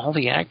liked all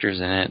the actors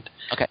in it.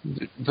 Okay,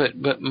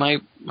 but my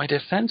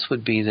defense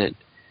would be that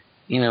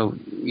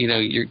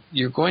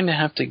you're going to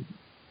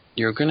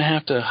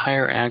have to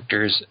hire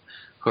actors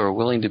who are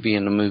willing to be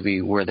in a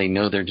movie where they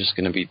know they're just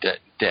going to be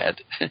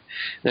dead.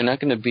 They're not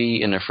going to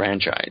be in a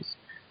franchise.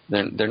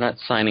 They're not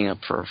signing up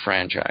for a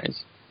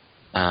franchise.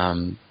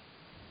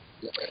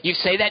 You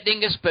say that,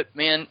 Dingus, but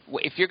man,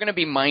 if you're going to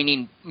be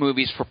mining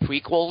movies for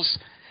prequels,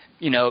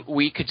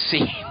 we could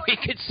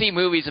see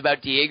movies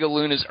about Diego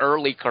Luna's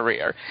early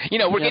career.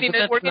 We're getting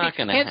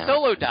Han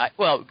Solo died.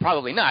 Well,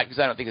 probably not, because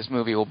I don't think this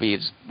movie will be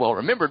as well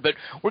remembered. But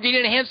we're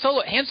getting Han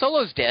Solo. Han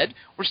Solo's dead.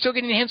 We're still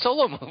getting Han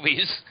Solo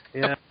movies.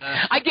 Yeah.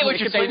 I get what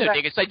you're saying, though,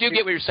 Dingus. I do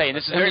get what you're saying.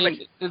 This is very much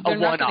a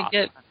one-off.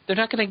 They're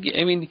not going to get.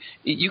 I mean,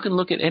 you can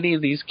look at any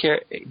of these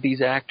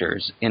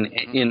actors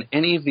in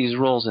any of these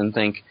roles and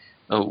think,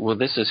 "Oh, well,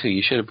 this is who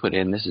you should have put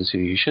in. This is who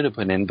you should have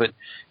put in." But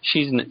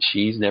she's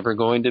never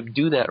going to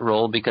do that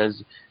role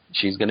because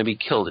she's going to be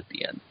killed at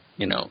the end.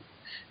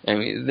 I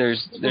mean,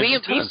 there's Liam a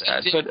ton of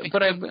that.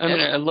 But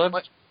I love.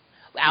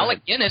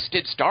 Alec Guinness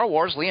did Star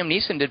Wars. Liam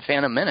Neeson did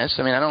Phantom Menace.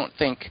 I mean, I don't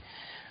think.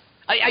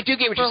 I do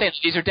get what you're saying.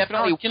 These are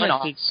definitely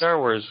one-offs. Did Star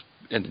Wars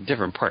at a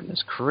different part in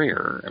his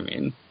career. I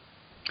mean,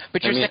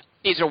 but you're saying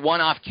these are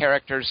one-off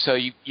characters, so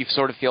you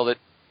sort of feel that.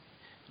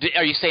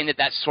 Are you saying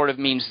that sort of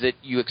means that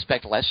you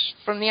expect less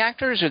from the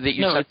actors, or that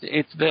you? No,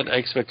 it's that I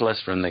expect less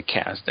from the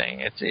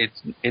casting.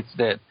 It's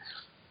that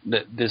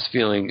this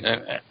feeling.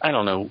 I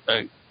don't know.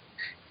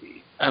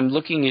 I'm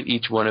looking at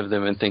each one of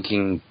them and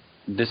thinking,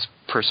 this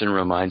person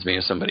reminds me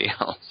of somebody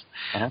else.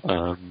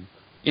 Uh-huh.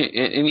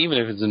 And even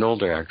if it's an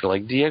older actor,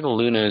 like Diego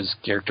Luna's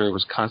character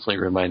was constantly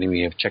reminding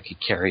me of Chucky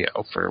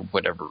Cario for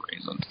whatever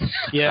reason.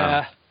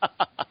 Yeah,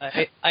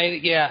 I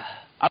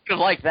would have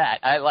liked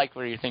that. I like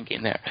what you're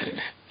thinking there.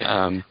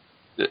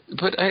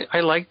 But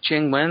I like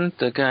Jing Wen,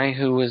 the guy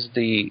who was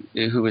the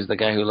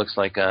guy who looks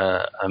like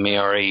a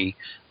Maori,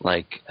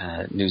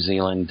 New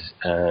Zealand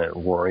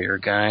warrior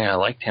guy. I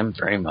liked him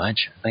very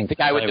much. I think the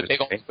guy with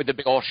the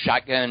big old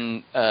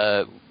shotgun.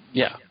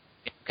 Yeah.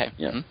 Okay.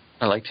 Yeah.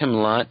 I liked him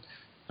a lot.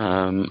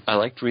 I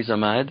liked Riz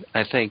Ahmed.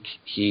 I think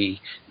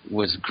he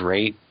was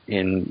great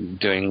in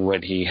doing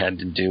what he had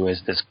to do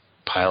as this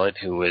pilot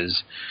who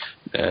was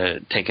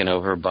taken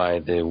over by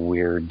the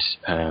weird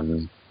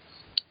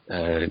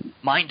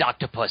mind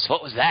octopus.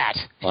 What was that?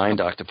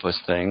 Mind octopus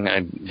thing. I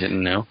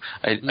didn't know.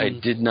 I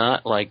did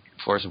not like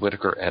Forrest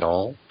Whitaker at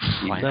all.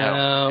 I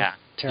know. Yeah.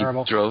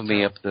 Terrible. He drove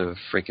me up the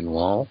freaking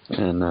wall,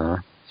 and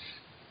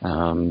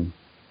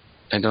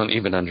I don't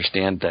even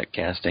understand that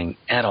casting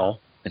at all.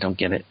 I don't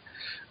get it.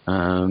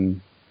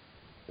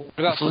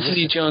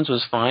 Felicity Jones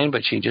was fine,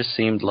 but she just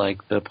seemed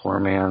like the poor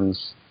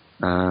man's.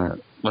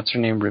 What's her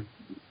name?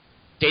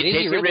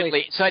 Daisy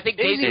Ridley. So I think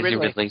Daisy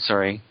Ridley.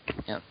 Sorry.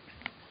 Yeah.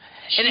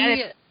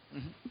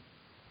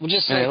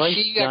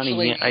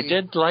 I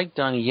did like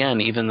Donnie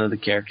Yen, even though the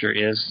character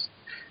is.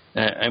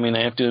 I mean,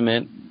 I have to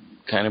admit,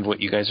 kind of what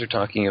you guys are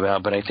talking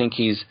about, but I think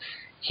he's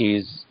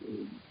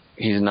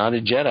not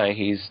a Jedi.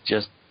 He's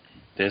just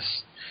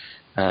this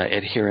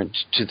adherent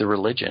to the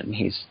religion.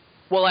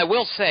 Well, I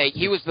will say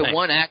he was the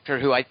one actor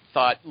who I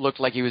thought looked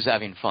like he was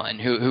having fun,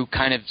 who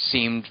kind of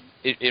seemed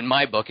in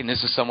my book, and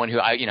this is someone who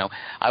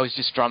I was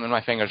just drumming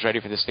my fingers ready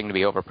for this thing to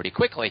be over pretty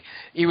quickly.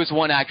 He was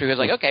one actor who was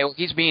like, okay, well,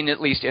 he's being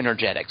at least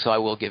energetic, so I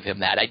will give him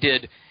that.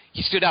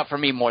 He stood out for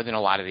me more than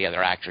a lot of the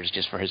other actors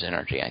just for his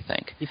energy, I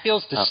think. He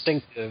feels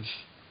distinctive.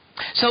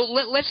 So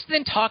let's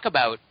then talk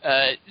about,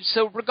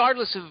 so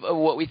regardless of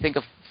what we think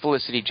of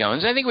Felicity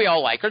Jones, I think we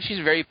all like her. She's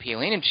very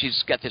appealing, and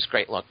she's got this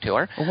great look to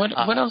her.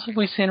 What else have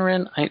we seen her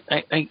in?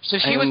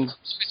 She was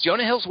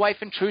Jonah Hill's wife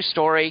in True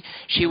Story.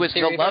 She was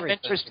the love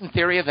interest in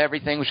Theory of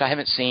Everything, which I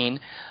haven't seen.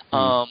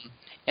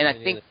 And I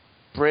think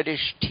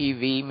British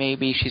TV,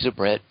 maybe. She's a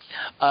Brit.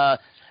 But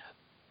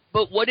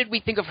what did we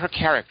think of her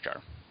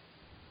character?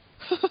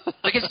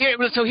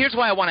 So here's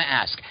why I want to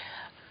ask.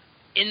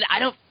 And I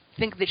don't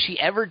think that she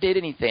ever did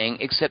anything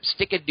except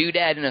stick a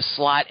doodad in a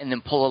slot and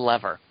then pull a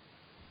lever.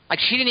 Like,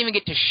 she didn't even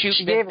get to shoot.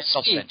 She gave a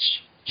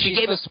speech. She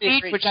gave a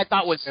speech, which I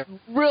thought was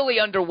really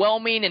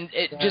underwhelming, and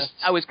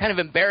I was kind of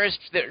embarrassed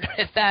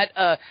at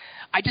that.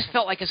 I just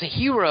felt like as a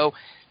hero,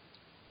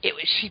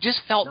 she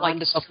just felt like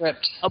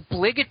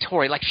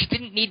obligatory. Like, she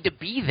didn't need to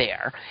be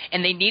there,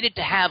 and they needed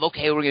to have,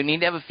 okay, we're going to need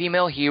to have a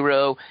female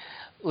hero.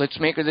 Let's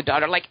make her the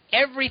daughter. Like,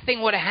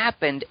 everything would have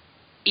happened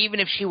even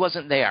if she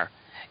wasn't there.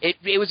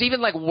 It was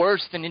even, like,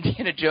 worse than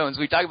Indiana Jones.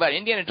 We talk about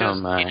Indiana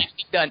Jones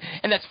done,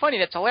 and that's funny,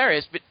 that's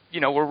hilarious, but,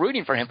 we're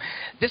rooting for him.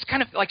 This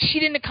kind of, like, she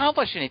didn't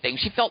accomplish anything.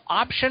 She felt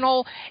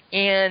optional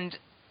and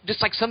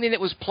just like something that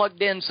was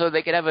plugged in so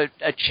they could have a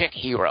chick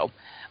hero.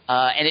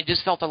 And it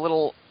just felt a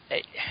little...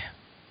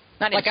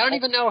 I don't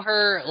even know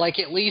her, like,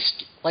 at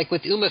least, like,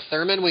 with Uma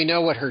Thurman, we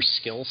know what her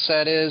skill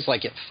set is,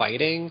 like, at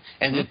fighting,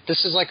 and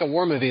this is, like, a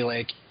war movie,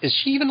 like, is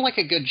she even, like,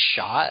 a good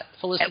shot,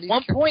 Felicity? At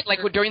one point, like,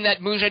 during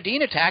that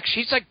Mujahideen attack,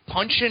 she's, like,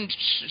 punching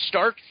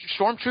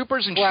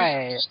stormtroopers and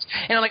shooting,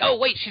 and I'm like, oh,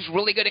 wait, she's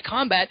really good at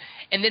combat,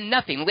 and then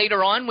nothing.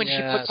 Later on, when she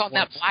puts on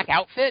that black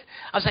outfit,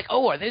 I was like,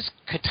 oh, are these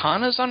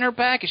katanas on her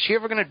back? Is she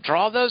ever going to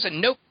draw those?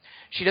 And nope.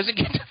 She doesn't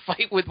get to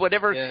fight with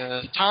whatever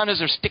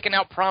katanas are sticking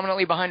out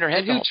prominently behind her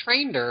head. And who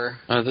trained her?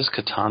 Those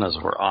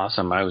katanas were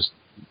awesome. I was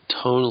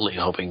totally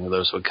hoping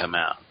those would come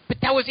out.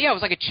 But that was, it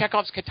was like a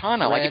Chekhov's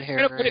katana. Like, if you're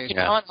going to put a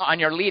katana on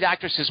your lead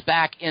actress's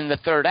back in the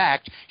third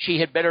act, she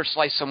had better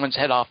slice someone's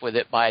head off with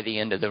it by the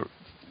end of the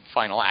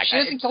final act. She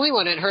doesn't kill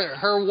anyone, and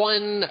her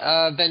one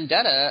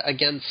vendetta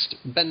against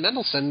Ben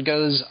Mendelsohn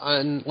goes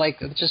on,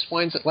 like, it just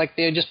winds up, like,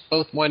 they just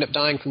both wind up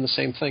dying from the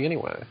same thing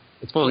anyway.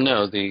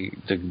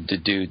 The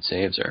dude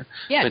saves her.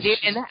 Yeah, but she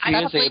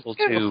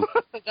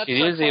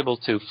is able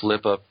to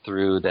flip up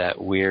through that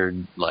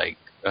weird, like,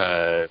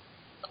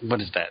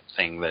 what is that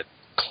thing that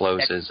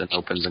closes and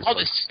opens and closes? Oh,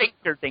 the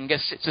sphincter thing.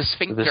 It's a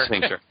sphincter. The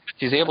sphincter.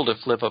 She's able to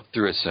flip up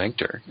through a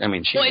sphincter. I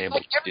mean, she's able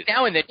like to every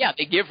now and then,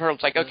 they give her,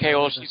 it's like, okay,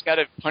 well, she's got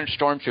to punch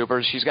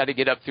stormtroopers. She's got to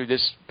get up through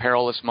this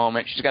perilous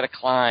moment. She's got to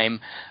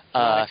climb.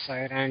 Not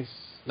exciting.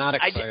 Not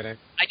exciting.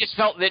 I just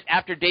felt that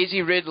after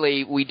Daisy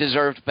Ridley, we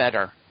deserved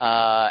better.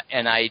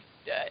 And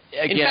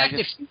in fact,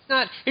 if she's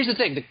not, here's the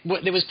thing: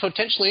 it was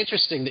potentially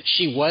interesting that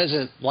she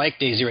wasn't like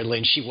Daisy Ridley,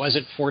 and she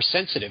wasn't force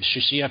sensitive.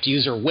 She have to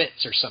use her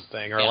wits or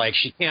something, or like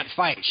she can't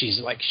fight. She's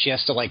like she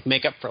has to like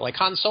make up for, like,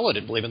 Han Solo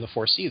didn't believe in the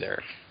Force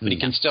either, but he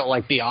can still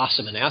like be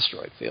awesome in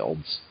asteroid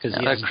fields because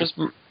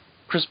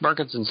Chris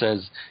Markinson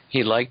says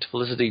he liked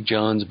Felicity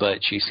Jones, but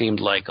she seemed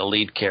like a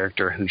lead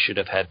character who should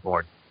have had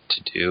more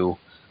to do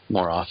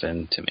more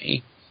often to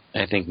me.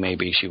 I think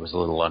maybe she was a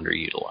little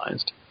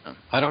underutilized.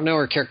 I don't know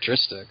her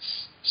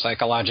characteristics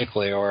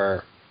psychologically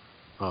or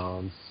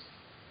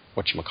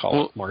martially.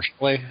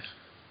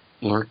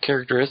 Well, her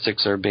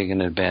characteristics are being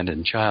an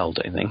abandoned child,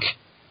 I think.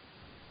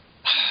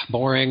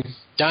 Boring.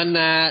 Done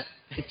that.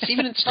 It's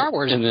even in Star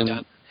Wars.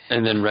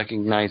 And then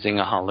recognizing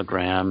a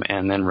hologram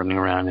and then running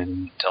around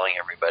and telling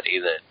everybody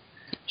that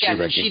she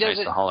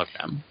recognized the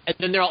hologram. And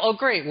then they're all, oh,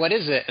 great, what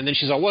is it? And then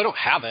she's like, well, I don't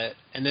have it.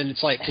 And then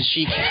it's like, because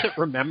she can't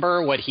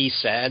remember what he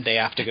said, they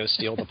have to go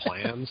steal the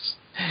plans.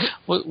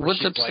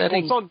 What's upsetting? Like,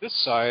 well, it's on this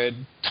side.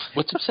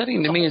 What's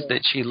upsetting to me is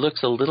that she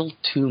looks a little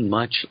too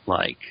much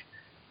like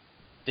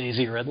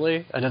Daisy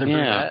Ridley, another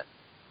brunette.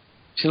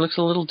 She looks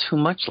a little too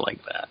much like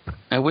that.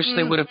 I wish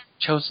they would have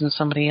chosen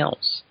somebody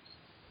else.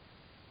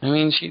 I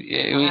mean,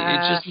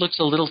 it just looks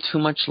a little too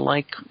much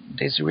like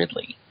Daisy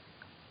Ridley.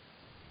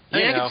 I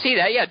can see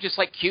that, just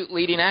like cute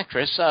leading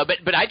actress.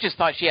 But I just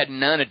thought she had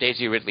none of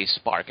Daisy Ridley's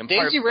spark. And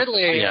Daisy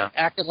Ridley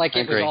acted like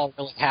it was all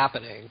really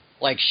happening.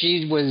 Like,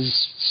 she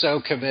was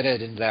so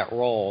committed in that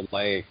role.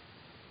 Like,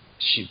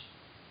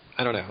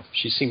 I don't know,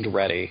 she seemed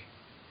ready.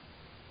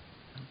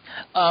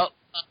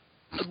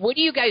 What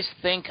do you guys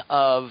think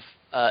of...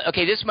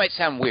 okay, this might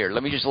sound weird.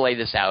 Let me just lay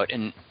this out.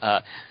 And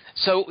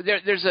so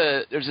there's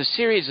a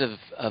series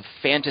of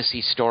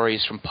fantasy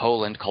stories from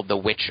Poland called The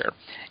Witcher,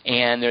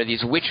 and there are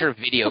these Witcher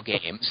video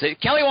games.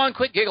 Kelly Wand,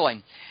 quit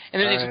giggling.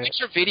 And there are these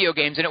Witcher video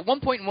games, and at one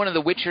point in one of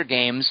the Witcher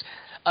games,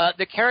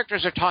 the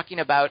characters are talking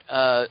about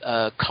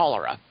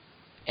cholera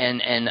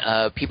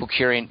and people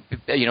curing,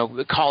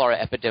 cholera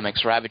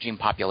epidemics ravaging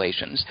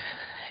populations.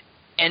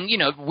 And,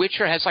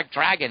 Witcher has, like,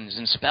 dragons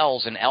and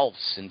spells and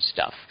elves and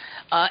stuff.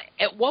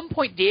 At one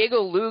point,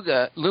 Diego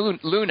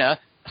Luna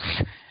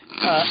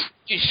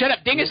Shut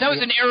up, Dingus. That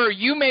was an error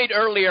you made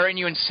earlier, and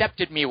you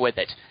incepted me with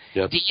it.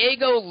 Yep.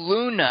 Diego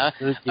Luna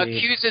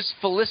accuses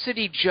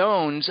Felicity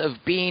Jones of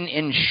being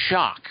in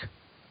shock.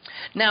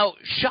 Now,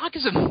 shock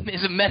is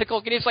a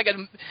medical. It's like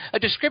a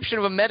description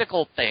of a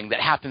medical thing that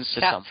happens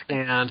to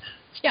someone.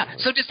 Yeah.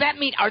 So does that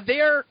mean are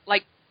there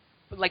like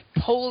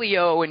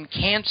polio and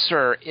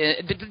cancer?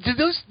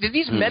 Do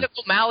these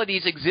medical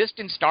maladies exist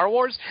in Star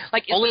Wars?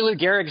 Like only Lou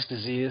Gehrig's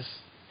disease.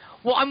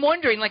 Well, I'm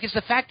wondering, like, is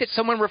the fact that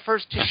someone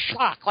refers to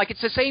shock, like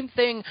it's the same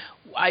thing,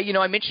 I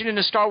mentioned in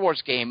a Star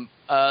Wars game,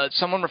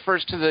 someone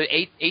refers to the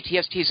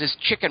ATSTs as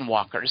chicken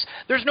walkers.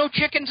 There's no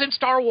chickens in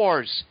Star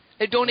Wars.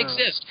 They don't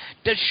exist.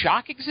 Does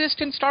shock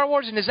exist in Star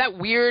Wars? And is that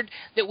weird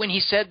that when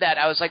he said that,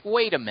 I was like,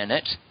 wait a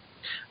minute.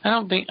 I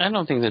don't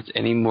think that's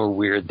any more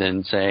weird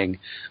than saying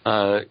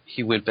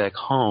he went back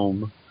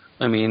home.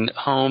 I mean,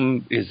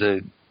 home is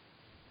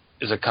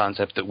a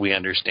concept that we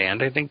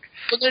understand. I think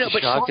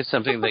shock is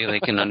something that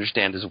they can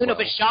understand as well. No,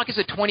 but shock is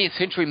a 20th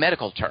century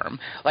medical term.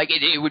 Like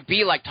it would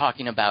be like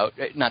talking about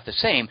not the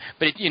same,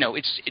 but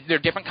there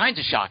are different kinds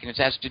of shock, and it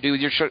has to do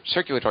with your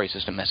circulatory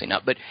system messing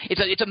up. But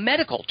it's a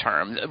medical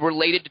term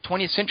related to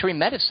 20th century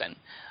medicine.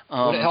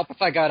 Would it help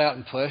if I got out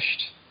and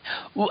pushed?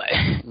 Well,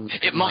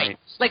 it might.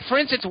 Like, for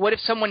instance, what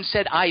if someone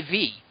said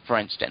IV, for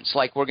instance?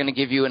 Like, we're going to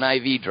give you an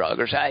IV drug.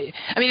 I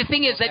mean, the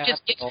thing is that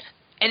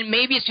and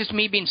maybe it's just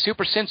me being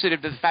super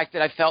sensitive to the fact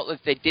that I felt that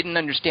they didn't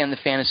understand the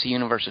fantasy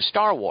universe of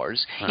Star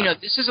Wars.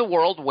 This is a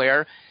world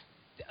where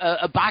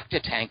a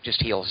Bacta tank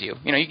just heals you.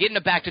 You get in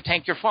a Bacta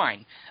tank, you're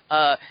fine.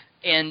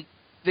 And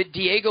the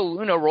Diego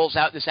Luna rolls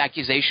out this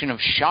accusation of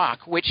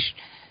shock, which...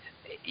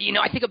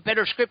 I think a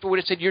better script would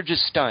have said you're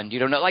just stunned. You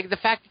don't know. Like the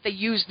fact that they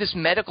used this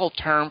medical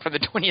term for the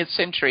 20th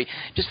century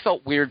just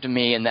felt weird to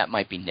me, and that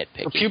might be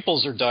nitpicky. Her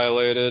pupils are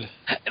dilated.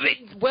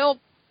 Well,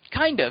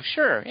 kind of,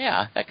 sure,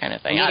 yeah, that kind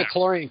of thing. The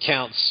midichlorian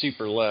count's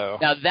super low.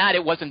 Now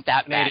it wasn't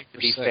that bad, to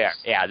be fair.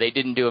 Yeah, they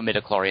didn't do a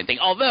midichlorian thing.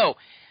 Although,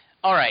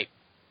 all right,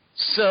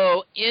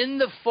 so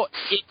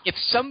if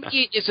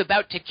somebody is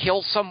about to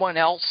kill someone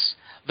else,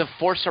 the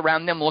force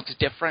around them looks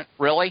different.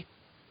 Really?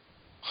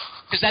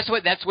 Because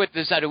that's what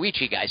the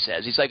Zatoichi guy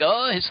says. He's like,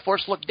 oh, his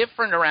force looked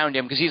different around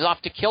him because he's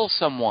off to kill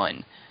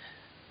someone.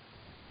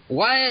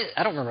 What?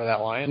 I don't remember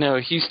that line. No,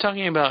 he's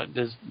talking about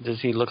does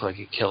he look like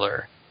a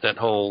killer? That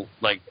whole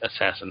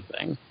assassin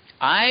thing.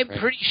 I'm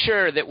pretty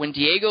sure that when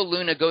Diego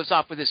Luna goes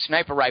off with his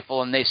sniper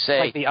rifle and they say,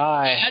 like the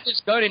eye. He had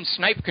his gun in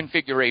snipe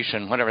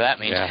configuration, whatever that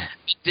means. Yeah.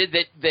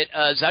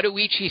 That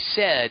Zatoichi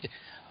said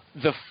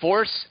the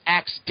force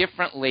acts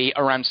differently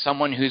around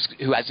someone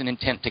who has an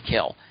intent to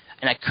kill.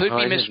 And I could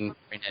be misremembering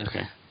it,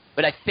 okay.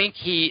 But I think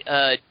he.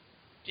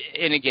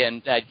 And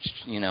again, I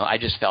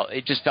just felt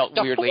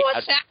weirdly. The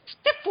force acts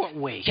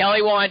differently. Kelly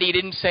Wandy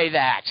didn't say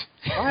that.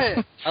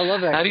 What? I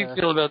love that. How do you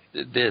feel about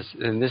this?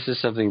 And this is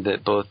something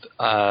that both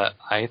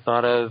I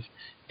thought of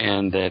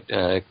and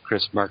that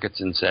Chris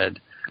Markinson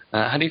said.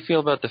 How do you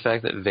feel about the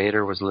fact that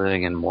Vader was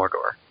living in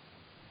Mordor?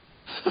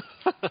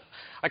 The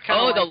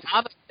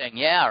lava thing.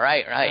 Yeah,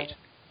 right.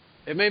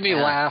 It made me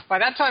laugh. By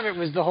that time,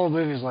 the whole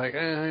movie was like.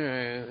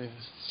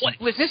 What,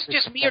 was this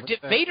just me, or did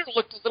Vader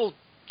look a little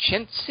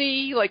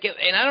chintzy?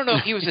 And I don't know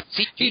if he was a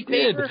CG. He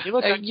did. He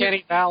looked like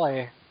Kenny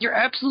Valley. You're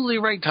absolutely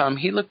right, Tom.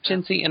 He looked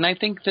chintzy, and I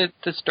think that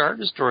the Star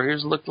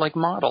Destroyers looked like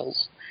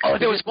models. Oh,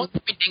 there was one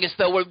point, Dingus,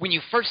 though, when you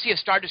first see a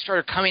Star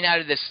Destroyer coming out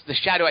of the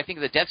shadow, I think,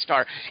 of the Death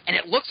Star, and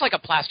it looks like a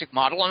plastic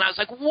model, and I was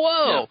like,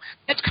 whoa,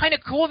 that's kind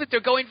of cool that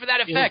they're going for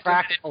that effect.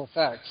 Practical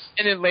effects.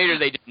 And then later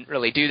they didn't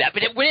really do that.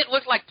 But when it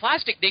looked like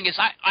plastic, Dingus,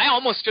 I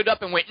almost stood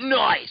up and went,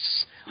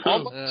 nice.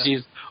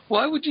 Jeez.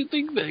 Why would you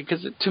think that?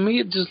 Because to me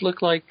it just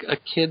looked like a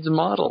kid's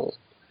model.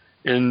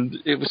 And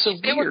it was so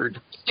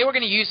weird. They were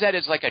going to use that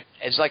as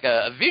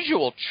a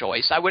visual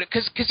choice. I would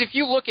because if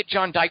you look at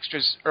John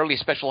Dykstra's early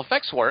special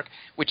effects work,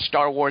 which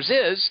Star Wars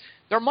is,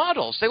 they're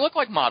models. They look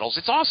like models.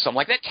 It's awesome.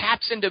 Like that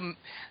taps into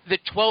the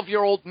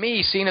 12-year-old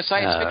me seeing a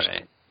science fiction.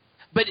 Right.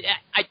 But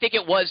I think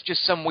it was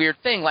just some weird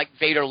thing, like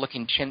Vader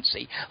looking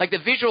chintzy. Like the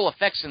visual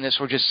effects in this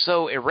were just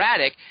so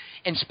erratic,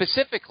 and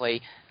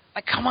specifically.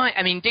 Like, come on.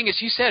 I mean,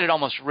 Dingus, you said it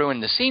almost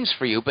ruined the scenes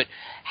for you, but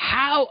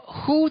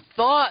who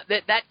thought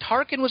that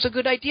Tarkin was a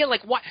good idea?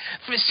 Like, why?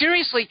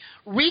 Seriously,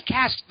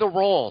 recast the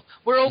role.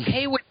 We're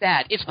okay with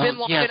that. It's been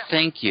long enough.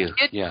 Thank you.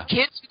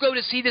 Kids who go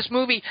to see this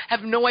movie have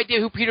no idea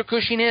who Peter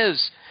Cushing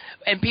is.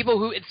 And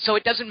people so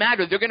it doesn't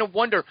matter. They're going to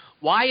wonder,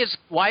 why is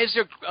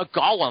there a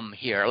Gollum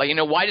here? Like,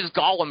 why does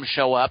Gollum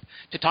show up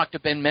to talk to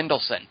Ben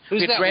Mendelsohn?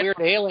 Who's that weird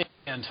alien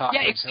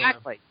talking? Yeah,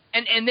 exactly.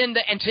 And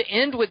to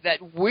end with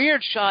that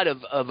weird shot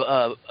of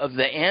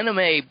the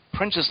anime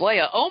Princess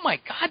Leia. Oh my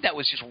God, that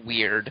was just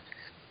weird.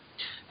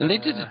 And they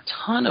did a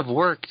ton of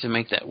work to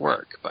make that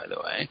work, by the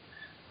way.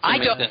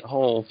 That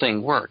whole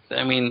thing work.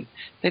 I mean,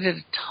 they did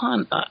a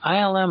ton.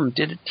 ILM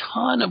did a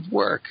ton of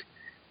work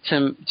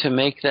to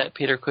make that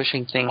Peter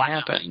Cushing thing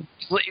happen.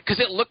 Because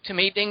it looked to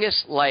me,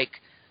 Dingus, like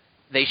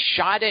they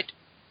shot it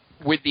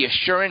with the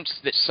assurance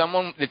that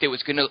it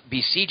was going to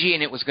be CG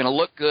and it was going to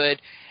look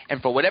good,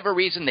 and for whatever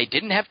reason they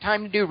didn't have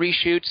time to do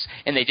reshoots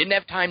and they didn't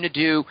have time to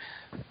do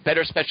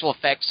better special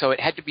effects, so it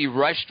had to be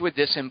rushed with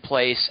this in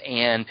place.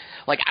 And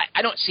like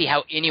I don't see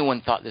how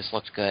anyone thought this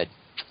looked good.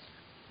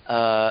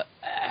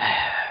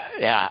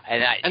 Yeah,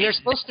 and there's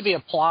supposed to be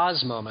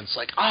applause moments,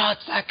 like, oh,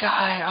 it's that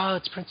guy, oh,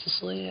 it's Princess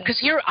Leia. Because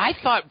here, I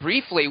thought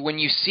briefly when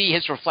you see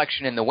his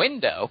reflection in the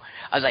window,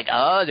 I was like,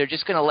 oh, they're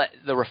just going to let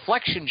the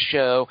reflection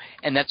show,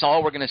 and that's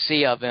all we're going to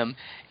see of him.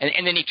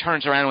 And then he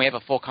turns around and we have a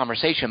full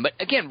conversation. But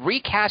again,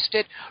 recast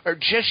it or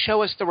just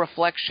show us the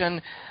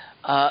reflection.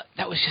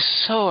 That was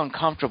just so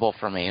uncomfortable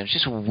for me. It was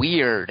just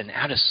weird and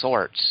out of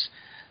sorts.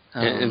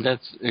 And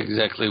that's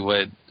exactly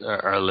what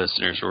our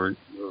listeners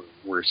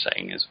were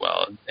saying as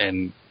well.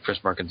 And Chris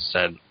Markin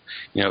said,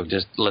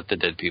 just let the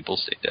dead people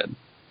stay dead.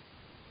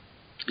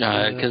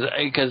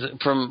 Because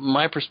from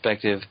my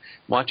perspective,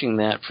 watching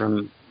that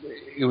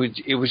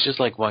it was just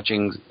like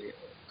watching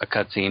a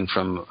cutscene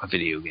from a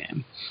video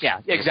game. Yeah,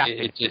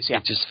 exactly.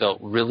 It just felt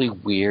really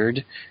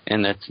weird,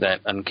 and that's that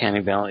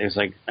uncanny valley. It was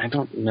like, I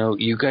don't know,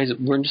 you guys,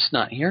 we're just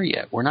not here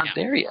yet. We're not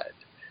there yet.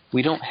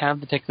 We don't have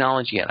the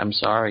technology yet. I'm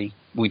sorry.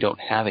 We don't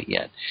have it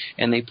yet.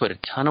 And they put a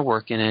ton of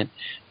work in it.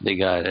 They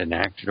got an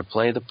actor to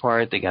play the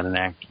part. They got an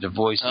actor to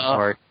voice the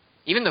part.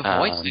 Even the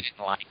voice they didn't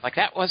like. Like,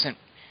 that wasn't...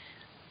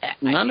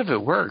 None of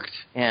it worked.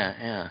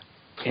 Yeah.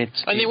 And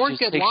they weren't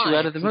good takes lines. you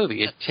out of the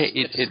movie.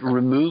 It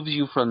removes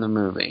you from the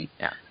movie.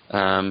 Yeah.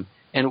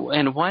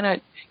 And why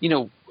not,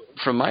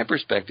 from my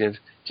perspective,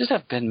 just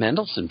have Ben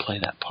Mendelsohn play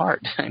that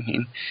part. I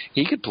mean,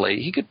 he could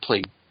play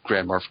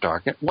Grand Moff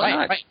Tarkin. Why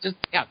not? Right.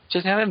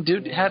 Just have him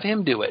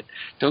do it.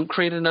 Don't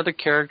create another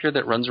character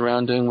that runs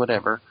around doing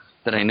whatever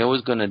that I know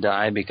is going to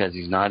die because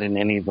he's not in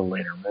any of the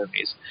later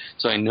movies.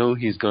 So I know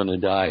he's going to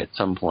die at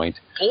some point.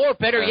 Or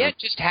better yet,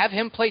 just have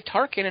him play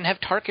Tarkin and have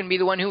Tarkin be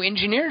the one who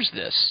engineers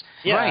this.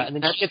 Yeah, right. and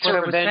then That's gets what I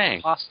was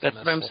revenge saying. That's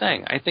what I'm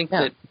saying. I think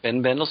that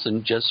Ben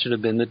Mendelsohn just should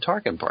have been the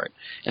Tarkin part.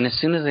 And as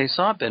soon as I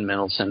saw Ben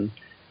Mendelsohn,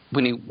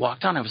 when he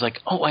walked on, I was like,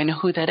 oh, I know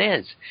who that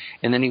is.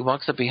 And then he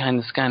walks up behind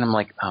the sky, and I'm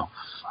like, oh,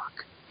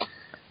 fuck.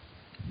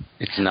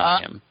 It's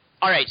not him.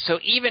 All right, so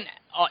even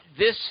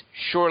this,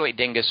 surely,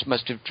 Dingus,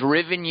 must have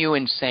driven you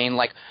insane.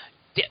 Like,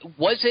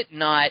 was it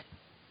not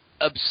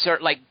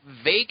absurd? Like,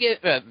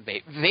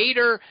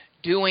 Vader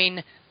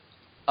doing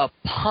a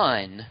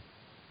pun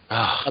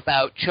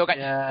about Chokai.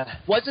 Yeah.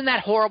 Wasn't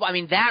that horrible? I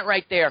mean, that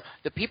right there,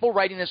 the people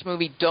writing this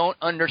movie don't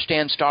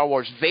understand Star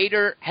Wars.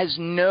 Vader has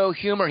no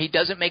humor. He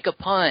doesn't make a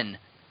pun.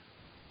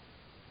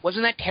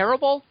 Wasn't that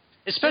terrible?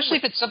 Especially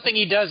if it's something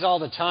he does all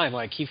the time.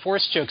 Like, he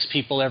force chokes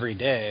people every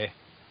day.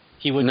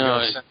 He would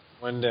go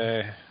one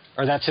day.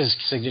 Or that's his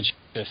signature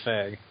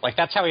thing. Like,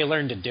 that's how he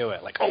learned to do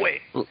it. Like, oh,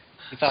 wait.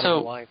 He thought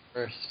of the line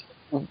first.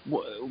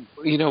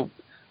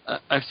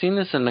 I've seen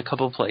this in a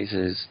couple of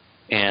places,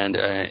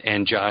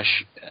 and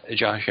Josh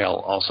L.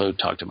 also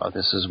talked about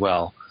this as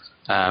well.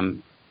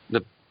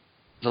 The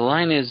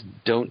line is,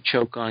 don't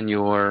choke on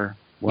your...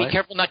 What? Be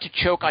careful not to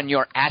choke on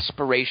your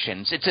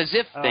aspirations. It's as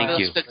if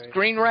the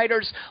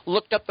screenwriters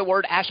looked up the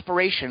word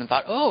aspiration and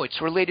thought, oh,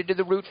 it's related to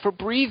the root for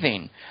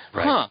breathing.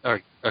 Right. Huh.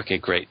 Okay,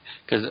 great.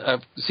 Because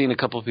I've seen a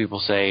couple of people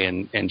say,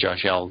 and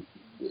Josh L.,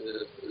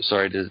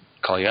 sorry to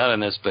call you out on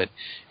this, but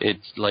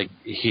it's like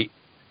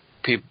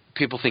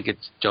people think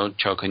it's don't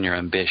choke on your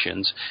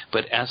ambitions,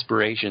 but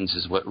aspirations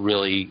is what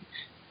really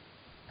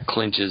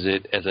clinches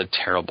it as a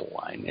terrible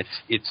line.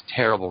 It's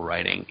terrible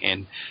writing,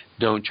 and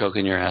don't choke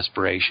on your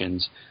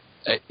aspirations.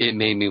 It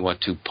made me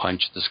want to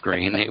punch the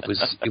screen.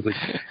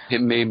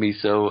 It made me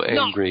so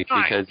angry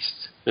because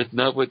that's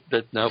not what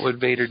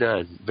Vader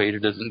does. Vader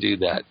doesn't do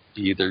that.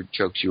 He either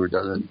chokes you or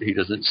doesn't. He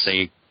doesn't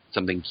say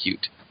something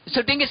cute.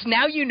 So, Dingus,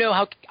 now you know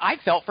how I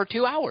felt for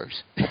 2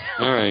 hours.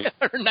 All right.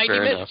 or 90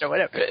 minutes enough. or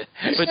whatever.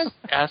 But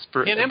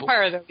in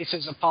Empire, though, he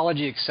says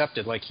apology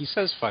accepted. Like, he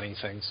says funny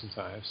things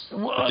sometimes.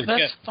 Well,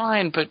 that's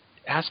fine, but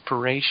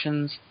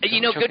aspirations...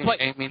 good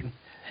point. I mean...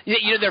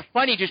 they're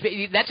funny.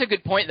 That's a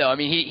good point, though. I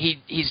mean,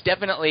 he's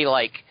definitely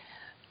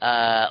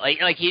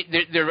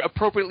they're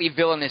appropriately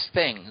villainous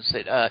things.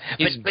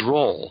 He's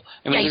droll.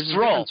 I mean, he's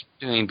droll.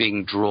 Between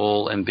being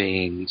droll and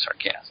being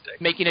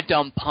sarcastic, making a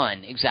dumb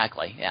pun.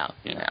 Exactly. Yeah.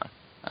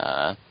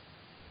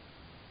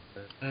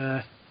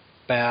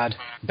 Bad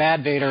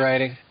Vader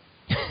writing.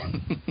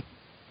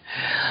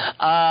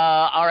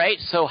 All right.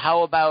 So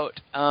how about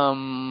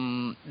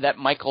that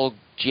Michael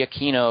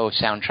Giacchino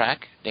soundtrack,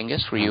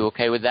 Dingus? Were you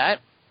okay with that?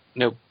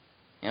 Nope.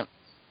 Yep.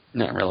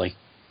 Not really.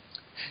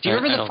 Do you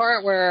remember the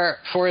part where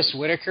Forrest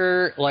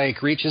Whitaker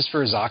reaches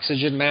for his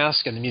oxygen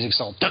mask and the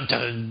music's all dun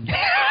dun?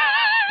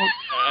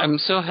 I'm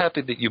so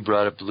happy that you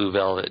brought up Blue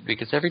Velvet,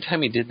 because every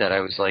time he did that,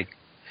 I was like,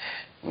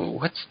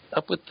 "What's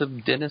up with the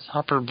Dennis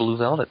Hopper Blue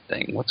Velvet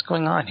thing? What's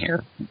going on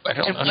here? I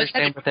don't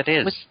understand what that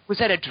is." Was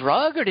that a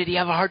drug, or did he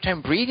have a hard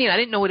time breathing? I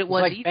didn't know what it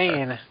was either.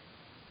 Bane.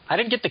 I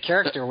didn't get the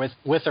character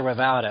with or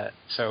without it,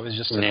 so it was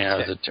just it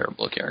was a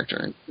terrible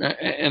character.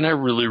 And I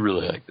really,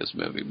 really like this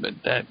movie, but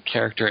that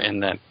character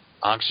and that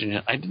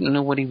oxygen, I didn't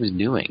know what he was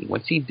doing.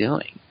 What's he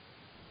doing?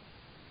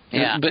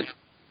 Yeah. But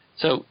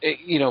So,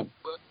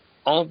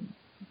 all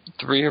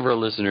three of our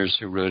listeners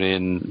who wrote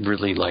in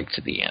really liked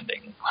the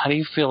ending. How do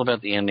you feel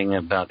about the ending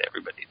about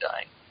everybody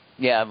dying?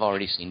 Yeah, I've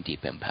already seen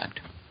Deep Impact.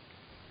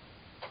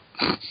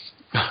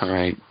 All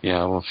right.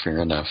 Yeah, well, fair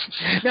enough.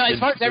 No, as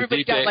far as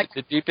everybody dying, like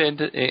the deep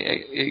end,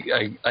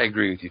 I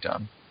agree with you,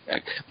 Tom.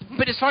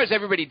 But as far as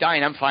everybody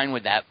dying, I'm fine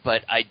with that.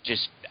 But I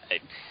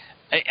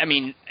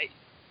mean,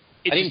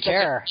 I didn't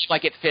care.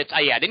 Like it fits.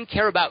 I didn't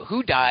care about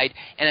who died,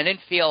 and I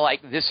didn't feel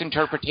like this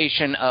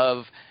interpretation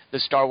of the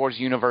Star Wars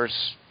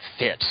universe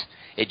fit.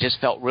 It just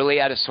felt really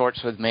out of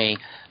sorts with me.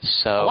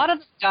 So a lot of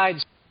them died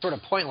sort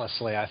of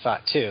pointlessly, I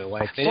thought too.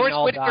 Like they Forrest didn't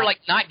all Whitaker, die. like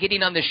not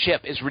getting on the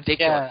ship is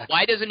ridiculous. Yeah.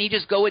 Why doesn't he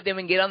just go with them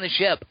and get on the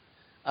ship?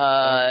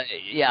 I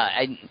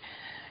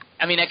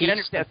mean, I can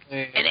understand,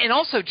 and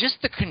also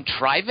just the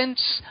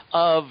contrivance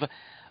of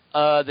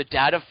the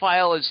data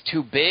file is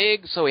too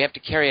big, so we have to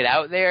carry it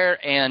out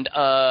there, and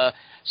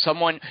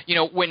someone,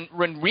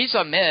 when Riz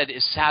Ahmed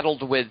is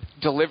saddled with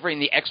delivering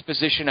the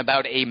exposition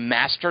about a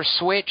master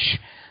switch,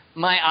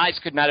 my eyes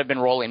could not have been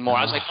rolling more.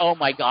 I was like, oh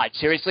my God,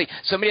 seriously?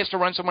 Somebody has to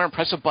run somewhere and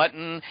press a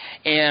button,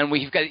 and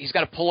he's got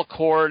to pull a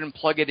cord and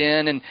plug it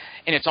in, and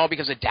it's all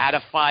because the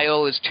data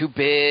file is too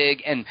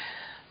big, and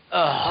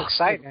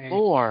exciting.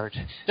 Lord.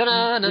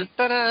 Dun-dun,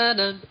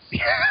 dun-dun.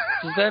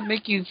 Does that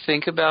make you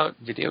think about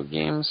video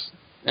games?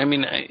 I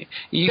mean,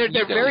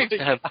 they're very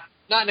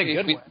not in a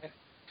good way.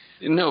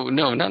 No,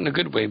 not in a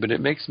good way, but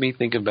it makes me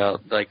think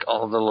about, like,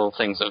 all the little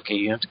things. Okay,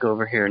 you have to go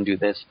over here and do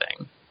this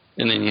thing,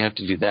 and then you have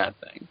to do that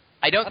thing.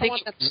 I don't think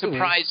it would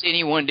surprise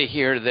anyone to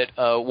hear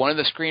that one of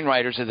the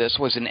screenwriters of this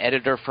was an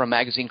editor for a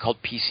magazine called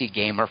PC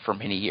Gamer for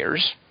many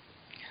years.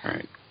 All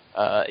right.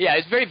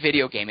 It's very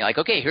video gamey. Like,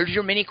 okay, here's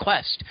your mini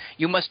quest.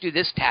 You must do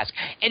this task.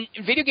 And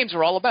video games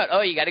are all about,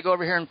 you got to go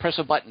over here and press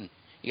a button.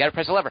 You got to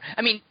press a lever.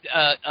 I mean,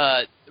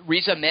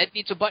 Riz Ahmed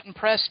needs a button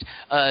pressed.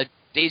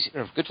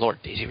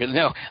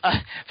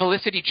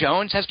 Felicity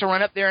Jones has to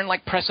run up there and,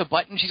 like, press a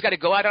button. She's got to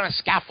go out on a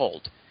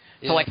scaffold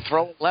to, like,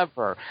 throw a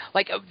lever.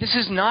 Like, this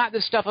is not the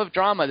stuff of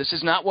drama. This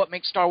is not what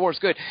makes Star Wars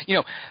good.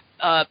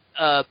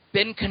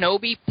 Ben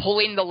Kenobi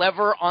pulling the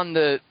lever on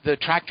the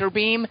tractor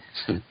beam,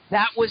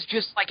 that was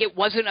just, like, it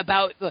wasn't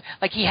about,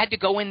 like, he had to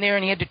go in there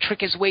and he had to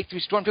trick his way through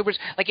stormtroopers.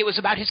 Like, it was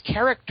about his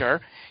character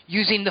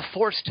using the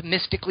Force to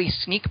mystically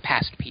sneak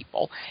past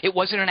people. It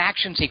wasn't an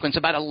action sequence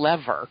about a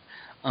lever.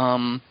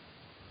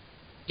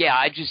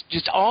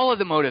 Just all of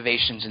the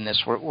motivations in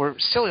this were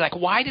silly. Like,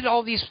 why did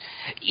all these...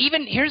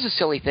 Even, here's a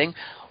silly thing.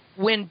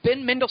 When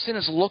Ben Mendelsohn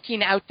is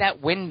looking out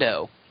that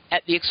window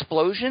at the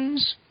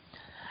explosions,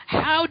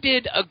 how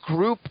did a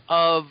group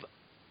of,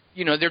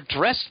 they're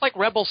dressed like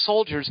rebel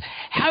soldiers,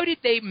 how did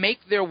they make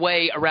their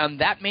way around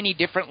that many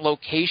different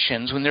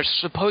locations when there's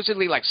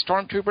supposedly, like,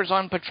 stormtroopers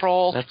on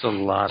patrol? That is a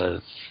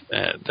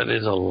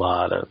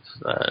lot of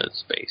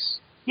space.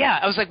 Yeah,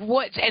 I was like,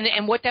 what?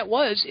 And what that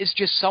was is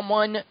just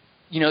someone...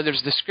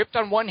 there's the script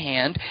on one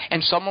hand,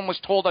 and someone was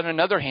told on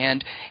another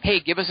hand,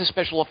 hey, give us a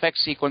special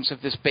effects sequence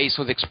of this base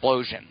with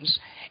explosions.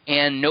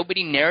 And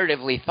nobody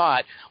narratively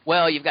thought,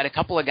 well, you've got a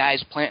couple of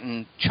guys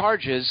planting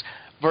charges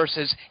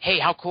versus, hey,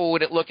 how cool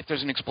would it look if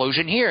there's an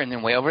explosion here, and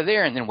then way over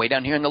there, and then way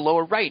down here in the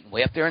lower right, and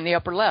way up there in the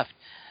upper left.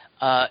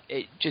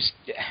 It just...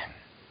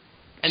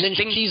 And then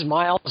she's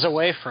miles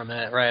away from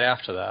it right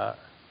after that.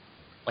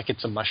 Like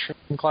it's a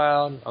mushroom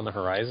cloud on the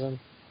horizon.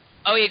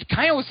 Oh, it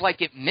kind of was like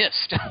it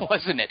missed,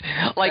 wasn't it?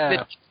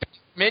 Like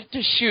meant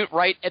to shoot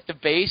right at the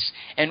base,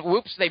 and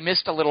whoops, they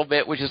missed a little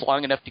bit, which is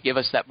long enough to give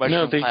us that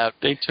mushroom cloud.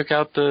 They took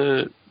out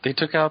the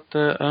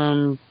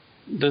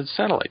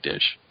satellite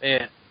dish.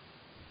 Yeah.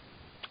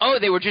 Oh,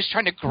 they were just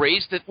trying to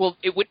graze the... Well,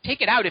 it would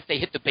take it out if they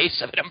hit the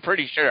base of it, I'm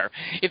pretty sure.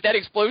 If that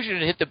explosion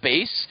had hit the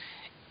base,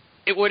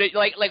 it would...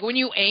 Like when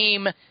you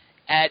aim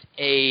at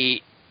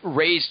a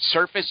raised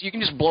surface, you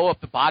can just blow up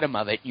the bottom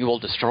of it and you will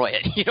destroy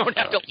it. You don't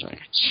have to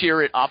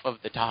shear it off of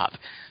the top.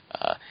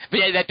 But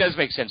yeah, that does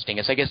make sense,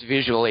 Dingus. I guess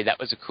visually that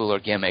was a cooler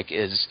gimmick,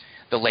 is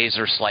the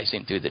laser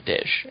slicing through the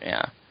dish.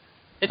 Yeah.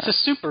 It's a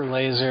super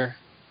laser.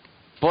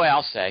 Boy,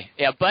 I'll say.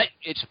 Yeah, but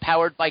it's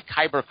powered by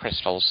kyber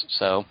crystals,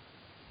 so...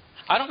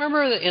 I don't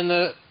remember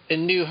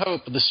in New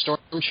Hope, the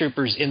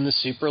stormtroopers in the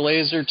super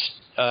laser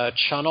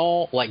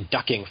channel, like,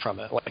 ducking from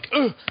it. Like,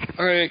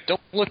 all right,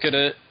 don't look at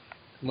it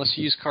unless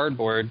you use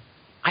cardboard.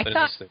 I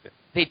thought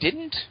they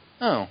didn't?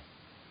 Oh.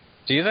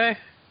 Do they?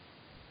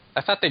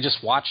 I thought they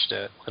just watched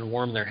it and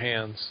warmed their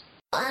hands.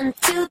 1,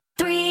 2,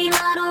 3,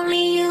 not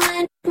only you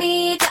and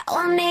me, got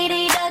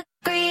 180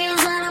 degrees,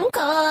 and I'm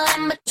caught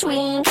in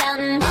between,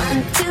 counting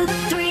 1, 2,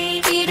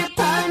 3, Peter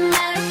Pan,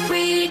 Mary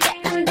Free,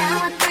 getting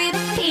down with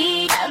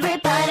 3P,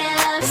 everybody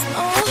loves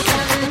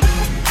counting.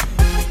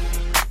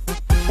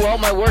 Well,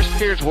 my worst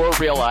fears were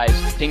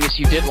realized. Dingus,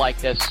 you did like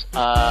this.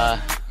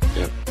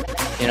 Yep.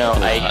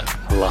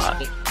 A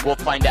lot. We'll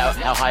find out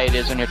how high it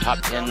is on your top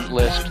 10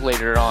 list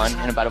later on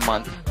in about a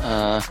month.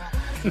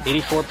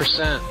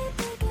 84%.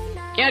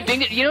 Yeah,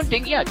 Dingus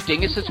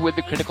is with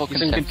the critical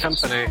consensus. He's in good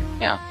company.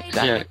 Yeah,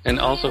 exactly. Yeah, and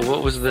also,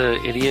 what was the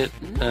idiot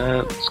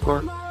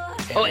score?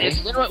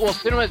 Oh,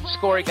 Cinema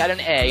Score got an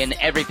A, and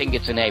everything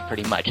gets an A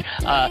pretty much.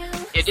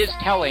 It is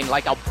telling.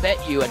 Like, I'll bet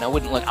you, and I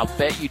wouldn't look. I'll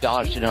bet you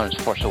dollars to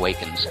donuts. Force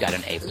Awakens got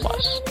an A+.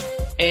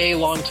 A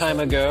long time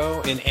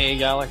ago in A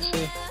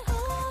Galaxy.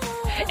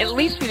 At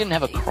least we didn't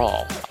have a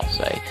crawl, I'll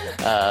say.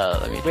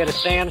 We had a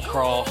sand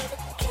crawl.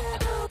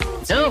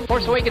 No,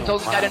 Force Awakens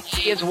also got an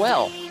A as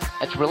well.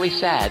 That's really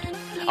sad.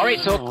 All right,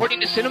 so according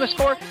to Cinema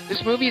Score,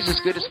 this movie is as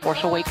good as Force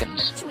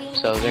Awakens.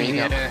 So there you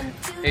go.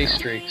 A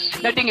streaks.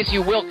 The thing is,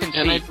 you will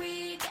concede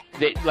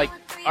that, like,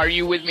 are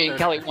you with me and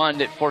Kelly Wand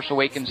that Force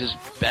Awakens is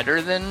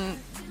better than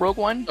Rogue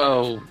One?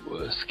 Oh,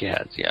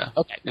 scads, yeah.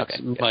 Okay.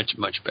 It's much,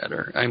 much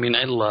better. I mean,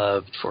 I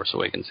loved Force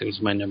Awakens. It was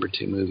my number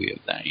 2 movie of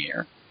that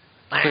year.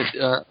 But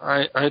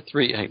our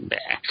three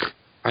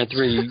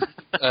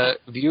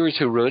viewers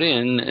who wrote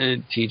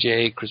in,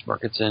 TJ, Chris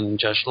Markinson,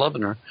 Josh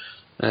Lubner,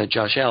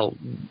 Josh L.,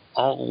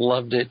 all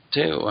loved it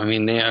too. I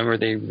mean,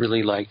 they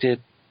really liked it.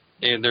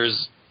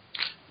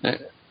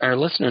 Our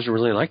listeners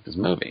really like this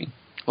movie.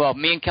 Well,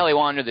 me and Kelly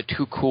Wand are the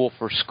too cool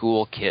for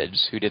school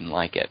kids who didn't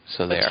like it.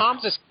 So there.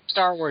 Tom's a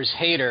Star Wars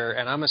hater,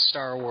 and I'm a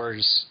Star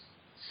Wars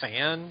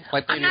fan.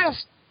 Like,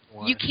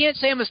 you can't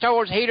say I'm a Star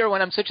Wars hater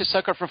when I'm such a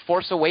sucker for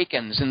Force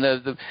Awakens and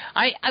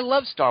I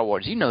love Star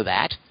Wars. You know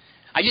that.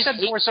 But you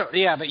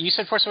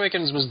said Force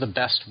Awakens was the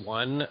best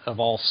one of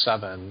all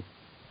 7,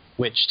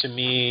 which to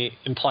me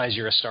implies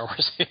you're a Star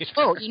Wars hater.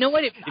 Oh, you know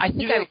what? I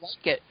think I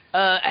like it.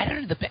 I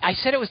don't know. I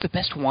said it was the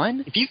best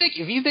one. If you think,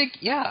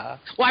 yeah.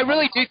 Well, I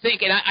really do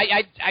think, and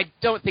I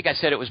don't think I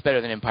said it was better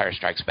than Empire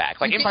Strikes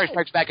Back. Like, Empire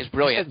Strikes Back is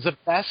brilliant. It's the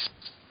best.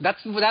 That's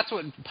what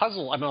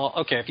puzzle. I mean,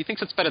 okay, if he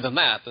thinks it's better than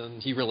that, then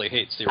he really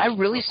hates the original. I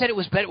really said it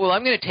was better. Well,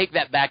 I'm going to take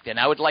that back then.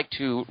 I would like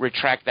to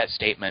retract that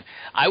statement.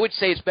 I would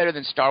say it's better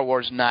than Star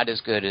Wars, not as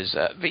good as...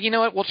 but you know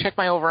what? We'll check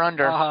my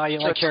over-under. You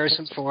like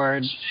Harrison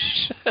Ford.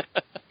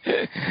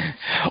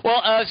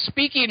 Well,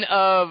 speaking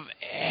of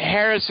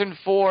Harrison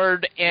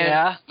Ford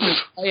and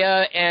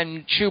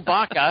and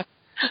Chewbacca...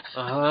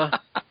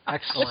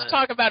 Excellent. Let's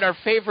talk about our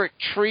favorite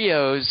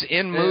trios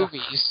in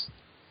movies.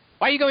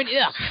 Why are you going,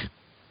 ugh?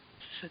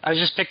 I was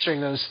just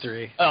picturing those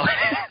 3. Oh.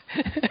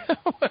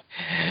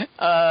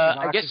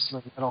 I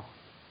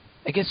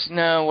guess,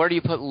 no, where do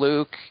you put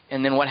Luke?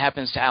 And then what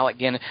happens to Alec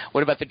Guinness?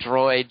 What about the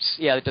droids?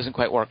 Yeah, that doesn't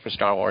quite work for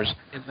Star Wars.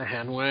 In the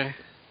handway.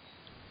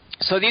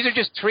 So these are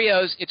just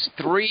trios. It's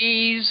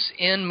 3s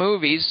in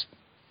movies.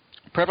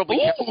 Preferably.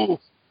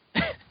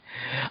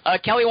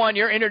 Kelly Wand,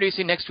 you're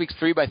introducing next week's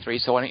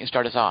 3x3, so why don't you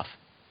start us off?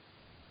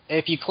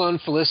 If you clone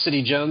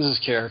Felicity Jones's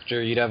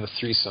character, you'd have a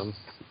threesome.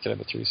 You could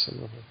have a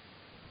threesome with her.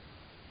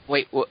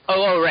 Wait,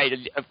 right.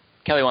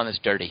 Kelly Wand is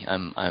dirty.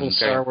 I'm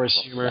Star Wars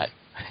humor.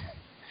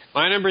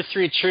 My number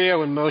 3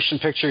 trio in motion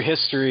picture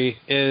history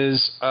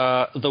is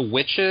the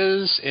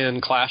Witches in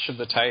Clash of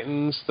the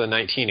Titans, the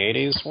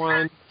 1980s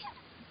one.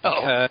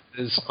 Because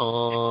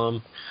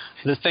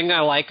the thing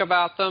I like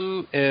about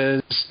them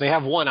is they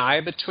have one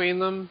eye between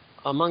them,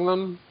 among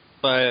them,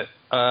 but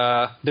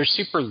they're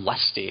super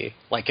lusty.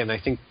 Like, and I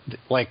think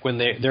like when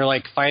they're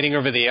like fighting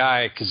over the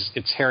eye because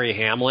it's Harry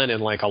Hamlin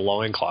in like a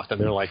loincloth, and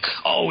they're like,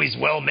 "Oh, he's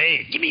well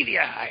made. Give me the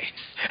eye."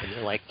 And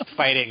they're like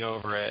fighting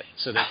over it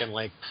so they can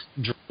like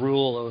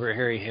drool over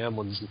Harry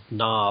Hamlin's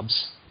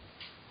knobs.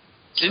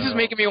 This is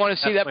making me want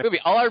to see that movie.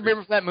 All I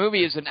remember from that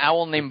movie is an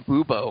owl named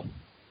Bubo.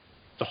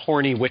 The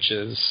horny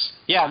witches.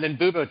 Yeah, and then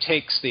Bubo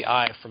takes the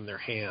eye from their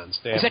hands.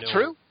 Is that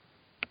true?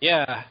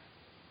 Yeah.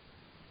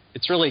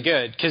 It's really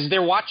good, because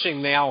they're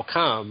watching the owl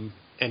come,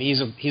 and he's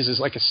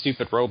like a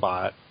stupid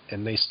robot,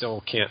 and they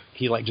still can't...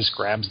 He, like, just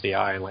grabs the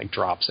eye and, like,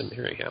 drops into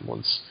Harry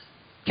Hamlin's.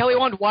 Kelly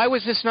Wand, why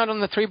was this not on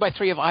the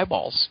 3x3 of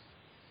eyeballs?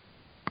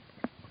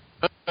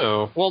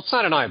 Oh. Well, it's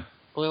not an eye...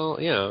 Well,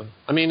 yeah.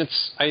 I mean,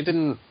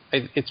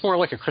 it's more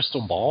like a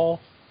crystal ball.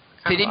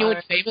 Did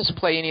anyone famous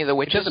play any of the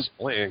witches? It doesn't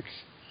blink.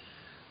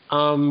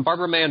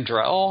 Barbara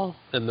Mandrell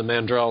and the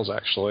Mandrells,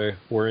 actually,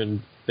 were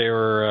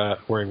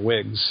wearing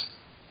wigs.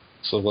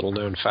 It's a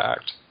little-known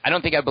fact. I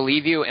don't think I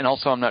believe you, and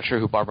also I'm not sure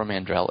who Barbara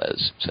Mandrell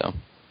is. So,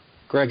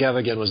 Greg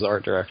Evigan was the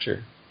art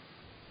director.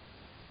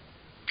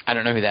 I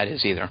don't know who that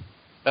is either.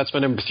 That's my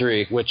number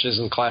 3, Witches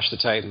in Clash of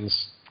the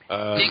Titans.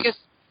 Dingus,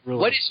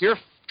 what is your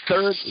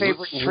third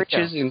favorite trio?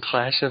 Witches in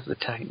Clash of the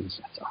Titans.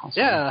 That's awesome.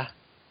 Yeah.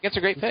 That's a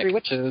great pick. 3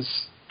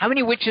 witches. How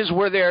many witches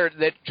were there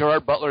that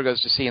Gerard Butler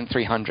goes to see in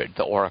 300,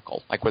 the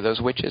Oracle? Like, were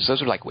those witches?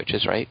 Those are like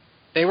witches, right?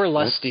 They were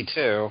lusty,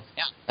 too.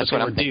 Yeah, that's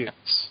what I'm thinking.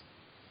 Dudes.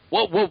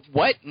 Well,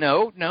 what?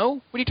 No.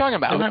 What are you talking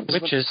about? They're not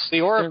witches.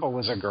 The Oracle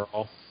was a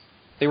girl.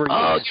 They were.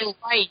 Oh,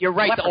 you're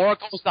right. The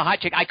Oracle was the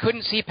hot chick. I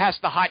couldn't see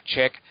past the hot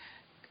chick.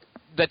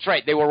 That's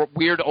right. They were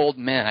weird old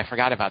men. I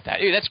forgot about that.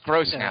 Ew, that's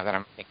gross now that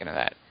I'm thinking of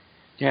that.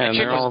 Yeah, and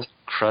they're all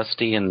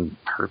crusty and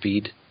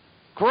herpied.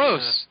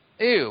 Gross.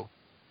 Yeah. Ew.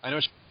 I know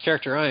which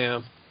character I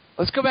am.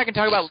 Let's go back and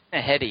talk about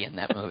Lena Headey in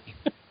that movie.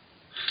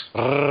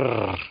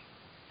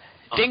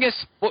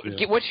 Dingus,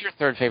 what's your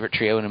third favorite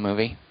trio in a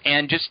movie?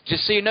 And just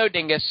so you know,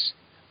 Dingus,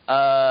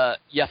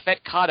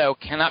 Yaphet Kotto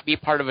cannot be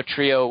part of a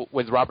trio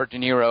with Robert De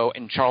Niro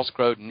and Charles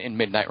Grodin in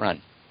Midnight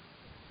Run.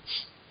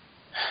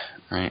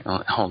 All right,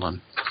 hold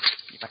on.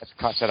 I have to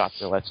cross that off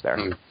the list there.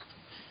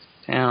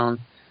 Town.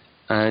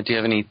 Do you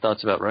have any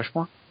thoughts about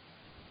Rushmore?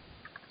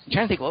 I'm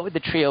trying to think, what would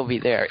the trio be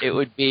there? It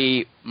would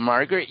be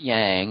Margaret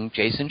Yang,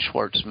 Jason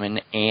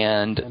Schwartzman,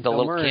 and the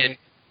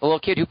little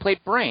kid who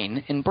played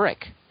Brain in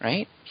Brick,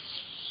 right?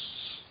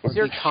 Is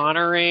there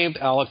Connery,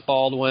 Alec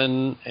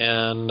Baldwin,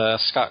 and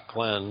Scott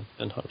Glenn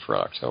in Hunt for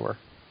Red October?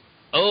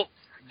 Oh,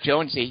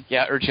 Jonesy,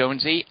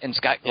 and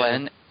Scott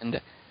Glenn,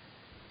 and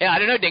I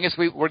don't know, Dingus.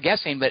 We're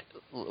guessing, but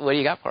what do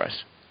you got for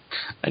us?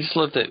 I just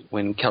love that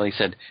when Kelly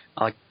said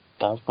Alec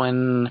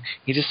Baldwin,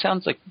 he just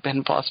sounds like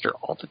Ben Foster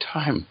all the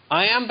time.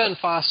 I am Ben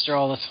Foster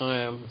all the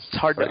time. It's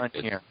hard to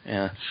unhear.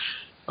 Yeah.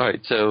 All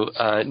right, so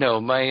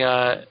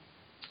my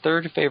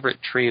third favorite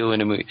trio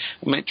in a movie.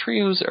 My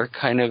trios are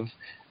kind of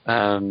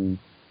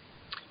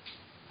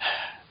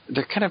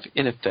they're kind of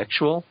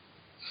ineffectual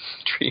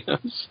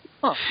trios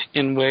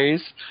in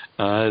ways.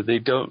 They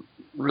don't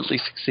really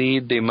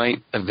succeed. They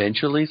might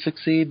eventually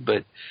succeed,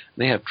 but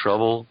they have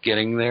trouble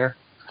getting there.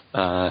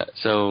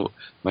 So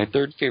my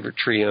third favorite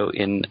trio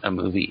in a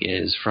movie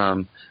is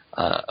from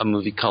a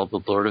movie called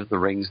The Lord of the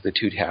Rings, The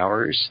Two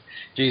Towers.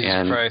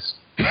 Jesus Christ.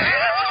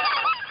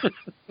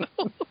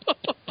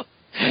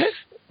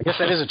 I guess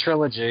that is a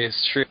trilogy.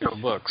 It's trio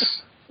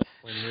books.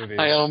 Movies.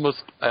 I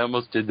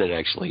almost did that,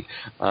 actually.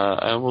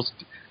 I almost,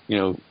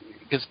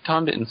 because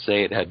Tom didn't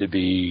say it had to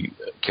be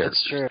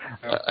characters. That's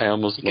true. I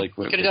almost went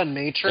could have done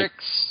Matrix.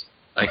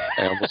 I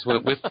almost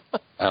went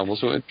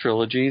with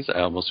trilogies. I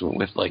almost went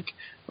with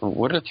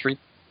what are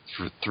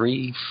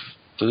three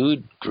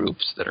food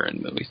groups that are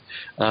in movies?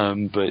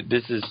 But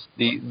this is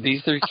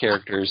these three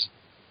characters.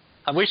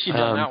 I wish you'd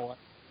done that one.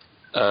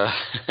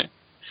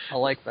 I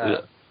like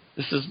that.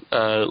 This is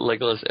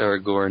Legolas,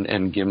 Aragorn,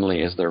 and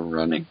Gimli as they're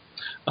running.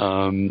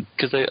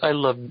 Because I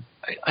love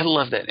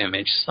that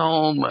image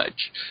so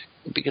much,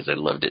 because I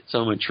loved it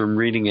so much from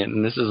reading it.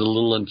 And this is a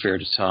little unfair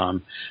to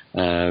Tom,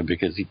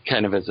 because he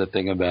kind of has a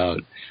thing about,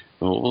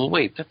 well,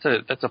 wait, that's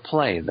a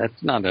play.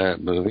 That's not a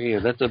movie.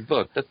 That's a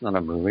book. That's not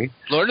a movie.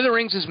 Lord of the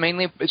Rings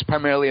is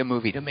primarily a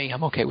movie to me.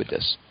 I'm okay with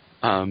this.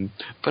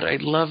 But I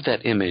love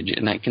that image,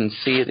 and I can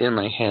see it in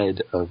my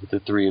head of the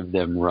three of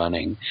them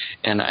running.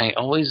 And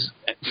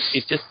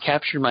it just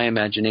captured my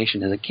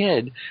imagination as a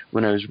kid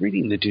when I was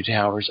reading The Two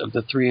Towers of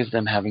the three of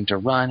them having to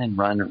run and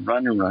run and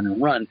run and run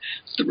and run.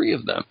 Three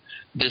of them.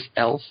 This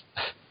elf,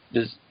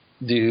 this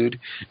dude,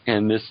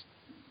 and this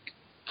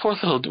poor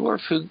little dwarf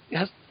who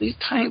has these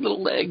tiny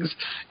little legs,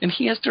 and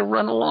he has to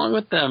run along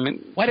with them.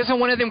 And why doesn't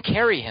one of them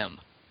carry him?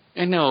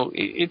 I know.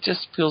 It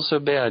just feels so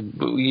bad.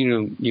 But,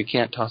 you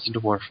can't toss a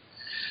dwarf.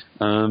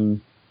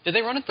 Did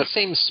they run at the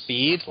same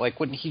speed?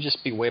 Wouldn't he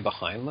just be way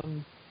behind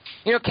them?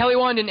 Kelly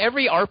Wand, in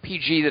every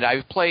RPG that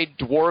I've played,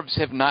 dwarves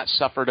have not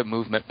suffered a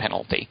movement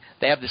penalty.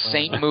 They have the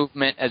same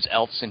movement as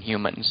elves and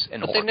humans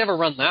and orcs. But they've never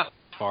run that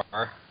far.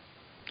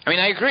 I mean,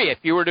 I agree. If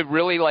you were to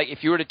really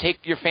if you were to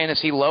take your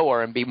fantasy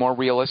lower and be more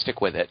realistic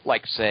with it,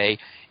 say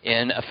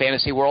in a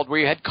fantasy world where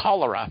you had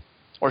cholera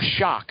or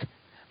shock,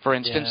 for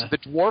instance, the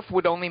dwarf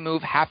would only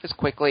move half as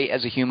quickly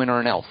as a human or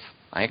an elf.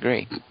 I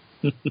agree.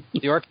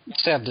 The orcs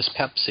have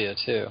dyspepsia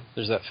too.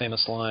 There's that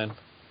famous line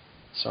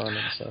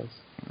Saruman says.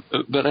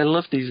 But I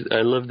love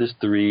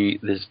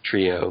this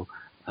trio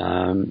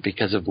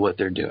because of what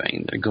they're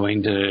doing.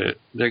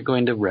 They're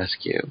going to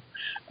rescue,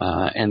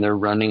 and they're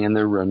running and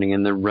they're running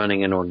and they're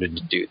running in order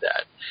to do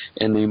that.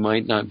 And they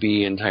might not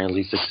be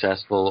entirely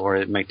successful, or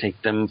it might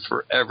take them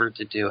forever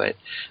to do it.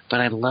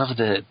 But I love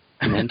the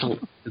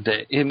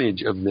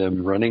image of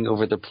them running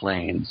over the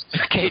plains.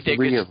 Okay,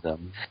 three of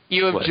them.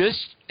 You have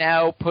just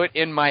now put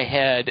in my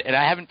head, and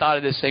I haven't thought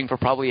of this thing for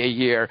probably a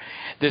year,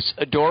 this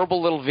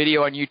adorable little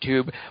video on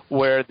YouTube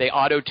where they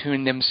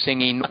auto-tune them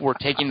singing, "We're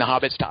taking the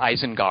hobbits to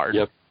Isengard."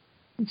 Yep.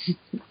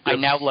 I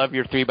now love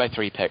your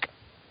 3x3 pick.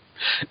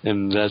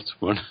 And that's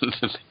one of the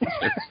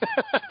things.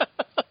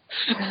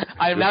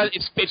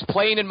 It's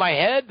playing in my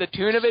head. The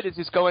tune of it is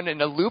just going in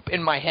a loop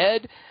in my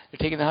head. They're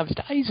taking the hobbits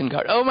to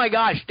Isengard. Oh my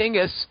gosh,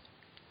 Dingus.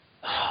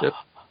 Yep.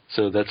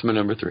 So that's my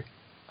number 3.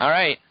 All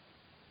right.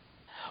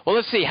 Well,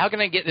 let's see. How can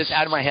I get this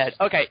out of my head?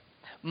 Okay.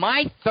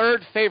 My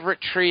third favorite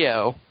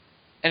trio,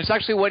 and it's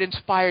actually what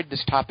inspired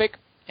this topic,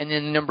 and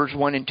then numbers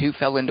 1 and 2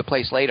 fell into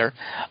place later.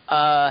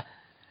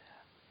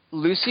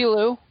 Lucy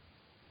Liu,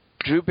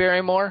 Drew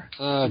Barrymore,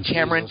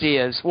 Cameron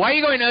Diaz. Why are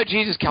you going, oh,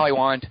 Jesus, Kelly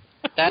Wand?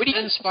 That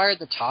inspired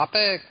the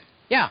topic?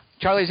 Yeah,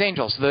 Charlie's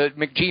Angels, the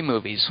McGee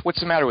movies. What's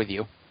the matter with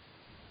you?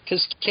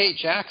 Because Kate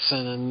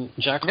Jackson and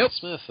Jacqueline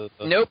Smith.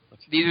 Nope.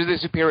 These are the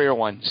superior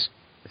ones.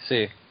 I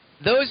see.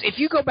 Those, if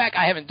you go back,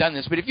 I haven't done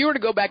this, but if you were to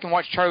go back and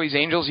watch Charlie's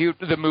Angels,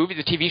 the movie,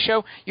 the TV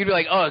show, you'd be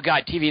like, oh,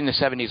 God, TV in the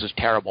 70s was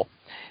terrible.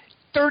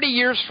 30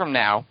 years from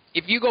now,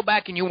 if you go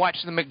back and you watch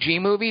the McGee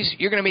movies,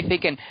 you're going to be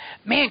thinking,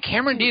 man,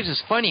 Cameron Diaz is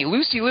funny.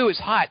 Lucy Liu is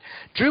hot.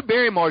 Drew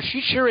Barrymore,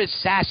 she sure is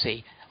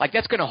sassy. Like,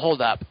 that's going to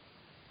hold up.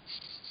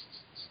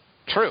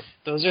 True.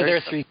 Those are their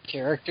 3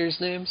 characters'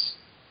 names?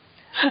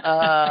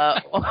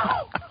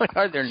 What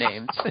are their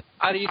names?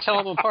 How do you tell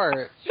them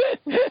apart?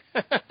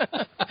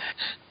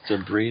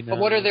 Sabrina. But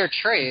what are their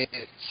traits?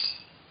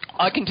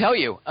 I can tell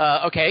you.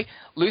 Okay,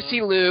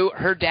 Lucy Liu,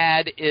 her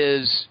dad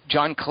is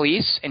John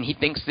Cleese, and he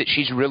thinks that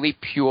she's really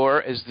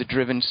pure as the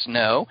driven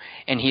snow,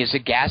 and he is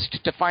aghast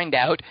to find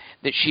out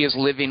that she is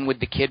living with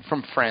the kid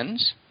from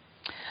Friends.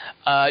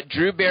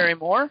 Drew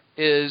Barrymore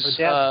is...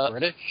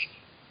 British?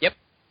 Yep.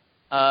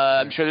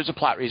 I'm sure there's a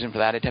plot reason for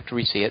that. I'd have to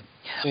re-see it.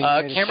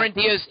 Cameron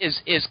Diaz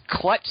is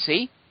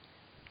Klutzy,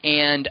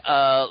 and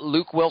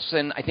Luke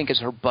Wilson, I think, is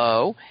her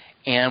beau.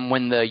 And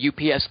when the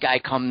UPS guy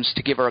comes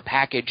to give her a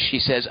package, she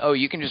says, "Oh,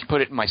 you can just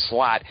put it in my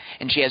slot."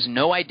 And she has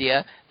no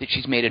idea that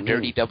she's made a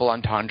dirty double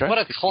entendre. What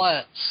a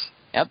klutz.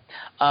 Yep.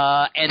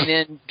 And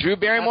then Drew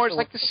Barrymore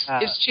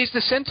is she's the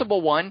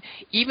sensible one,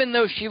 even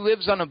though she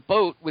lives on a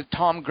boat with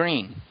Tom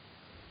Green.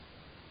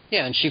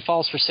 Yeah, and she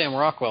falls for Sam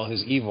Rockwell,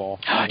 who's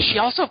evil. She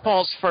also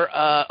falls for,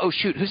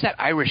 who's that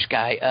Irish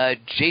guy?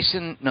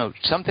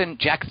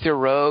 Jack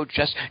Thoreau,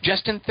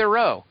 Justin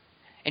Thoreau.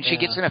 And she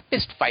gets in a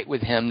fist fight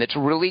with him that's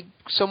really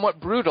somewhat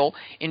brutal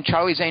in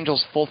Charlie's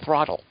Angels Full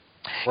Throttle.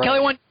 Right.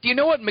 Kelly, do you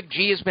know what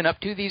McGee has been up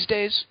to these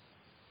days?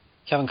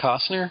 Kevin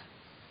Costner?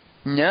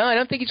 No, I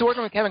don't think he's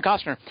working with Kevin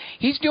Costner.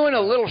 He's doing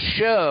a little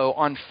show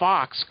on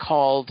Fox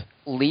called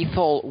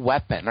Lethal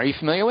Weapon. Are you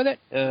familiar with it?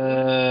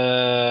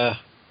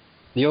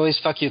 You always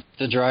fuck you at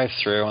the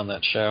drive-thru on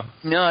that show.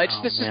 No,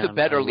 this is the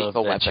better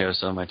Lethal Weapon. I love that show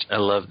so much. I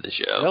love the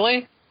show.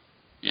 Really?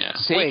 Yeah.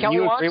 See, wait, Kelly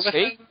you agree with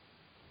see? that?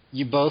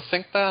 You both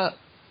think that?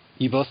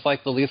 You both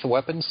like the Lethal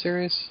Weapon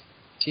series?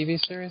 TV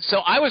series?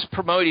 So I was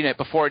promoting it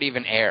before it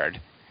even aired.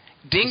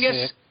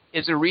 Dingus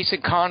is a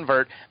recent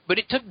convert, but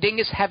it took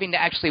Dingus having to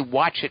actually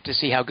watch it to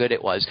see how good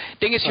it was.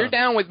 Dingus, you're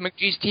down with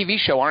McGee's TV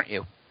show, aren't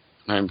you?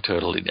 I'm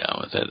totally down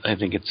with it. I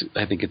think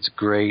it's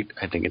great.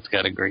 I think it's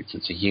got a great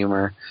sense of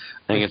humor.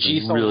 I think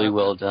it's really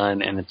well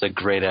done, and it's a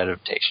great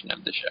adaptation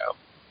of the show.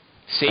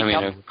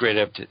 A great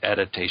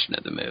adaptation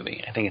of the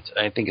movie. I think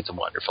it's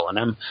wonderful, and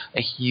I'm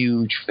a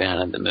huge fan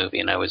of the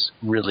movie, and I was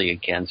really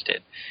against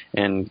it.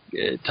 And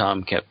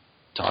Tom kept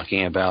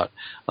talking about,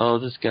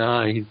 this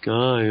guy,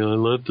 I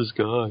love this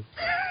guy.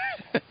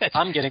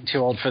 I'm getting too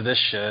old for this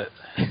shit.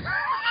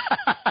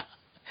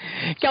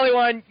 Kelly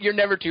Wand, you're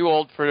never too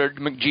old for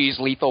McGee's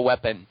Lethal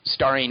Weapon,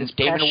 starring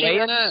Damon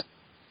Wayans.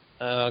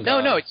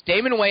 No, it's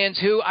Damon Wayans,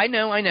 who I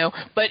know,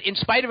 but in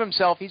spite of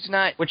himself, he's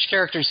not. Which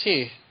character is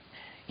he?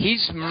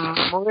 He's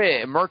Murtaugh.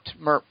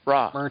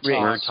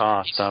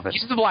 Stop it.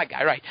 He's the black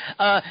guy, right?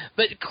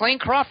 But Clayne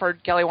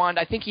Crawford, Kelly Wand,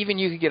 I think even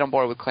you could get on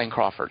board with Clayne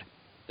Crawford.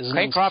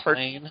 Clayne Crawford.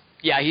 Clayne?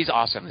 Yeah, he's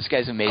awesome. This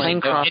guy's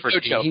amazing. Clayne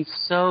Crawford, he's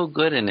so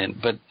good in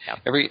it. But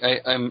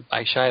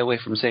I shy away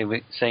from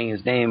saying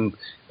his name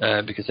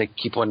because I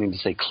keep wanting to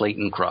say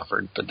Clayton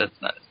Crawford, but that's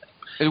not his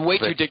name. It's way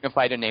too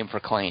dignified a name for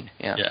Clayne.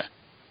 Yeah.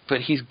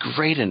 But he's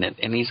great in it,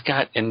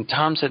 and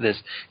Tom said this.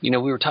 We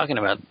were talking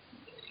about.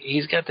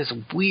 He's got this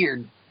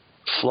weird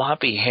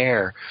floppy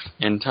hair,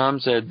 and Tom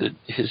said that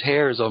his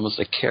hair is almost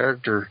a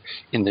character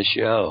in the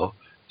show,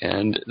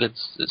 and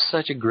that's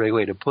such a great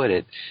way to put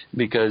it,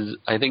 because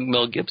I think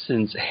Mel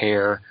Gibson's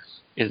hair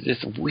is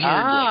this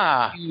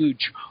weird,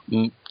 huge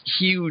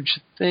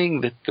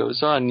thing that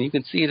goes on. You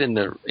can see it in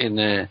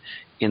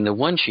the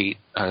one sheet,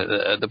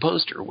 the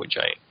poster, which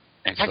I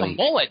actually like a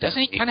mullet.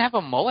 Doesn't he kind of have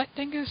a mullet,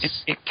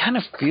 Dingus? It kind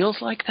of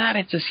feels like that.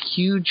 It's this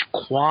huge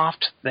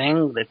coiffed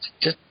thing that's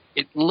just.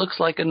 It looks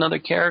like another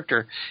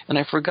character, and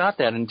I forgot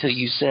that until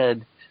you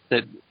said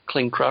that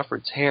Clayne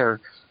Crawford's hair,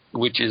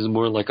 which is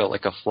more like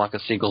a flock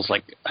of seagulls,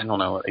 like, I don't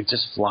know, it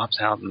just flops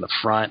out in the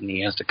front, and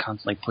he has to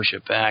constantly push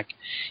it back.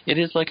 It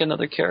is like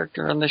another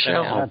character on the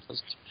show. Yeah.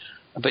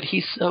 But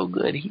he's so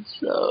good.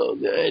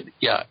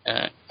 Yeah,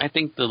 I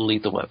think the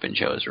Lethal Weapon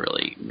show is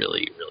really,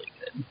 really, really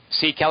good.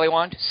 See, Kelly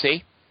Wand?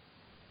 See?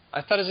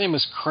 I thought his name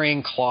was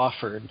Crane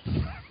Clawford.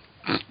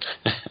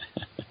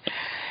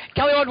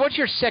 Kelly Wand, what's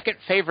your second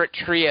favorite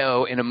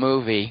trio in a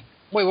movie?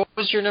 Wait, what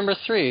was your number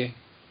 3?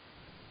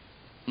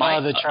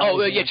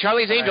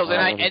 Charlie's Angels,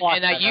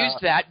 and I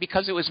used that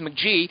because it was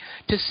McGee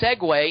to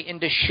segue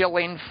into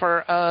shilling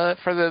for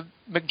the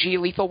McGee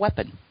Lethal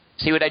Weapon.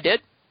 See what I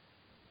did?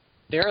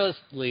 They're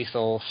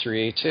lethal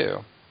 3 too,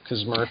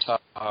 because Murtaugh,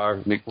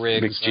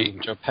 Riggs,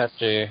 and Joe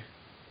Pesci,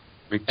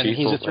 and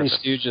he's a Three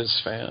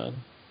Stooges fan.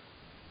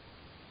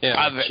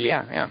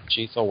 Yeah,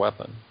 Lethal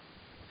Weapon.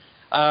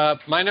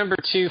 My number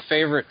 2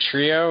 favorite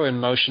trio in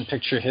motion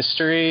picture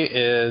history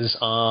is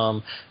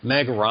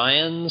Meg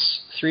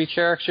Ryan's 3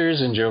 characters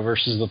in Joe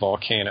versus the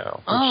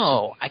Volcano.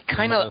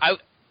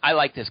 I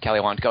like this, Kelly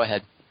Wand. Go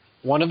ahead.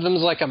 One of them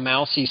is like a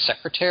mousy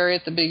secretary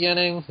at the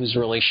beginning who's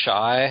really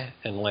shy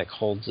and like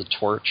holds a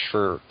torch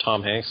for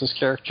Tom Hanks'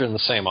 character in the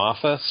same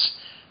office.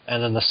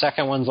 And then the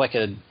second one's like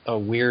a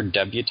weird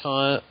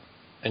debutante,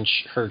 and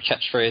her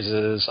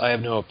catchphrase is, "I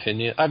have no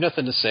opinion. I have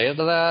nothing to say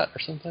to that,"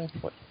 or something.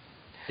 What?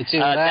 It's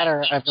either that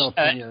or I have no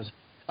opinion.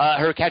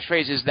 Her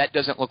catchphrase is, "That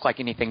doesn't look like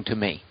anything to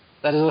me."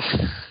 That is.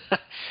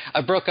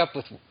 I broke up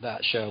with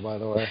that show, by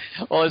the way.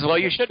 Well, as well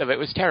you should have. It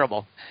was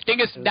terrible.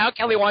 Dingus, now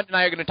Kelly Wand and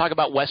I are going to talk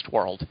about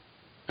Westworld.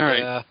 All right.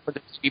 Yeah.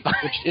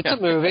 It's a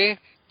movie.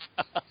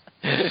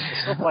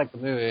 I still like the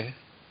movie.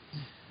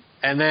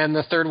 And then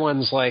the third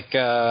one's like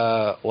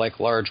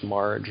Large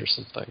Marge or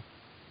something,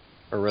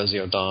 or Rosie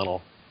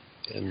O'Donnell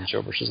in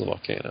Joe versus the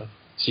Volcano.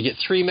 So you get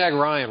 3 Meg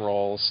Ryan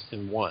roles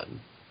in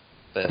one.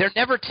 They're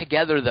never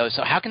together, though,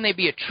 so how can they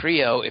be a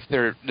trio if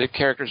the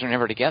characters are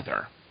never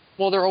together?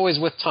 Well, they're always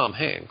with Tom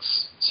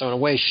Hanks. So in a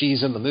way,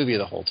 she's in the movie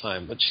the whole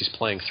time, but she's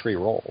playing 3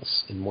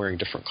 roles and wearing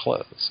different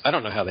clothes. I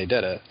don't know how they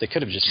did it. They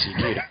could have just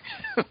CG'd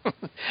it.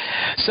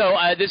 So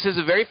this is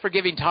a very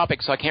forgiving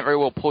topic, so I can't very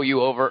well pull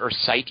you over or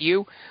cite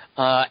you.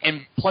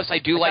 And plus, I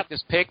do like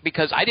this pick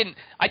because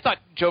I thought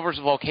Joe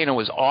vs. Volcano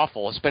was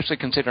awful, especially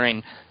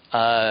considering,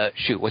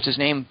 what's his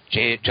name?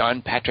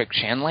 John Patrick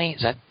Shanley?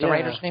 Is that the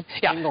writer's name?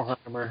 Yeah.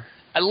 Ingleheimer.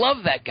 I love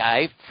that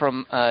guy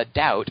from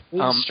Doubt.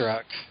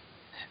 Moonstruck.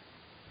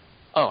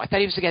 I thought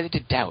he was the guy that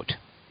did Doubt.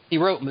 He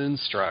wrote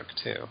Moonstruck,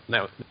 too.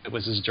 No, it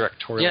was his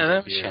directorial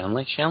that was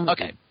debut. Shanley.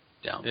 Okay.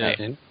 Doubt. Yeah.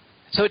 Right.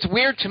 So it's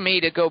weird to me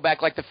to go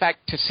back, like the fact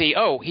to see,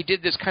 he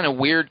did this kind of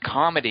weird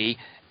comedy.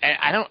 And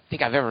I don't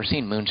think I've ever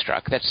seen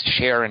Moonstruck. That's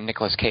Cher and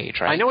Nicolas Cage,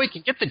 right? I know he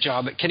can get the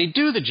job, but can he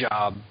do the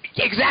job?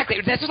 Exactly.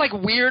 That's just like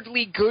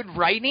weirdly good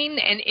writing.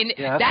 And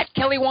that,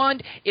 Kelly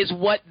Wand, is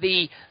what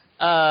the...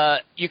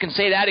 you can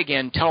say that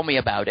again, tell me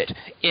about it.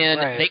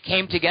 And They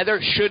Came Together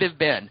should have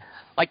been.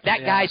 Like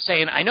that guy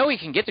saying, I know he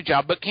can get the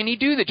job, but can he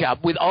do the job?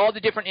 With all the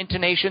different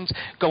intonations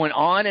going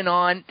on and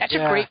on. That's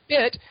a great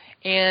bit.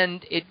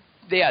 And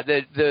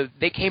the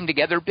They Came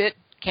Together bit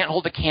can't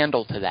hold a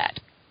candle to that.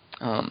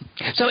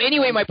 So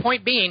anyway, my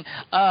point being,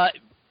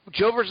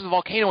 Joe versus the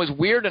Volcano is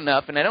weird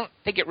enough, and I don't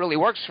think it really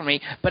works for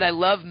me, but I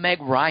love Meg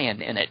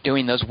Ryan in it,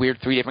 doing those weird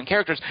 3 different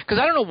characters, because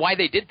I don't know why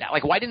they did that.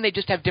 Like, why didn't they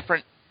just have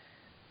different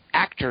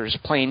actors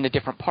playing the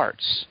different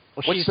parts?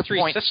 Well, What's she's the 3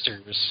 point?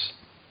 sisters.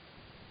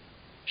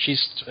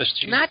 She's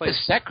not the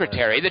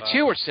secretary. The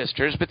 2 are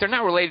sisters, but they're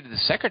not related to the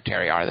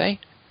secretary, are they?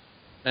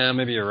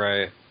 Maybe you're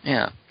right.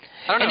 Yeah.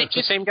 I don't know. It's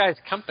the same guy's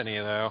company,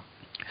 though.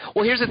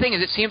 Well, here's the thing: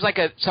 is it seems like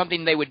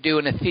something they would do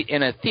in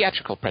a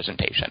theatrical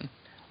presentation,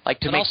 like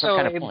to make some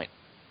kind of point.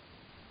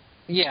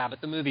 Yeah,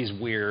 but the movie's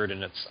weird,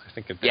 and I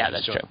think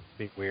that's true.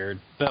 Be weird.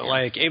 But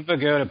like Abe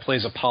Vigoda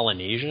plays a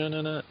Polynesian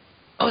in it.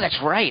 Oh, that's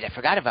right. I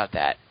forgot about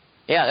that.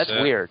 Yeah, that's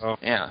weird.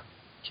 Yeah.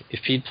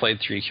 If he'd played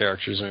 3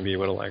 characters, maybe you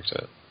would have liked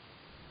it.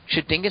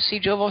 Should Dingus see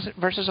Joe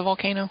versus a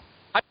Volcano?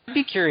 I'd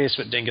be curious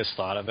what Dingus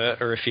thought of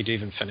it, or if he'd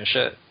even finish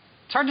it.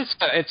 It's hard to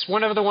say. It's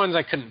one of the ones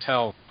I couldn't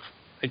tell.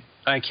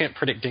 I can't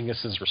predict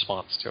Dingus's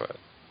response to it.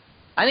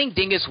 I think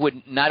Dingus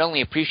would not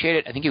only appreciate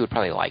it, I think he would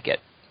probably like it.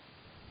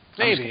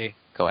 Maybe.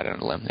 Go out on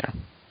a limb there.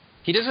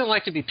 He doesn't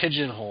like to be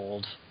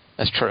pigeonholed.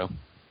 That's true.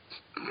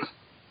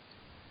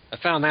 I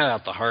found that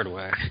out the hard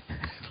way.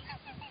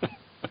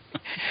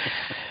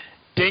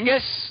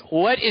 Dingus,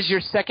 what is your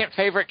second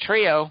favorite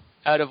trio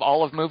out of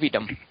all of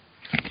moviedom?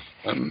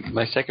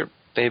 My second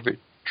favorite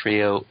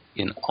trio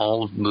in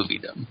all of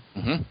moviedom.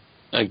 Mm-hmm.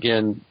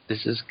 Again,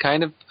 this is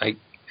kind of... I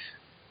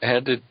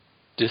had to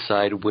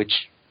decide which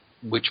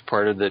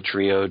part of the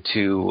trio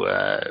to...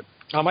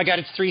 Oh my god,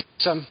 it's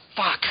threesome.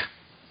 Fuck.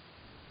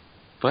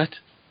 What?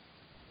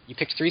 You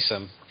picked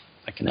threesome.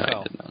 I can tell. No,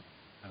 I did not.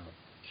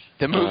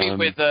 The movie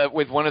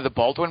with one of the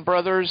Baldwin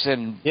brothers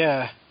and...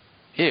 Yeah.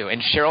 Ew,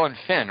 and Cheryl and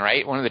Finn,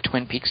 right? One of the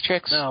Twin Peaks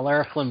chicks? No,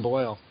 Lara Flynn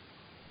Boyle.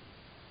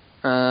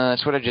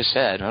 That's what I just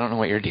said. I don't know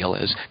what your deal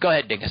is. Go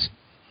ahead, Dingus.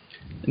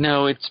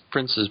 No, it's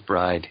Princess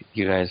Bride.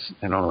 You guys,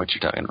 I don't know what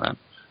you're talking about.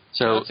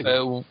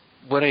 So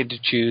what I had to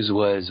choose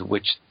was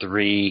which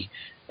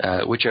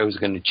I was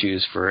going to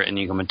choose for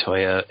Inigo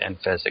Montoya and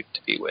Fezzik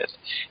to be with.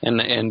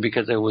 And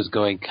because I was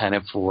going kind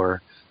of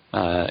for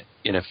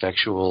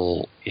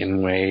ineffectual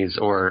in ways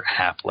or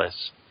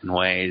hapless in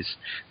ways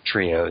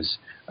trios,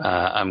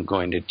 I'm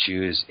going to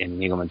choose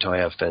Inigo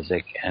Montoya,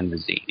 Fezzik, and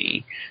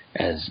Vizzini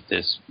as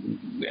this.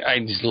 I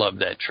just love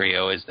that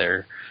trio as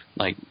they're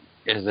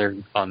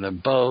on the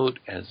boat,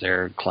 as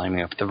they're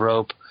climbing up the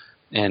rope,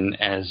 and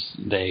as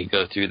they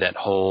go through that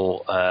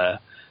whole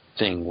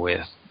thing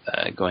with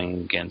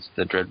going against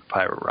the Dread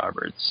Pirate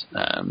Roberts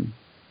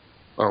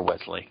or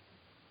Wesley.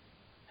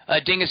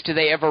 Dingus, do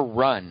they ever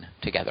run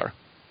together?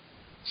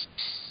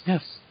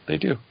 Yes, they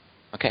do.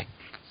 Okay.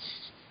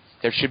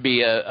 There should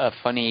be a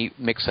funny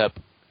mix-up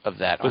of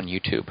that on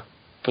YouTube.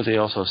 But they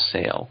also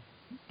sail,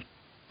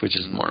 which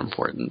is more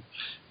important.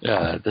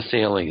 The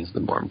sailing is the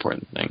more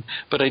important thing.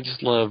 But I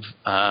just love,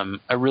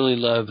 I really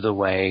love the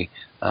way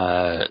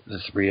the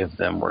 3 of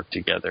them work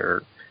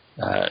together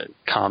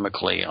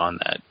comically on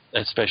that,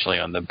 especially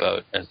on the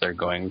boat as they're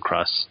going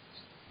across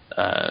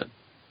the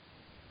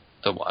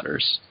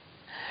waters.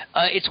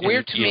 It's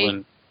weird to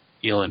me.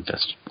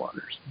 Eel-infested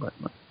waters.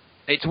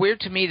 It's weird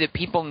to me that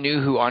people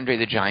knew who Andre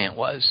the Giant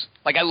was.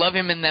 Like, I love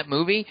him in that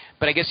movie,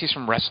 but I guess he's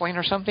from wrestling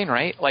or something,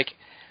 right? Like,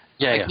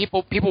 yeah.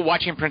 People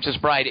watching Princess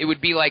Bride, it would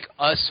be like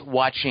us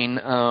watching,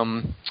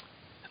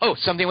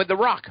 something with The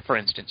Rock, for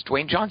instance,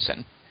 Dwayne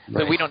Johnson. Right.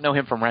 But we don't know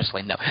him from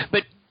wrestling, though.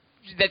 But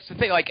that's the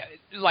thing,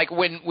 like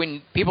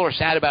when people are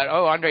sad about,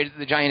 Andre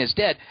the Giant is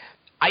dead,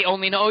 I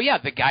only know,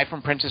 the guy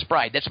from Princess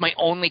Bride. That's my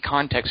only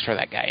context for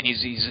that guy, and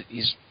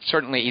he's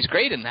certainly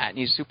great in that, and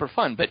he's super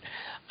fun. But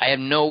I have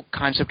no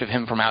concept of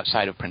him from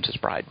outside of Princess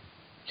Bride.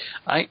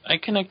 I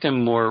connect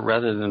him more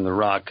rather than The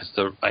Rock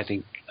because I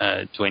think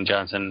Dwayne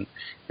Johnson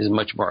is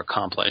much more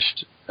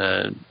accomplished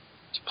to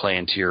play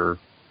into your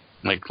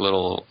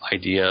little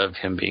idea of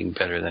him being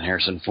better than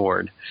Harrison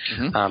Ford.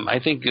 Mm-hmm. I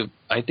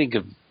think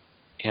of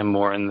him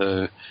more in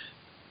the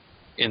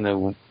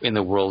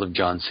world of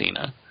John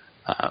Cena,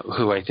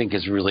 who I think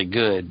is really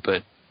good,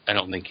 but I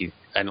don't think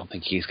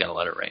he's got a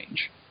lot of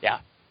range. Yeah.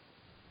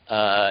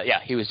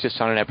 He was just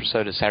on an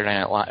episode of Saturday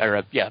Night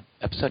Live, he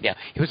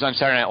was on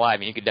Saturday Night Live,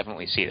 and you could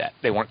definitely see that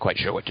they weren't quite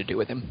sure what to do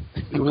with him.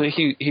 Well,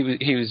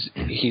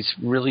 he's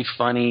really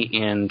funny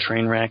in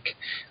Trainwreck.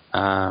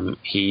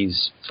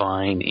 He's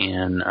fine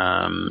in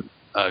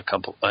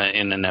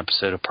in an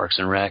episode of Parks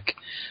and Rec,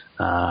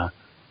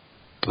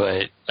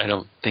 but I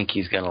don't think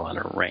he's got a lot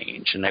of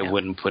range, and I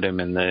wouldn't put him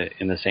in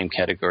the same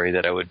category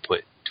that I would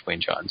put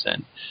Dwayne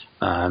Johnson.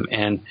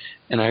 And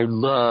I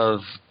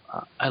love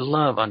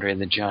Andre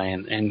the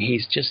Giant, and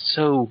he's just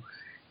so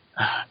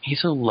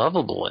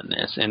lovable in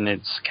this, and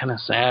it's kind of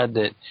sad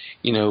that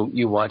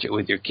you watch it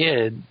with your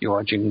kid. You're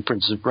watching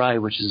Princess Bride,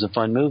 which is a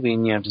fun movie,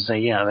 and you have to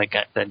say,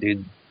 that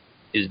dude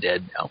is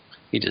dead now.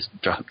 He just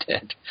dropped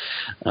dead.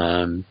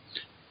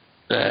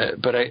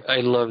 But I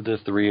love the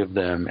three of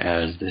them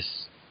as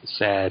this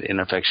sad,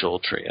 ineffectual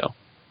trio.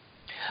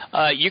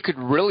 You could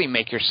really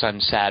make your son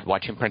sad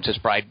watching Princess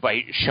Bride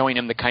by showing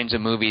him the kinds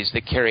of movies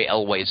that Carrie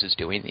Elways is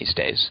doing these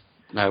days.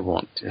 I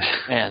won't.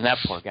 Man, that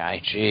poor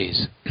guy.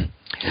 Jeez.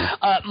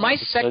 My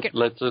second.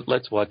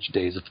 Let's watch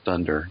Days of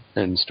Thunder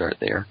and start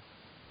there.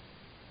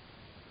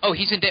 Oh,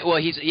 he's in.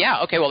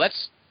 Okay. Well,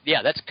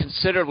 that's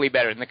considerably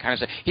better than the kind of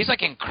stuff. He's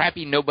in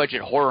crappy,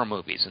 no-budget horror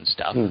movies and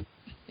stuff.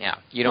 Yeah.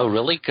 Oh,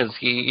 really? Because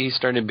he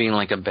started being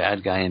a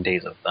bad guy in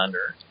Days of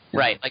Thunder.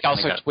 Right.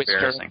 Also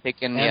Twister.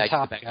 And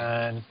Top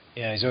Gun.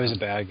 Yeah, he's always a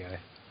bad guy.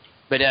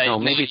 But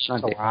maybe it's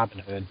not Robin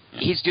Hood.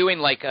 He's doing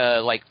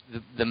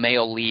the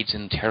male leads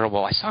in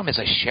terrible. I saw him as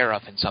a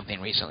sheriff in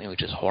something recently,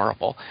 which is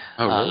horrible.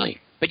 Oh,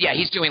 really? But yeah,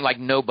 he's doing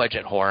no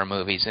budget horror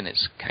movies, and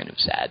it's kind of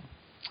sad.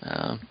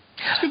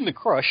 Let's give him The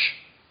Crush.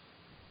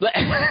 Let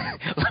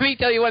me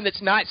tell you one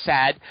that's not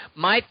sad.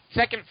 My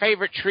second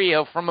favorite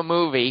trio from a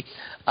movie,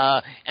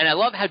 and I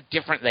love how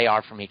different they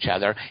are from each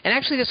other. And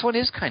actually, this one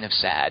is kind of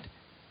sad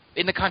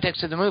in the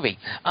context of the movie.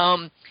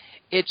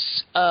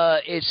 It's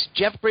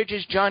Jeff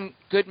Bridges, John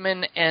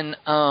Goodman, and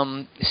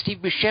Steve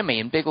Buscemi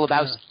in Big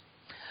Lebowski.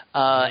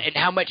 And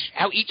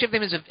how each of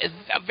them is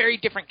a very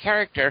different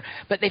character,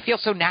 but they feel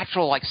so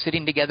natural,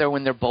 sitting together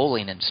when they're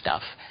bowling and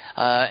stuff.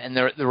 And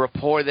the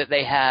rapport that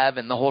they have,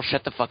 and the whole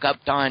 "shut the fuck up,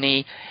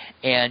 Donnie,"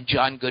 and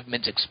John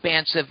Goodman's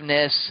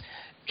expansiveness,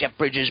 Jeff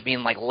Bridges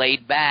being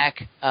laid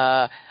back.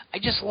 I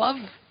just love.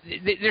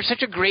 They're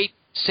such a great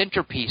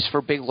centerpiece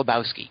for Big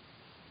Lebowski.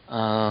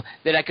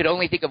 That I could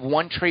only think of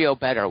one trio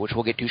better, which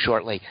we'll get to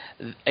shortly,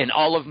 in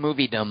all of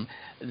moviedom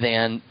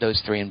than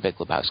those three in Big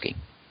Lebowski.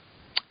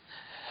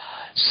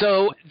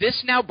 So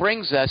this now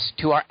brings us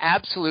to our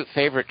absolute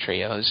favorite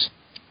trios.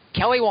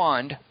 Kelly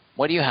Wand,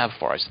 what do you have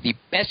for us? The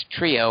best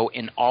trio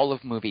in all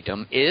of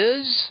moviedom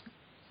is?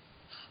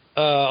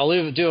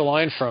 I'll do a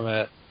line from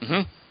it.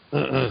 Mm-hmm.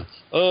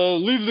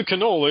 Leave the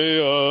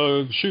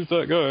cannoli, shoot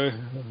that guy.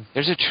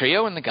 There's a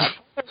trio in The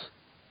Godfather?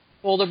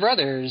 Well, the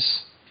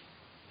brothers.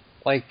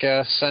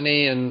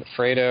 Sonny and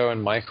Fredo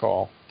and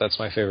Michael. That's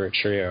my favorite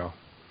trio.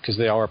 Because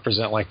they all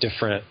represent,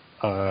 different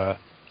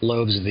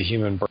lobes of the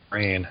human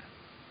brain.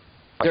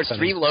 There are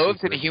three lobes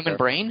in a human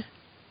brain?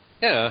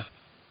 Yeah.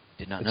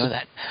 Did not know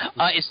that.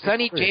 Is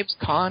Sonny James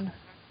Caan?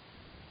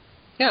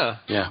 Yeah.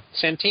 Yeah.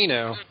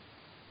 Santino.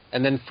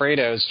 And then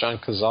Fredo's John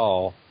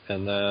Cazale.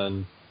 And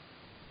then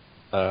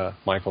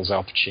Michael's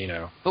Al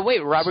Pacino. But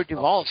wait, Robert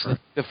Duvall's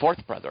the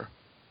fourth brother.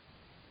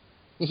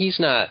 He's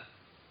not.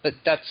 But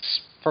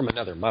that's from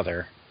another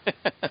mother.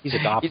 He's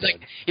adopted.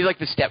 he's like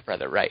the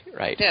stepbrother, right?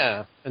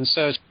 Yeah. And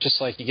so it's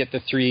just you get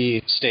the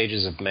three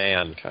stages of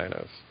man, kind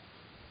of.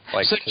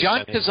 So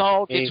John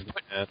Cazale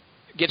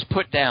gets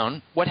put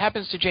down. What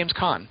happens to James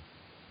Caan?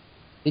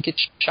 He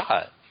gets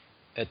shot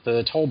at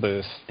the toll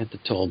booth.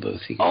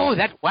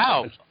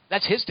 Wow.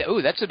 That's his death.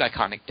 Oh, that's an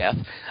iconic death.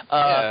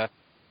 Yeah.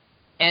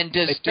 And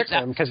they trick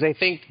him because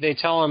they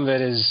tell him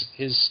that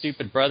his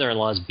stupid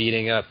brother-in-law is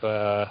beating up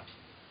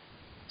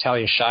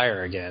Talia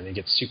Shire again. He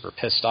gets super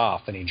pissed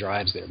off and he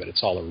drives there, but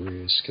it's all a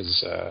ruse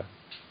because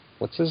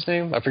what's his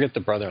name? I forget the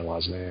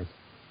brother-in-law's name.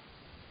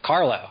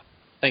 Carlo.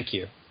 Thank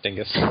you,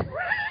 Dingus.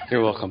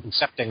 You're welcome.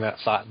 Accepting that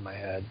thought in my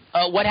head.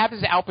 What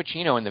happens to Al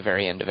Pacino in the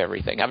very end of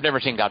everything? I've never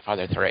seen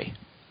Godfather 3.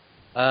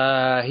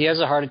 He has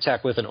a heart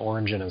attack with an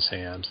orange in his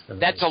hand.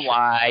 That's a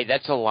lie.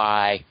 That's a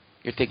lie.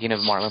 You're thinking of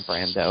Marlon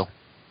Brando.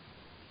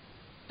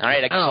 All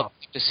right, I guess I'll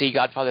have to see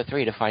Godfather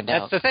 3 to find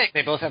out. That's the thing.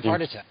 They both have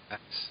heart attacks.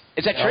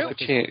 Is that true?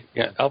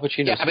 Al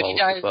Pacino swallows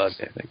the bug,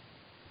 I think.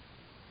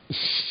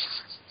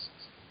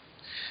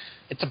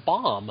 It's a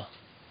bomb. All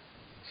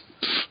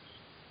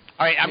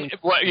right, are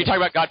you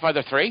talking about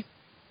Godfather 3?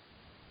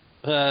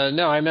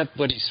 No, I meant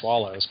what he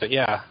swallows, but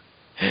yeah.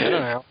 I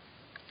don't know.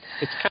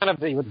 It's kind of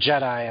the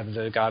Jedi of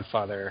the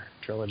Godfather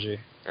trilogy.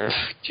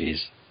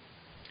 Jeez.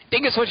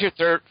 Dingus, what's your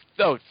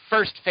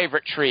first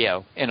favorite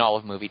trio in all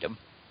of moviedom?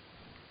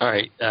 All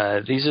right,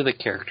 these are the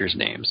characters'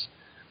 names.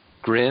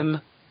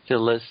 Grimm,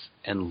 Phyllis,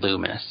 and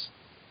Loomis.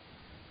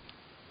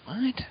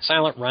 What?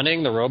 Silent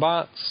Running, the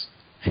robots?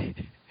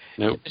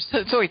 Nope.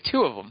 There's only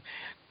two of them.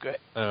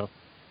 Oh.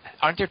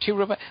 Aren't there two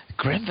robots?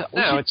 Grimm?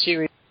 No, it's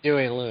Huey,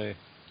 Dewey, and Louie.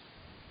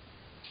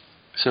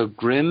 So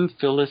Grimm,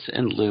 Phyllis,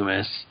 and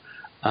Loomis.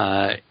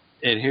 And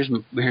here's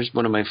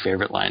one of my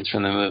favorite lines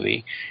from the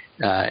movie.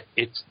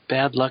 It's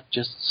bad luck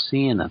just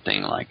seeing a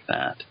thing like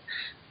that.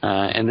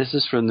 And this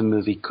is from the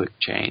movie Quick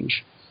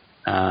Change.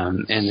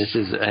 And this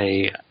is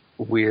a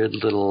weird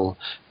little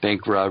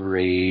bank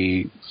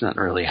robbery, it's not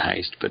really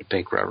heist, but a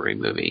bank robbery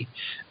movie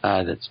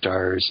that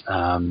stars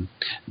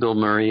Bill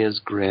Murray as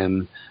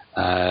Grimm,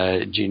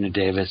 Gina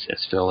Davis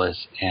as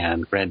Phyllis,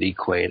 and Randy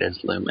Quaid as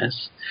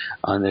Loomis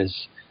on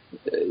this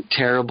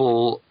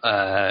terrible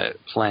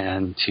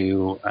plan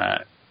to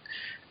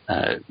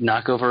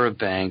knock over a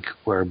bank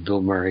where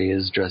Bill Murray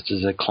is dressed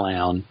as a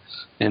clown,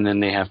 and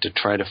then they have to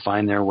try to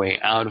find their way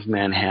out of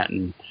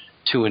Manhattan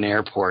to an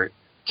airport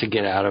to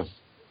get out of,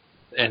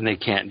 and they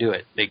can't do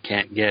it. They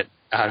can't get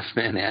out of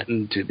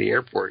Manhattan to the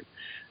airport.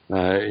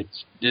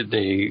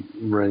 They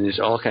run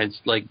into all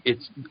kinds, like,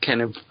 it's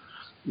kind of,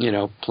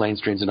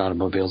 planes, trains, and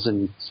automobiles,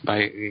 and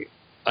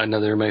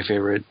another of my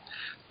favorite,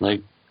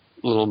 like,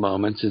 little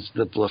moments is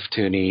the Bluff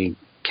Tooney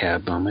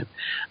cab moment.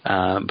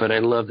 But I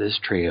love this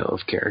trio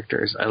of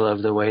characters. I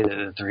love the way that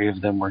the three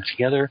of them work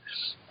together.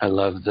 I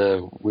love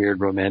the weird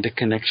romantic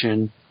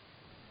connection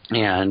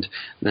and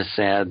the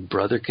sad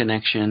brother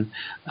connection,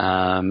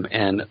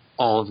 and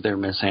all of their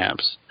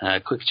mishaps.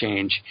 Quick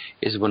Change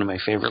is one of my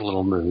favorite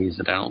little movies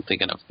that I don't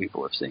think enough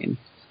people have seen.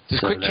 Does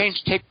Quick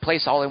Change take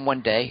place all in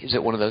one day? Is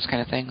it one of those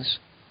kind of things?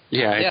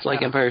 Yeah, it's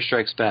like Empire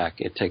Strikes Back.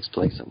 It takes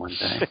place in one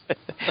day.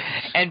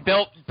 And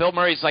Bill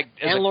Murray's like...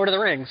 And Lord of the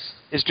Rings.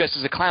 Is dressed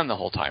as a clown the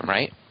whole time,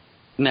 right?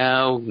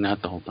 No,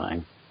 not the whole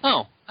time.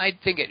 Oh, I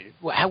think it...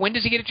 When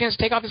does he get a chance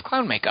to take off his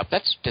clown makeup?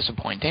 That's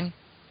disappointing.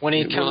 When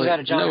he comes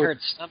out of John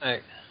Hurt's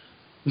stomach.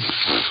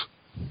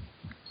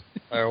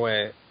 Or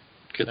wait.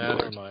 Good no, Lord.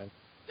 never mind.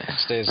 It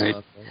stays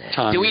right.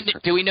 on.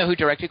 Do we know who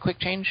directed Quick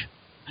Change?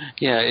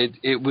 Yeah,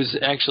 it was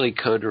actually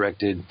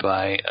co-directed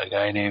by a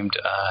guy named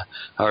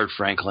Howard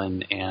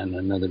Franklin and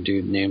another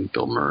dude named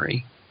Bill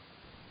Murray.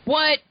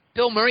 What?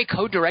 Bill Murray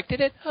co-directed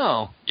it?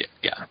 Oh.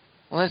 Yeah.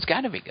 Well, that's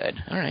got to be good.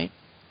 All right.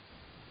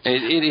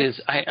 It is.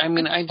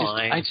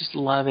 I just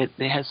love it.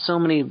 It has so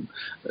many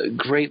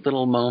great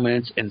little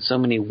moments and so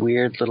many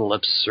weird little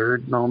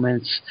absurd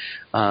moments,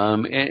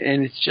 and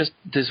it's just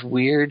this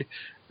weird.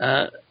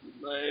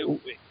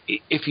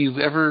 If you've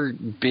ever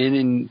been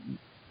in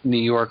New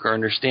York or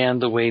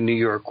understand the way New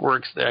York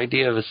works, the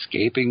idea of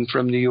escaping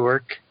from New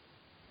York,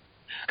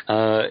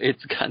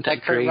 it's got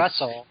that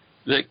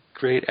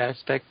great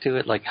aspect to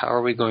it. Like, how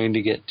are we going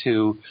to get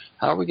to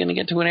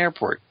an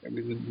airport? I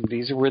mean,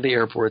 these are where the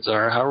airports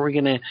are. How are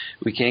we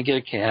we can't get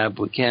a cab.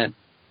 We can't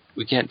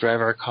drive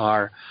our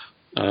car.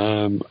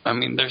 I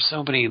mean, there's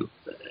so many.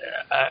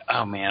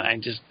 Oh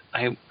man,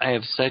 I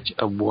have such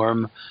a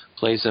warm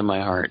place in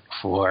my heart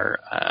for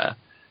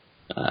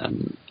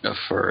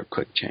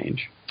Quick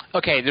Change.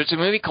 Okay, there's a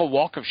movie called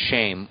Walk of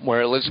Shame where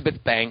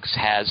Elizabeth Banks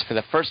has, for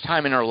the first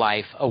time in her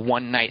life, a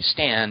one-night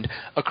stand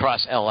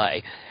across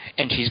L.A.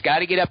 And she's got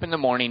to get up in the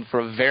morning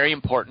for a very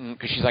important,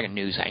 because she's like a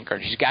news anchor,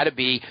 she's got to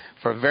be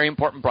for a very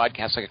important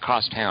broadcast like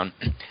across town.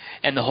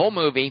 And the whole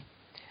movie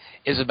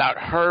is about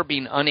her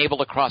being unable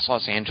to cross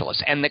Los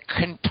Angeles and the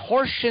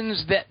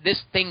contortions that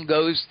this thing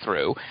goes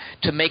through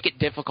to make it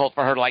difficult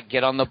for her to, like,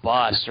 get on the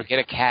bus or get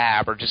a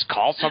cab or just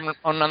call someone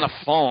on the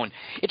phone.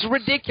 It's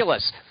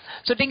ridiculous.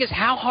 So the thing is,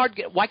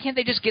 why can't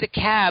they just get a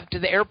cab to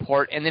the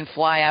airport and then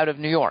fly out of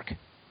New York?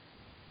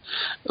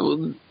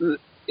 Well,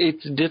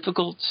 it's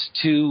difficult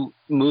to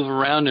move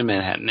around in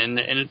Manhattan in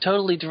a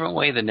totally different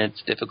way than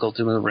it's difficult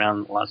to move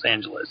around Los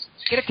Angeles.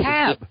 Get a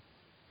cab.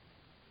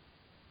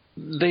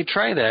 They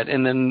try that,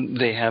 and then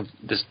they have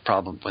this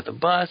problem with a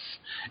bus,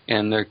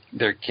 and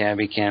their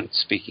cabbie can't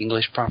speak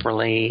English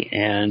properly,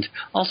 and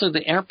also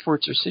the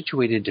airports are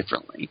situated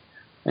differently.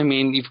 I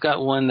mean, you've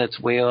got one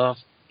that's way off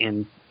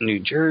in New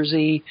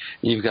Jersey,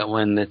 you've got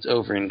one that's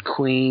over in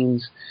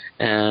Queens.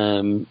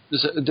 So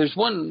there's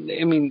one,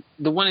 I mean,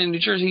 the one in New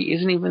Jersey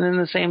isn't even in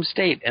the same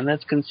state, and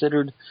that's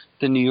considered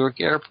the New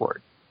York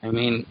airport. I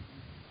mean,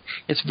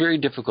 it's very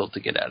difficult to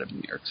get out of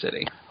New York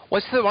City.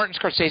 What's the Martin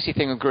Scorsese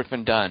thing with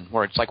Griffin Dunn,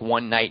 where it's like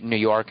one night in New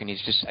York and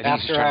he's just...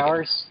 After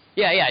Hours?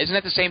 Yeah. Isn't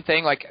that the same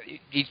thing? Like,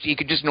 you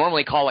could just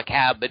normally call a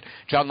cab, but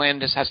John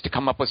Landis has to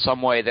come up with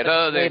some way that...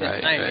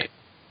 Right.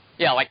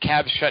 Yeah, like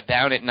cabs shut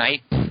down at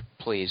night.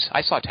 Please.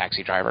 I saw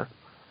Taxi Driver.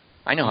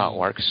 I know how it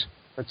works.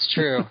 That's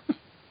true.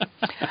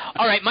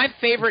 All right, my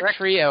favorite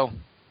trio...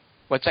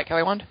 What's that,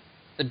 Kelly Wand?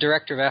 The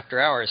director of After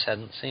Hours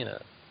hadn't seen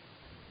it.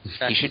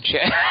 You should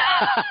check.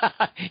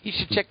 You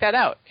should check that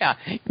out. Yeah,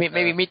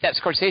 maybe meet that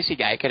Scorsese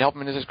guy. It could help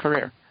him in his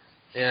career.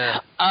 Yeah.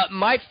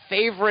 My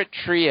favorite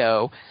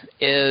trio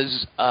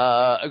is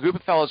a group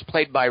of fellows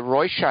played by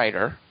Roy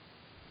Scheider,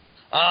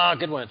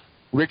 Good one.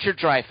 Richard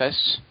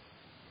Dreyfuss,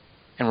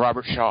 and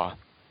Robert Shaw.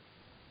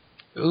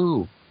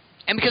 Ooh.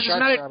 And because it's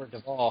not Robert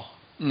Duvall.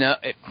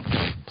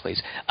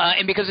 please.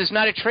 And because it's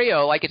not a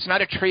trio, like it's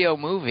not a trio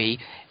movie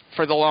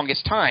for the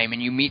longest time,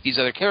 and you meet these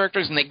other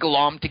characters and they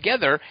glom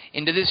together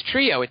into this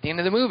trio at the end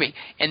of the movie.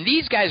 And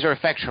these guys are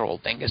effectual,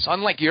 Dingus.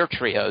 Unlike your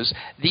trios,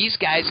 these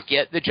guys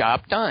get the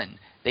job done.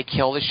 They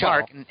kill the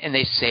shark and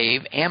they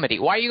save Amity.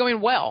 Why are you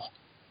going well?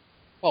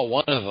 Well,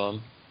 one of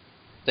them.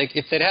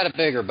 If they'd had a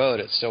bigger boat,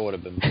 it still would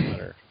have been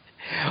better.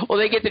 Well,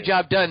 they get the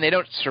job done. They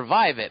don't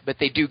survive it, but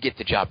they do get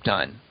the job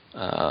done.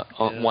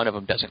 One of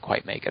them doesn't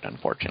quite make it,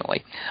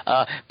 unfortunately.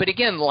 But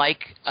again, like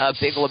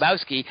Big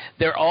Lebowski,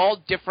 they're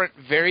all different,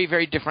 very,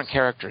 very different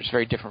characters,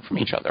 very different from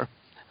each other.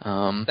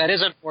 That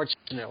is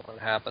unfortunate what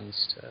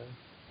happens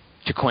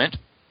to Quint.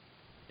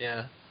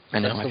 Yeah. I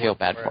know, I feel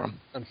bad for him.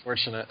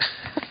 Unfortunate.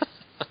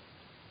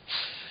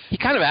 He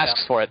kind of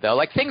asks for it, though.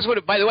 Like, things would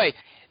have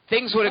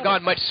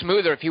gone much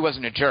smoother if he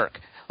wasn't a jerk.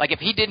 Like, if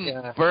he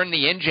didn't burn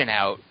the engine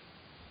out,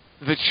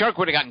 the shark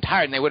would have gotten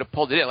tired and they would have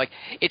pulled it in. Like,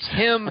 it's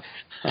him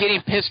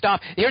getting pissed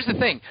off. Here's the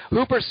thing.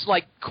 Hooper's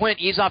like, Quint,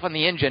 ease off on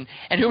the engine.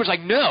 And Hooper's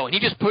like, no. And he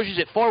just pushes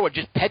it forward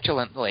just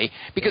petulantly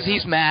because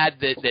he's mad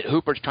that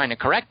Hooper's trying to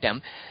correct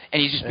him. And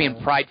he's just being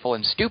prideful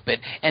and stupid.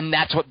 And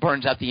that's what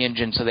burns out the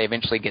engine so they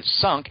eventually get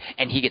sunk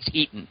and he gets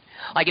eaten.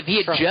 Like, if he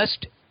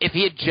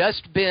had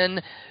just been,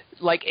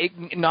 like,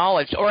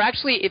 acknowledged, or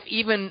actually if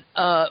even,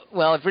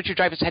 if Richard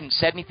Dreyfuss hadn't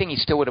said anything, he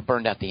still would have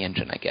burned out the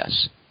engine, I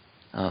guess.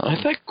 I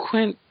thought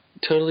Quint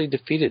totally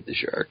defeated the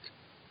shark.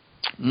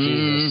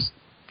 Jesus.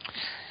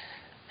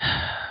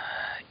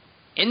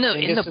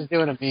 Is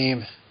doing a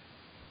meme.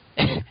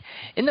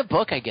 In the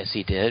book, I guess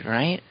he did,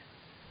 right?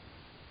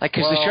 Like,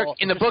 because the shark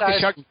in the book,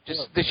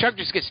 the shark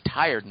just gets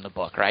tired in the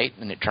book, right?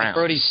 And it drowns.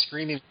 Brody's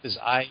screaming with his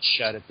eyes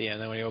shut at the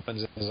end. Then when he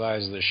opens his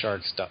eyes, the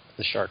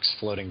shark's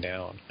floating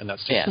down, and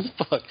that's in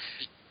the book.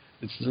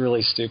 It's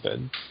really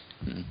stupid.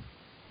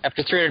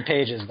 After 300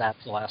 pages,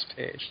 that's the last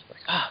page.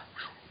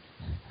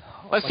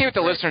 Let's see what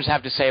the listeners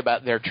have to say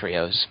about their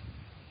trios.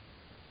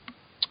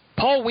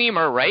 Paul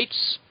Weimer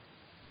writes,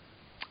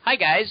 "Hi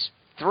guys,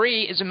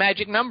 3 is a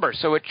magic number,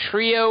 so a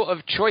trio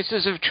of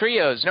choices of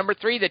trios. Number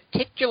 3, the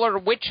titular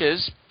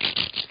witches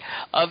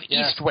of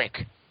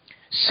Eastwick.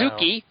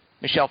 Suki,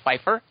 Michelle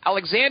Pfeiffer,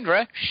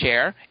 Alexandra,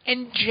 Cher,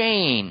 and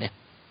Jane,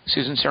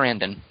 Susan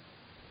Sarandon."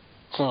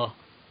 Huh.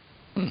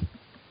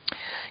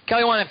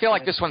 Kelly, I feel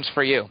like this one's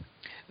for you.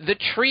 The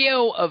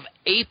trio of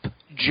ape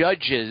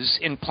judges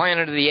in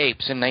Planet of the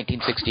Apes in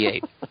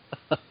 1968.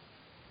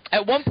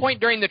 At one point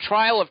during the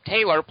trial of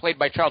Taylor, played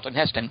by Charlton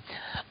Heston,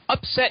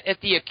 upset at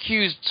the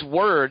accused's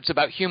words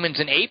about humans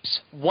and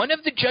apes, one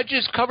of the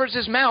judges covers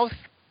his mouth,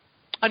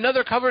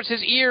 another covers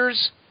his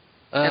ears,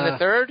 and the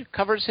third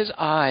covers his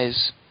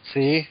eyes.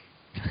 See?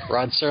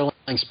 Rod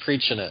Serling's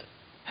preaching it.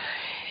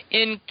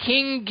 In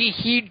King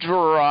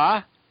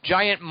Ghidorah,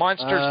 Giant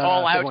Monsters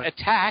All-Out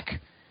Attack,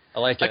 I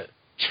like it.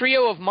 A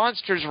trio of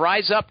monsters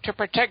rise up to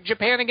protect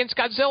Japan against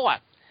Godzilla.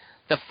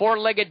 The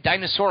four-legged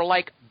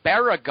dinosaur-like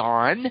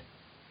Baragon,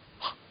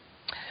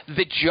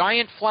 the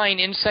giant flying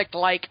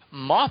insect-like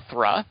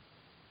Mothra,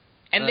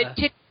 and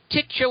the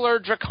titular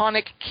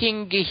draconic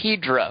King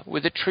Ghidorah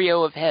with a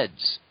trio of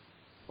heads.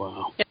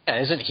 Wow.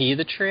 Yeah, isn't he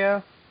the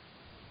trio?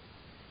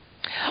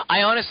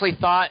 I honestly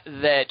thought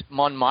that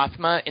Mon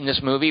Mothma in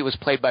this movie was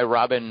played by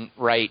Robin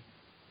Wright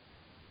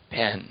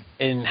Penn.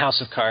 In House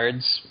of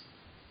Cards?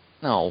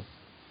 No.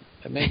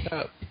 I made that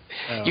up.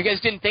 Oh. You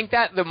guys didn't think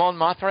that? The Mon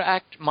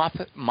Mothma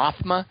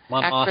Mothma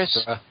actress?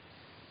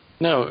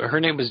 No, her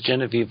name was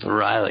Genevieve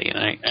O'Reilly, and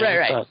I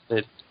thought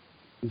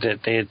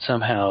that they had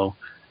somehow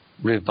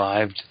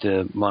revived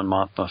the Mon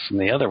Mothma from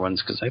the other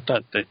ones, because I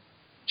thought that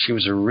she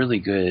was a really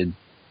good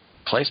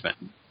placement.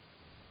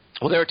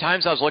 Well, there were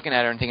times I was looking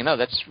at her and thinking, no,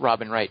 that's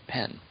Robin Wright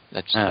Penn.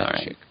 That's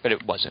right. chick. But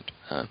it wasn't.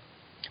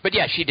 But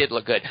yeah, she did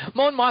look good.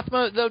 Mon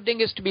Mothma, though,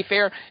 Dingus, to be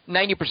fair,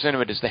 90%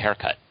 of it is the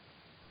haircut.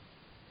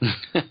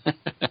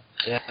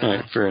 Yeah. All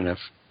right, fair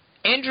enough.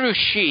 Andrew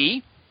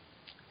Shee,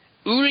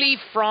 Uli,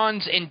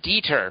 Franz, and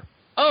Dieter.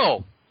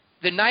 Oh,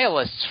 the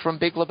nihilists from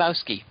Big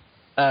Lebowski.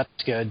 That's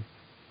good.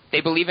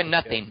 They believe in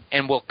nothing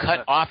and will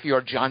cut off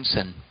your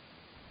Johnson.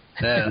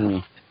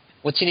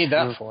 What's you need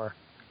that for?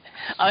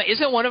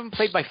 Isn't one of them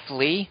played by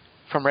Flea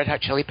from Red Hot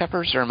Chili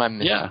Peppers, or am I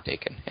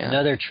mistaken? Yeah.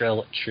 Another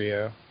trio.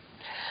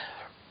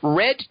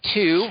 Red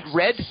 2,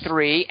 Red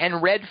 3,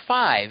 and Red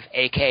 5,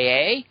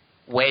 a.k.a.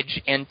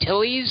 Wedge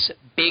Antilles,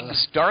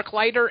 Biggs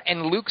Darklighter,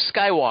 and Luke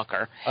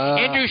Skywalker.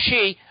 Andrew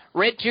Shee,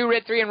 Red 2,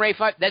 Red 3, and Red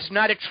 5, that's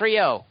not a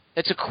trio.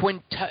 That's a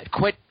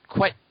quintuplet.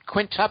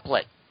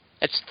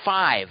 That's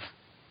 5.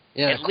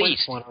 Yeah, at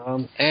least. One of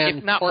them. And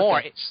if not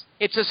more.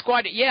 It's a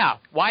squad. Yeah.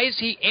 Why is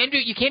he... Andrew,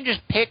 you can't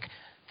just pick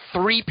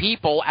 3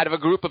 people out of a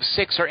group of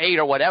 6 or 8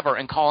 or whatever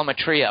and call them a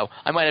trio.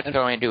 I might have to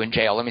throw Andrew in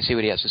jail. Let me see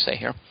what he has to say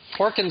here.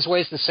 Porkins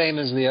weighs the same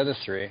as the other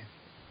 3.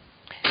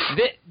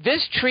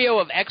 This trio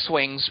of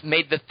X-Wings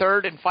made the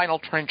third and final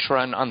trench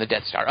run on the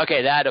Death Star.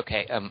 Okay.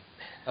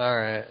 All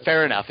right.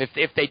 Fair enough.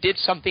 If they did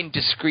something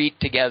discrete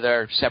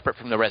together, separate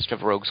from the rest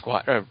of Rogue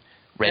Squad or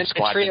Red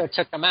Squadron. A trio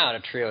took them out. A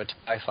trio of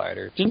TIE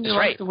fighters. Didn't you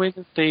like the way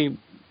that they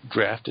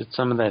drafted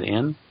some of that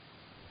in?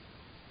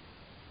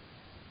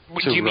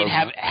 Do you mean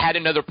had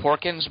another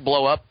Porkins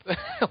blow up?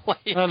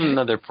 Not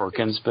another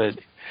Porkins, but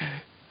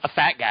a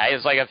fat guy.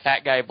 It's like a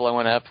fat guy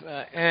blowing up.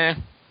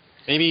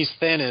 Maybe he's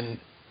thin in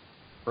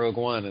Rogue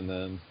One, and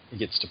then he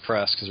gets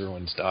depressed because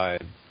everyone's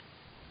died.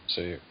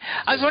 So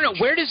I was wondering,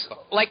 where does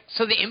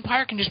so the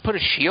Empire can just put a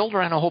shield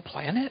around a whole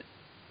planet?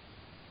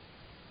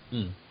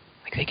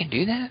 Like they can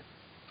do that?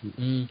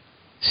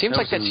 Seems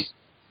like that's.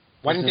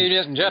 Why didn't they do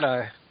that in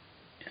Jedi?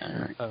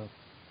 Yeah. Oh.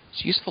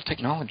 It's useful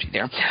technology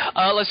there.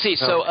 Let's see.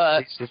 So,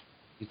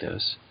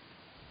 ethos.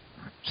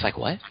 It's like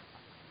what?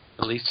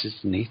 At least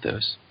it's an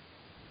ethos.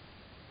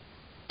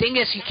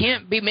 Dingus, you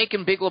can't be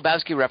making Big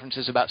Lebowski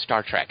references about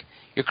Star Trek.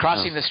 You're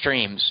crossing the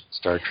streams.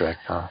 Star Trek,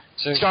 huh?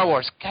 Star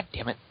Wars. God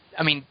damn it.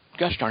 I mean,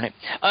 gosh darn it.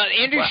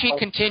 Andrew Sheik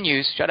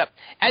continues. Shut up.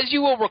 As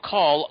you will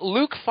recall,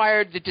 Luke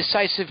fired the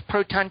decisive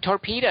proton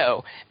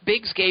torpedo.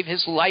 Biggs gave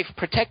his life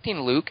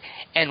protecting Luke,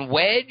 and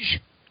Wedge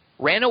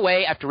ran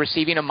away after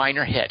receiving a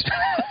minor hit.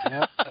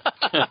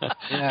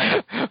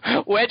 Yeah.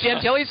 Wedge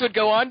Antilles would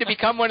go on to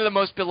become one of the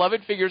most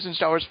beloved figures in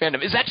Star Wars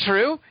fandom. Is that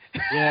true?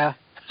 Yeah.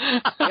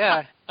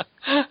 Yeah.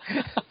 I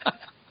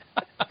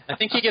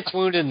think he gets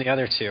wounded in the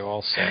other two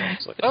also.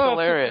 It's like,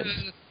 hilarious.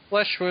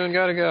 Flesh wound,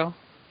 gotta go.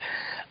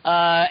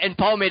 And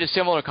Paul made a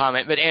similar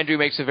comment, but Andrew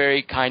makes a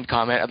very kind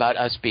comment about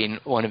us being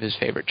one of his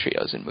favorite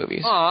trios in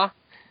movies. Aw.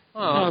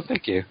 Oh,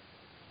 thank you.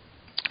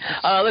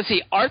 Let's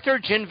see. Arthur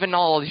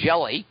Ginvanal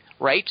Jelly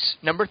writes,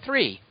 number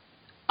 3,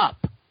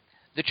 Up.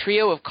 The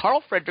trio of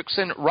Carl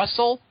Fredricksen,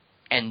 Russell,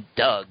 and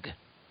Doug.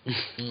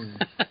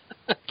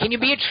 Can you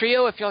be a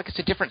trio if you're like it's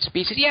a different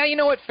species? Yeah, you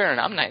know what? Fair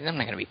enough. I'm not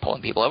going to be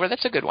pulling people over.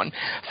 That's a good one.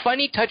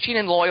 Funny, touching,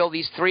 and loyal.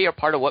 These three are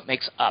part of what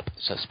makes Up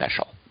so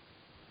special.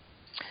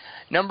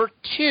 Number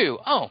 2.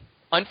 Oh,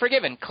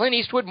 Unforgiven. Clint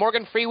Eastwood,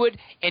 Morgan Freeman,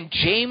 and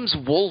James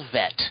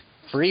Woolvett.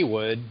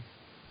 Freeman.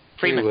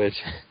 Freeman.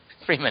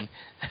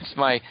 That's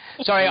my...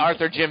 Sorry,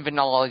 Arthur Jim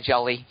Vanilla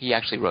Jelly. He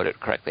actually wrote it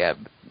correctly. I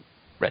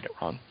read it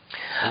wrong.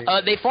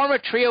 They form a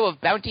trio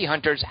of bounty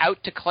hunters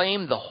out to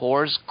claim the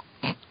whore's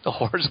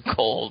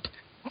gold.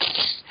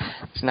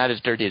 It's not as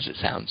dirty as it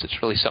sounds.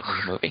 It's really something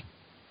in the movie.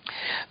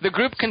 The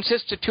group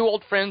consists of 2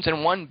 old friends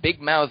and 1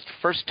 big-mouthed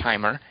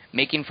first-timer,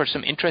 making for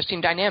some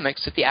interesting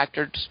dynamics that the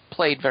actors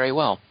played very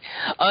well.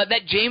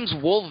 That James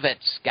Woolvett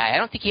guy, I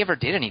don't think he ever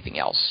did anything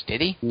else,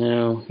 did he?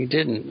 No, he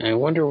didn't. I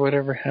wonder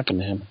whatever happened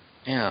to him.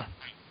 Yeah.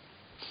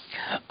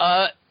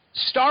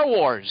 Star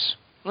Wars.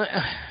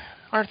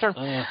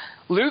 Arthur.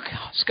 Luke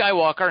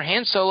Skywalker,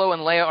 Han Solo,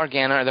 and Leia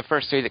Organa are the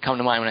first 3 that come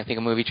to mind when I think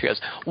of movie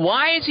trios.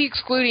 Why is he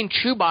excluding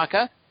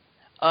Chewbacca,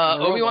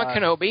 Obi-Wan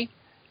Kenobi,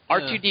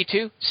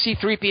 R2-D2,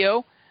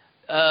 C-3PO,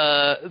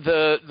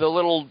 the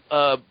little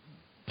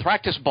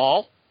practice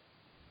ball,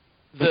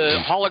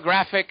 the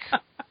holographic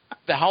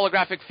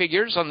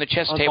figures on the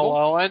chess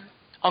table?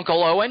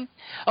 Uncle Owen.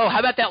 Oh, how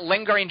about that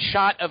lingering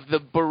shot of the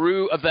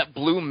that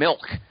blue milk?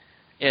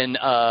 Did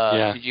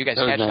you guys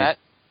catch that?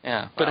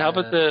 Yeah. But how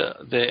about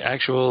the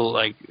actual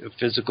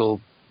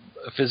physical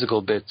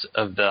bits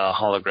of the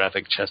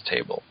holographic chess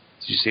table?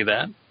 Did you see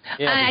that?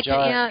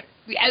 Yeah.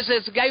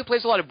 As a guy who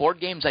plays a lot of board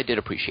games, I did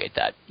appreciate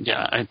that.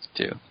 Yeah, I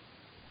do.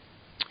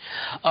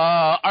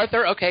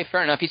 Arthur, okay,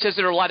 fair enough. He says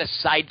there are a lot of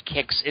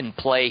sidekicks in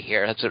play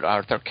here. That's what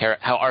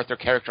how Arthur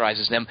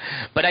characterizes them.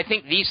 But I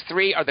think these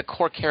 3 are the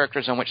core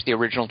characters on which the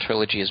original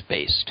trilogy is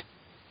based.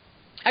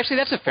 Actually,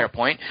 that's a fair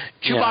point.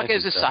 Chewbacca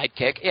is a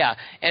sidekick,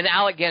 and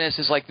Alec Guinness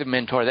is like the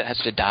mentor that has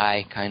to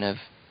die, kind of.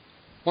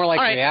 More like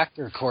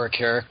reactor core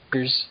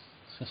characters.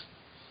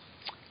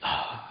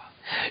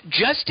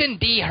 Justin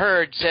D.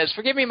 Hurd says,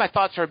 forgive me, my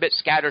thoughts are a bit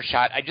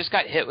scattershot. I just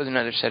got hit with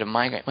another set of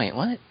migraine. Wait,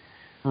 what?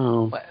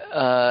 Oh.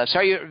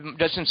 Sorry,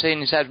 Justin saying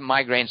he's had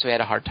migraine, so he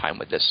had a hard time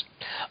with this.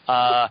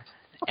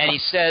 And he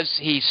says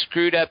he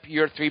screwed up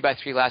your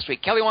 3x3 last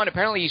week. Kelly Wand,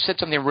 apparently you said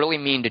something really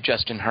mean to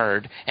Justin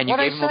Hurd, and you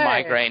gave him a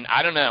migraine.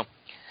 I don't know.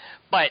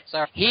 But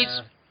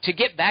to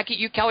get back at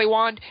you, Kelly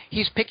Wand,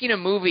 he's picking a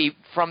movie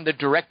from the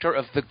director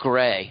of The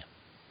Grey.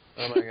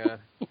 Oh, my God.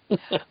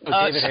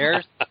 David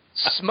Ayers?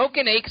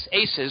 Smokin'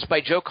 Aces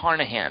by Joe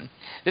Carnahan.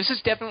 This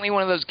is definitely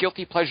one of those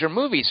guilty pleasure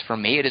movies for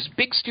me. It is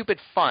big, stupid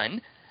fun,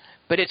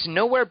 but it's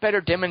nowhere better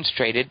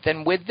demonstrated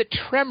than with the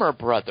Tremor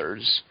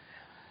brothers.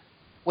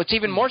 What's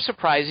even more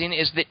surprising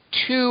is that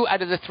 2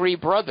 out of the 3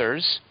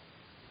 brothers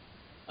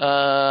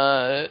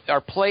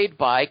are played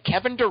by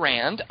Kevin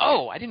Durand.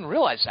 Oh, I didn't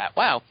realize that.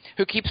 Wow.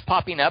 Who keeps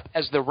popping up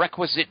as the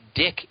requisite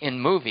dick in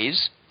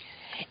movies.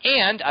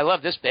 And, I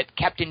love this bit,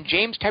 Captain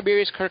James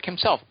Tiberius Kirk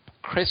himself,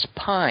 Chris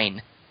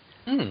Pine,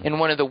 in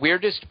one of the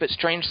weirdest but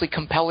strangely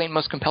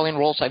most compelling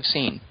roles I've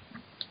seen.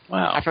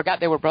 Wow. I forgot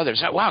they were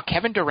brothers. Wow,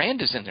 Kevin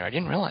Durand is in there. I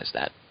didn't realize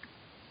that.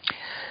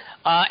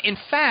 In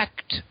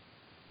fact,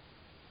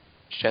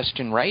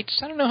 Justin writes,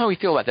 I don't know how we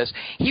feel about this.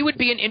 He would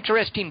be an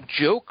interesting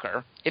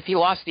Joker if he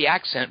lost the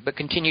accent but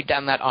continued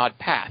down that odd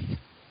path.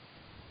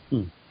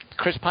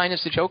 Chris Pine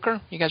is the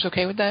Joker? You guys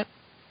okay with that?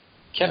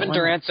 Kevin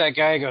Durant's that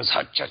guy who goes,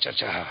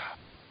 ha-cha-cha-cha.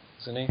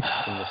 Isn't he?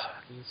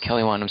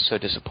 Kelly Wand, I'm so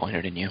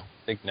disappointed in you.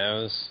 Big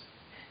nose.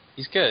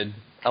 He's good.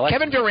 I like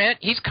Kevin him. Durant,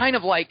 he's kind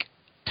of like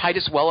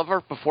Titus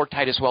Welliver before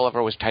Titus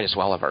Welliver was Titus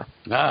Welliver.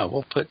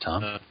 We'll put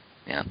Tom.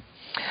 Yeah.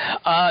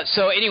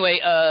 So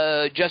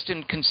anyway,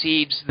 Justin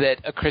concedes that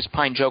a Chris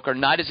Pine Joker,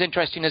 not as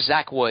interesting as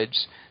Zach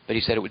Woods, but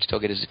he said it would still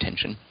get his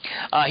attention.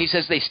 He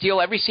says they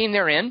steal every scene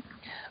they're in,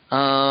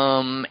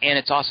 and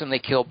it's awesome they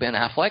kill Ben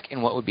Affleck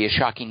in what would be a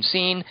shocking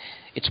scene.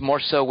 It's more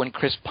so when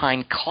Chris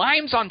Pine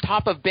climbs on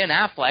top of Ben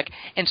Affleck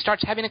and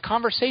starts having a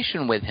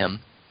conversation with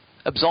him,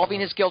 absolving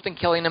his guilt and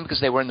killing him because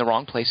they were in the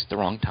wrong place at the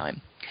wrong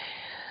time.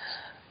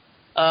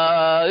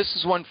 This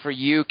is one for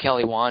you,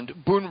 Kelly Wand.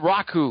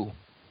 Bunraku.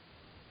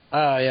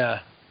 Yeah.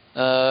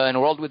 In a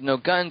world with no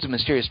guns, a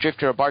mysterious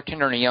drifter, a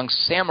bartender, and a young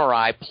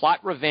samurai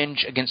plot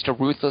revenge against a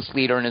ruthless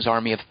leader and his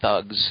army of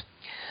thugs.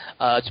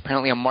 It's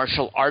apparently a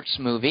martial arts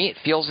movie. It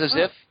feels as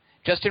if,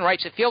 Justin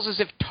writes, it feels as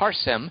if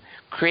Tarsim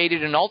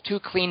created an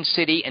all-too-clean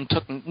city and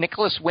took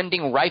Nicholas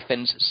Winding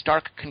Refn's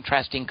stark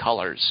contrasting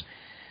colors.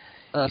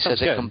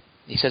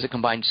 He says it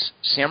combines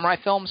samurai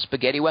films,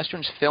 spaghetti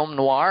westerns, film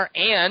noir,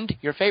 and,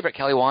 your favorite,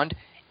 Kelly Wand,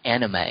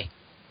 anime.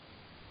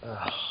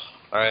 All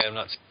right, I'm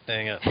not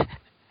saying it.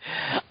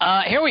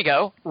 Here we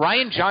go.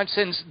 Ryan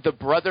Johnson's The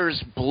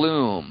Brothers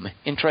Bloom.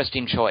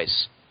 Interesting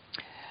choice.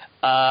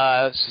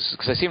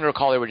 Because I seem to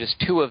recall there were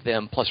just two of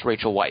them plus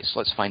Rachel Weisz.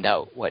 Let's find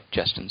out what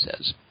Justin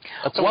says.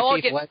 That's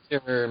Keith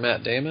Ledger,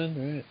 Matt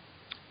Damon,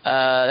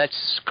 right?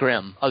 That's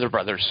Grimm, other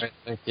brothers. Right,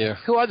 thank you.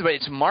 Who are the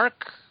brothers? It's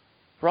Mark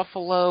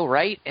Ruffalo,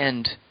 right?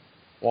 And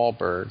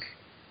Wahlberg.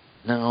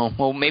 No,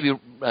 well, maybe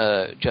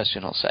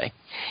Justin will say.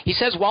 He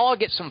says, while I'll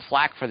get some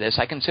flack for this,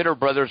 I consider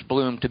Brothers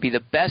Bloom to be the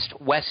best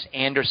Wes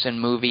Anderson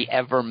movie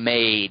ever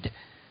made,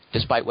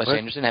 despite Wes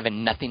Anderson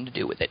having nothing to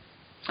do with it.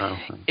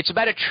 It's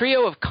about a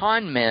trio of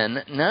con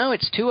men, no,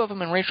 it's two of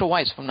them and Rachel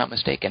Weisz, if I'm not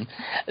mistaken,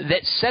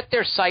 that set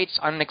their sights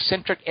on an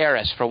eccentric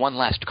heiress for one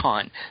last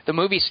con. The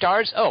movie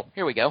stars,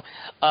 here we go,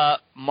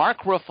 Mark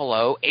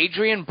Ruffalo,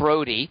 Adrian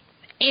Brody,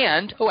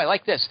 and, I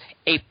like this,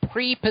 a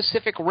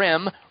pre-Pacific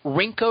Rim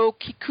Rinko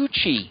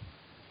Kikuchi.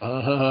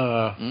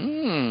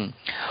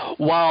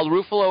 While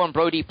Ruffalo and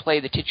Brody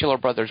play the titular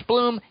Brothers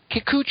Bloom,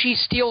 Kikuchi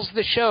steals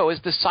the show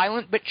as the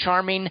silent but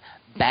charming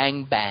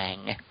Bang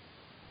Bang.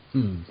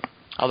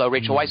 Although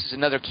Rachel Weisz is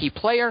another key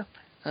player,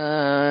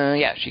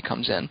 she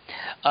comes in.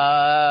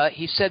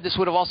 He said this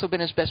would have also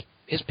been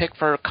his pick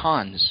for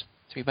cons,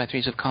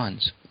 3x3s of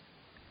cons.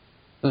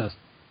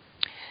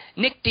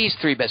 Nick D's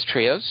three best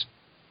trios.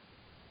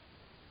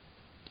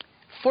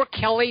 For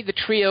Kelly, the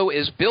trio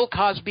is Bill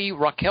Cosby,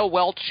 Raquel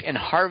Welch, and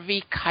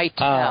Harvey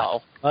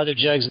Keitel. Other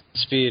Jugs at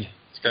Speed.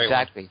 It's a great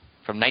exactly. One.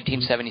 From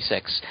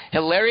 1976.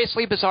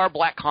 Hilariously bizarre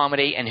black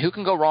comedy, and who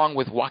can go wrong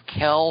with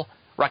Raquel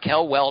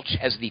Welch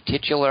as the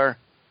titular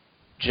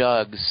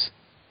Jugs?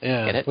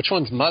 Yeah. Get it? Which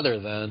one's Mother,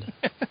 then?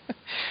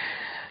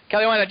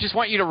 Kelly, I just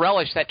want you to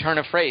relish that turn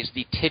of phrase,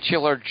 the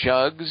titular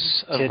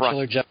Jugs of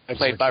Jugs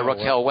played by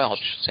Raquel Welch.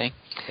 See?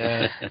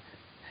 Yeah.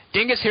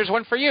 Dingus, here's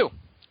one for you.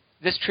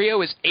 This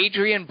trio is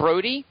Adrian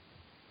Brody,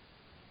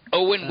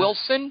 Owen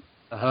Wilson,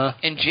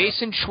 and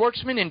Jason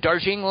Schwartzman in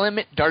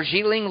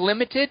Darjeeling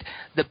Limited,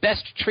 the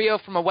best trio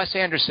from a Wes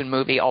Anderson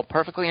movie, all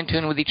perfectly in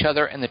tune with each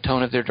other and the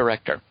tone of their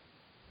director.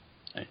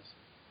 Nice.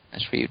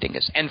 That's for you,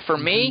 Dingus. And for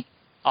me,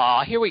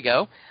 here we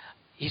go.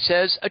 He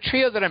says, a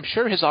trio that I'm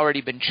sure has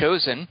already been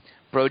chosen,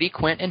 Brody,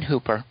 Quint, and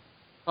Hooper.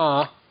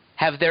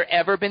 Have there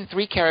ever been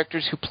three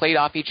characters who played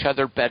off each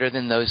other better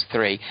than those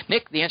three?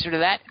 Nick, the answer to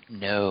that,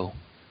 no.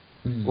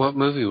 What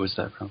movie was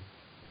that from?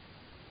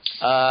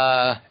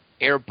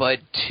 Air Bud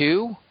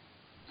 2,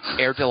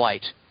 Air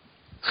Delight.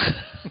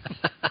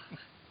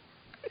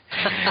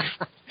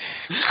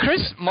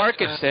 Chris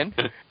Markinson.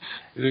 I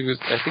think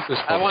it was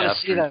I want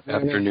to see that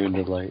movie. Afternoon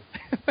Delight.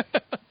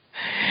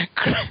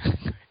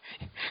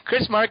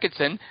 Chris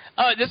Markinson.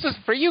 This is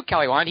for you,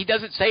 Kelly Wand. He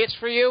doesn't say it's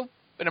for you,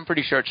 but I'm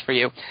pretty sure it's for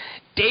you.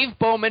 Dave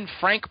Bowman,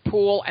 Frank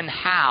Poole, and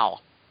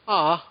Hal.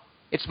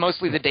 It's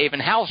mostly the Dave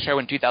and Hal show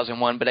in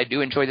 2001, but I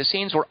do enjoy the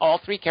scenes where all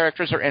three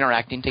characters are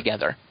interacting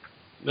together.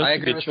 I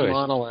agree with the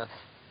monolith.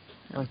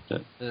 I like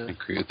that. I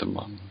agree with the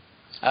monolith.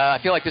 I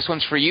feel like this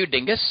one's for you,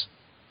 Dingus.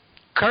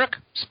 Kirk,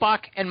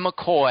 Spock, and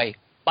McCoy.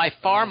 By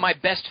far my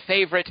best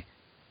favorite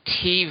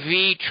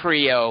TV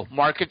trio.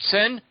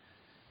 Markinson.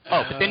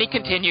 But then he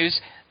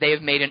continues, they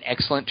have made an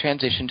excellent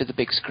transition to the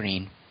big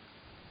screen.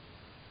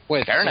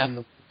 Wait, fair enough.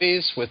 The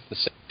movies with the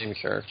same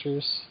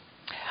characters?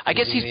 I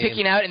guess he's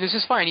picking out, and this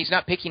is fine, he's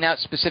not picking out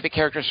specific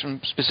characters from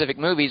specific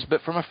movies,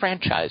 but from a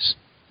franchise.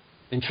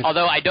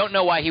 Although I don't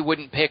know why he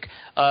wouldn't pick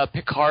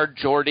Picard,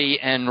 Geordi,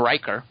 and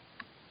Riker.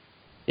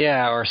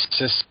 Yeah, or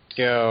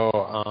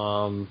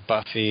Cisco,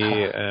 Buffy,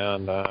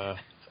 and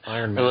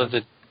Iron Man. I love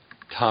that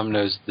Tom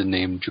knows the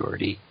name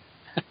Geordi.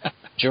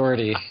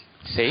 Geordi.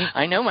 See?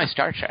 I know my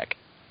Star Trek.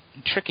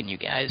 I'm tricking you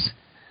guys.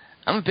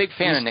 I'm a big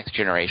fan of Next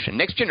Generation.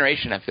 Next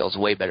Generation, I feel, is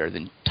way better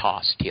than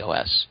TOS,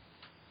 T-O-S,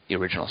 the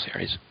original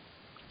series.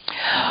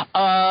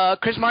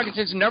 Chris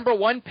Markinson's number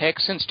one pick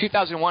since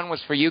 2001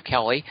 was for you,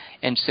 Kelly,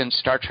 and since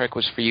Star Trek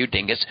was for you,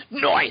 Dingus.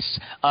 Nice!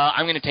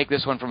 I'm going to take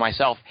this one for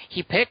myself.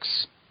 He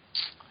picks...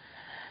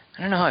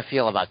 I don't know how I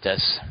feel about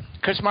this.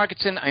 Chris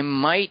Markinson,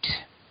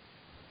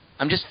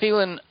 I'm just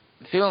feeling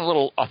a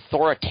little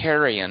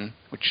authoritarian,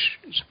 which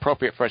is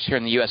appropriate for us here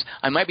in the U.S.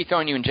 I might be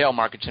throwing you in jail,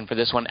 Markinson, for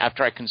this one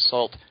after I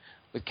consult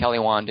with Kelly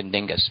Wand and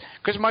Dingus.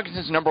 Chris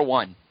Markinson's number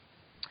one.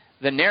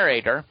 The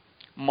narrator,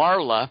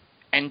 Marla,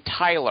 and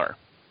Tyler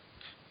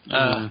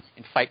in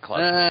Fight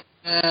Club.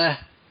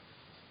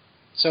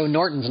 So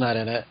Norton's not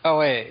in it. Oh,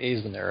 wait,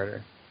 he's the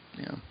narrator.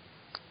 Yeah.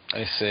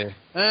 I see.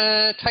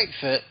 Tight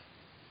fit.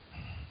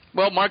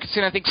 Well,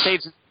 Markinson, I think,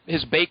 saves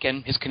his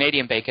bacon, his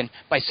Canadian bacon,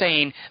 by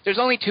saying there's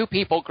only two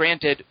people,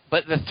 granted,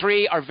 but the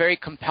three are very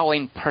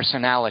compelling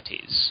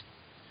personalities.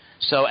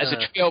 So as a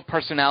trio of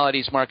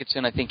personalities,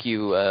 Markinson, I think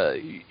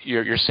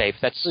you're safe.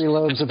 That's 3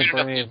 lobes of the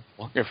brain.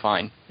 You're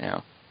fine.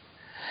 Yeah.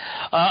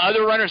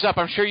 Other runners-up,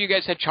 I'm sure you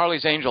guys had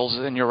Charlie's Angels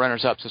in your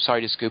runners-up, so sorry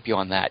to scoop you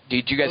on that.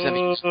 Did you guys have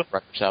any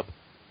runners-up?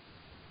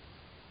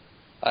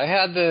 I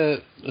had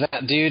that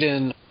dude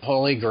in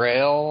Holy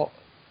Grail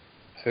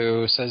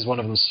who says one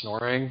of them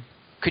snoring.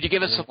 Could you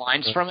give us some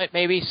lines from it,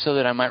 maybe, so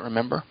that I might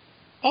remember?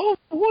 Oh,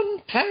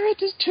 one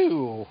parrot is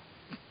two.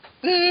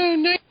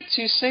 Knights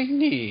who say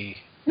knee.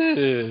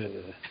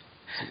 Something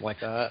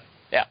like that.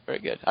 Yeah, very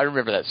good. I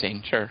remember that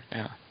scene, sure.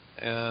 Yeah.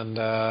 And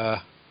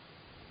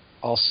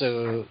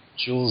also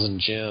Jules and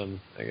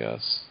Jim, I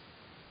guess.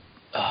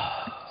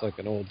 It's like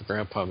an old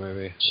grandpa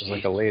movie. There's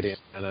like a lady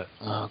in it.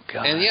 Oh,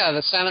 God. And yeah,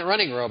 the silent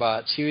running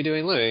robots, Huey, Dewey,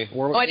 and Louie.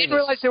 I didn't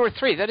realize there were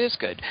 3. That is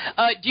good.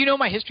 Do you know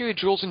my history with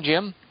Jules and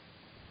Jim?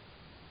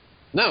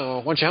 No.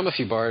 Why don't you hum a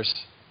few bars?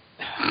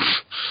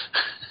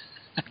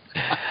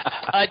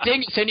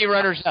 Dingus, any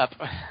runners-up?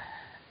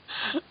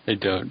 I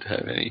don't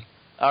have any.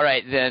 All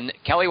right, then,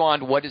 Kelly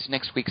Wand, what is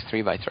next week's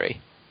 3x3?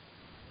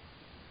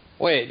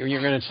 Wait,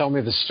 you're going to tell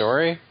me the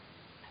story?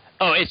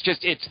 Oh, it's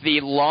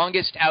the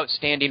longest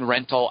outstanding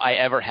rental I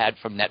ever had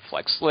from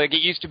Netflix. Like,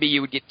 it used to be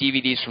you would get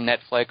DVDs from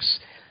Netflix,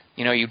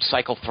 you'd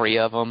cycle 3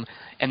 of them,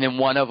 and then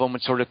one of them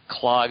would sort of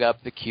clog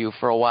up the queue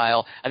for a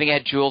while. I think I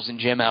had Jules and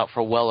Jim out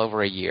for well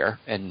over a year,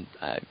 and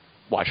I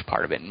watched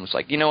part of it and was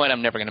like, you know what,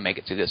 I'm never going to make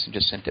it through this, and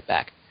just sent it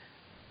back.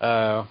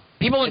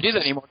 People don't do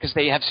that anymore because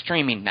they have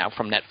streaming now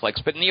from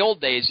Netflix. But in the old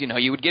days,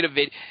 you would get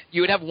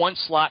you would have one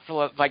slot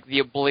for like the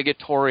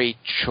obligatory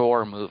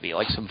chore movie,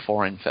 like some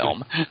foreign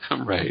film.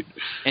 Right.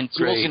 And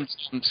Jules and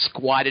Jim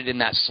squatted in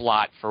that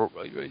slot for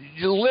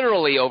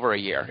literally over a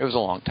year. It was a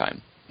long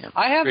time. Yeah.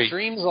 I have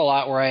dreams a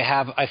lot where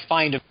I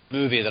find a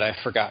movie that I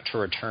forgot to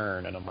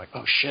return, and I'm like,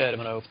 oh shit, I'm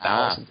gonna owe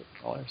thousands of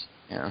dollars.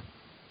 Yeah.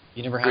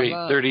 You never have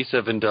that?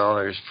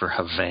 $37 for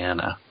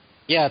Havana.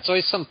 Yeah, it's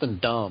always something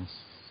dumb.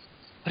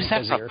 What is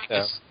that from?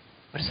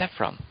 What is that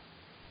from?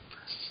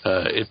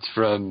 It's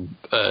from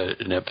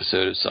an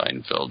episode of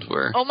Seinfeld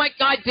where... Oh, my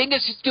God,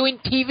 Dingus is doing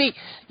TV.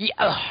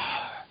 Yeah,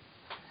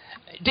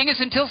 Dingus,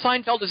 until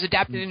Seinfeld is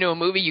adapted into a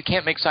movie, you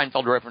can't make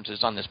Seinfeld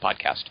references on this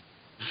podcast.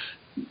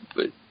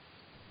 But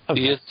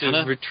he has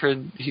to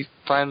return... He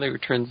finally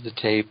returns the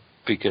tape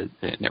because...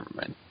 never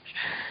mind.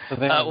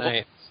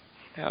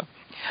 Yeah.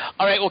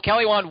 All right, well,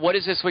 Kelly Wand, what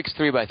is this week's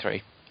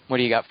 3x3? What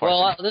do you got for us?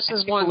 Well, this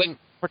is one...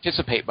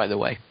 Participate, by the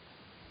way.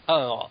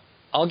 Oh,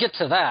 I'll get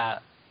to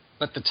that.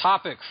 But the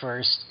topic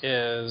first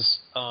is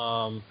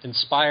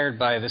inspired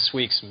by this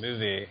week's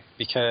movie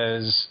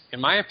because, in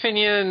my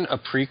opinion, a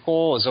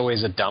prequel is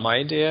always a dumb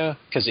idea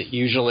because it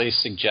usually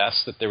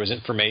suggests that there was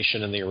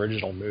information in the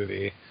original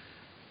movie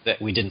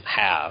that we didn't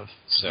have.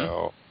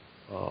 So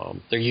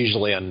they're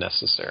usually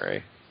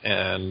unnecessary.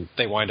 And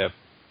they wind up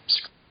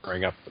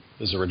screwing up what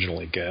was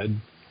originally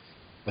good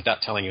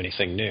without telling you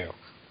anything new.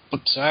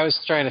 So I was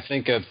trying to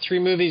think of 3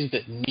 movies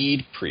that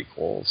need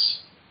prequels.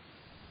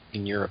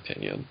 In your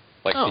opinion,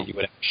 that you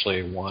would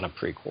actually want a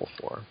prequel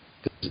for?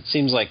 Because it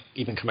seems like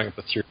even coming up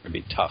with 3 would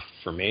be tough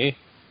for me,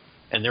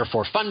 and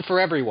therefore fun for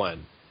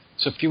everyone.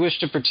 So if you wish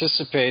to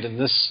participate in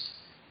this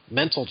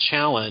mental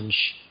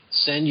challenge,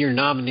 send your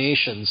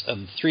nominations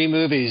of 3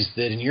 movies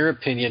that, in your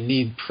opinion,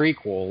 need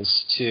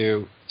prequels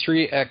to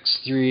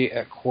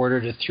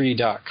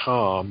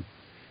 3x3@quarter-to-3.com.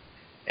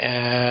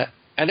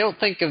 I don't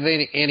think of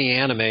any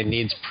anime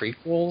needs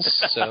prequels,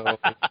 so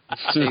I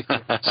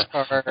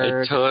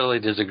totally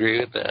disagree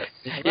with that.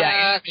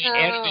 Yeah,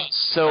 anime is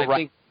so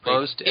right.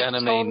 Most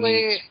anime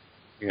needs...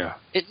 Yeah.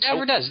 It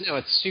never does. No,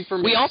 it's super...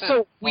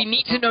 We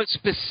need to know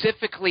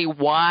specifically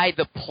why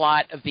the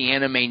plot of the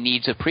anime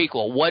needs a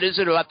prequel. What is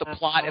it about the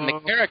plot and the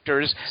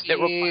characters that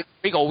require a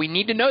prequel? We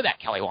need to know that,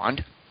 Kelly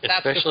Wand.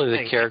 Especially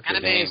the character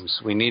names.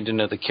 We need to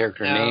know the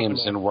character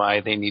names and why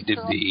they need to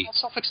be...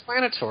 It's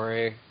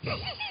self-explanatory.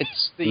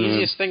 It's the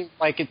easiest thing.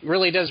 Like, it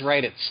really does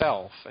write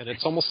itself. And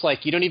it's almost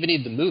like you don't even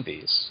need the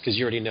movies because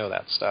you already know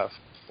that stuff.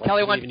 Like,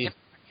 Kelly, you don't even need the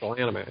actual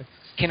anime.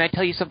 Can I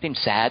tell you something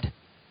sad?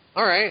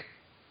 All right.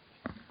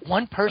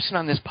 One person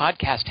on this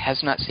podcast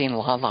has not seen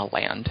La La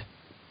Land.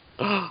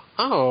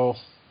 Oh.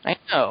 I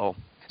know.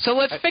 So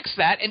let's fix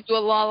that and do a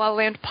La La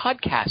Land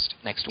podcast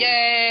next week.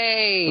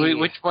 Yay! Wait,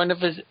 which one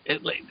of us?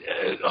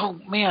 Oh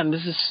man,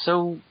 this is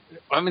so.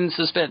 I'm in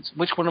suspense.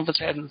 Which one of us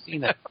hasn't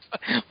seen it?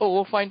 Well,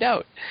 we'll find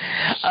out.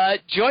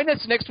 Join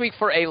us next week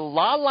for a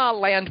La La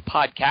Land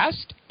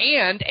podcast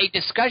and a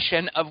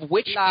discussion of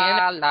which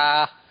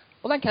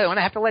Hold on, Kelly.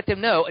 I have to let them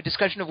know a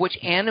discussion of which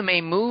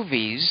anime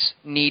movies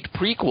need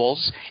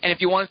prequels. And if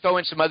you want to throw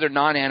in some other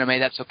non-anime,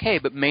 that's okay.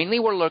 But mainly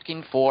we're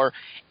looking for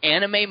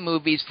anime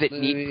movies that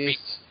need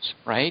prequels,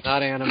 right?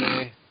 Not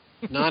anime.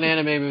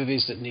 Non-anime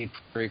movies that need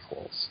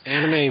prequels.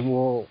 Anime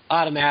will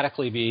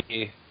automatically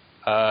be...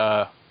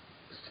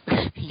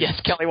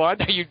 Yes, Kelly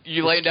Wand, are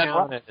you laying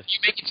down? Are you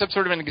making some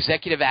sort of an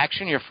executive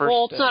action? Your first?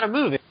 Well, it's not a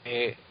movie.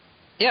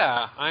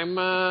 Yeah, I'm.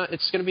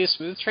 It's going to be a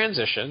smooth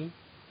transition,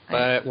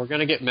 but we're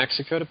going to get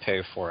Mexico to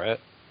pay for it.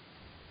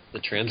 The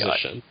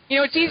transition. God. You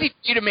know, it's easy for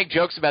you to make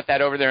jokes about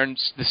that over there in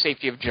the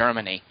safety of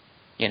Germany.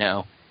 You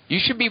know, you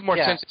should be more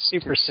sensitive. It's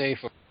super safe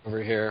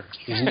over here.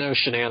 There's no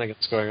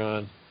shenanigans going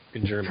on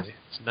in Germany.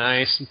 It's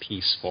nice and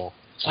peaceful.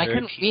 Why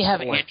couldn't we have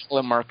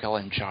Angela Merkel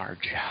in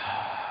charge?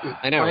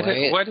 I know,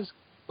 right?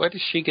 Why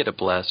does she get a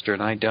blaster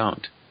and I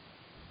don't?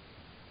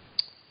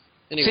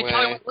 Anyway, See,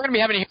 Kelly, we're going to be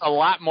having a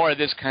lot more of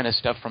this kind of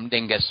stuff from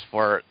Dingus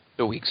for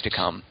the weeks to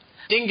come.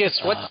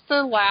 Dingus, what's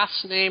the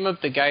last name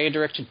of the guy who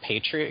directed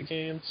Patriot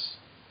Games?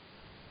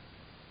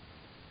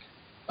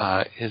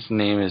 His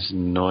name is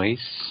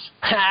Noyce.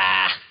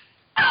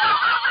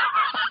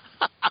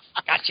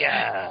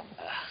 Gotcha.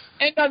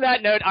 And on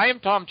that note, I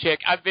am Tom Chick.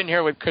 I've been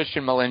here with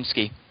Christian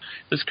Malinsky.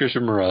 This is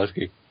Christian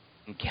Morosky.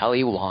 And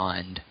Kelly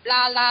Wand.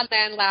 La la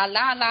la la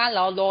la la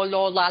la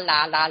la la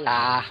la la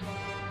la.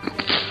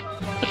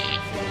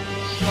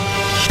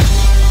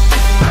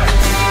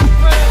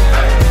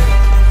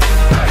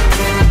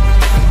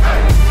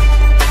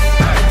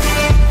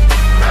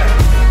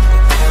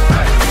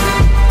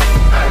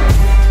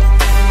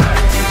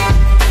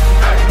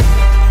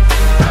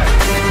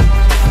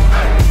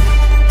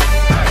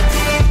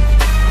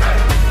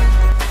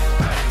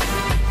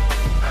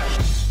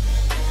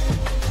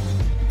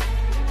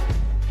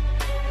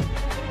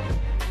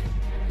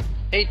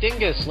 Hey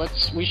Dingus,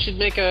 we should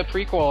make a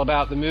prequel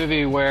about the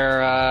movie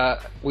where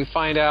we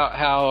find out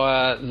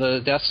how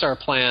the Death Star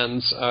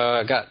plans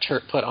got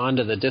put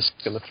onto the disc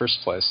in the first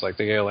place. Like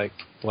the guy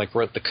like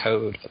wrote the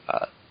code for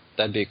that.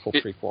 That'd be a cool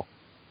prequel.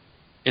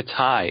 It's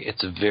high.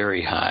 It's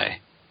very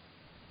high.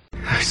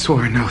 I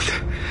swore an oath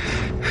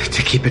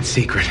to keep it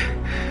secret.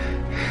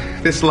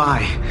 This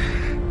lie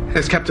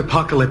has kept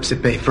Apocalypse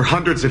at bay for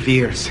hundreds of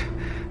years.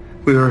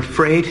 We were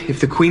afraid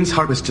if the Queen's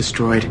heart was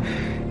destroyed,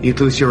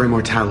 you'd lose your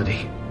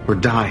immortality. Or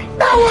die.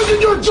 That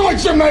wasn't your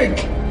choice to make!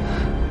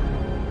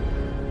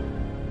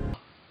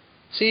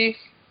 See?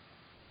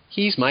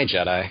 He's my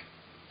Jedi.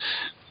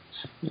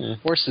 Yeah.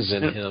 Force is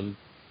in him.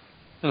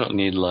 I don't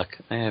need luck.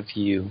 I have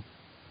you.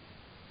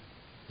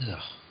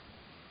 Ugh.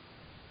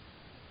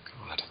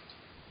 God.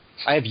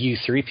 I have you,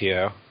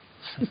 3PO.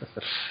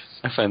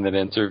 I find that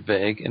answer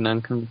vague and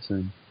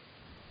unconvincing.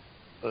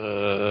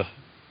 No,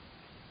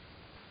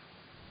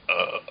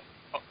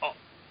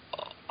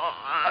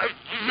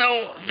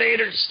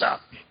 Vader, stop.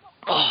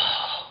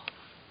 Oh.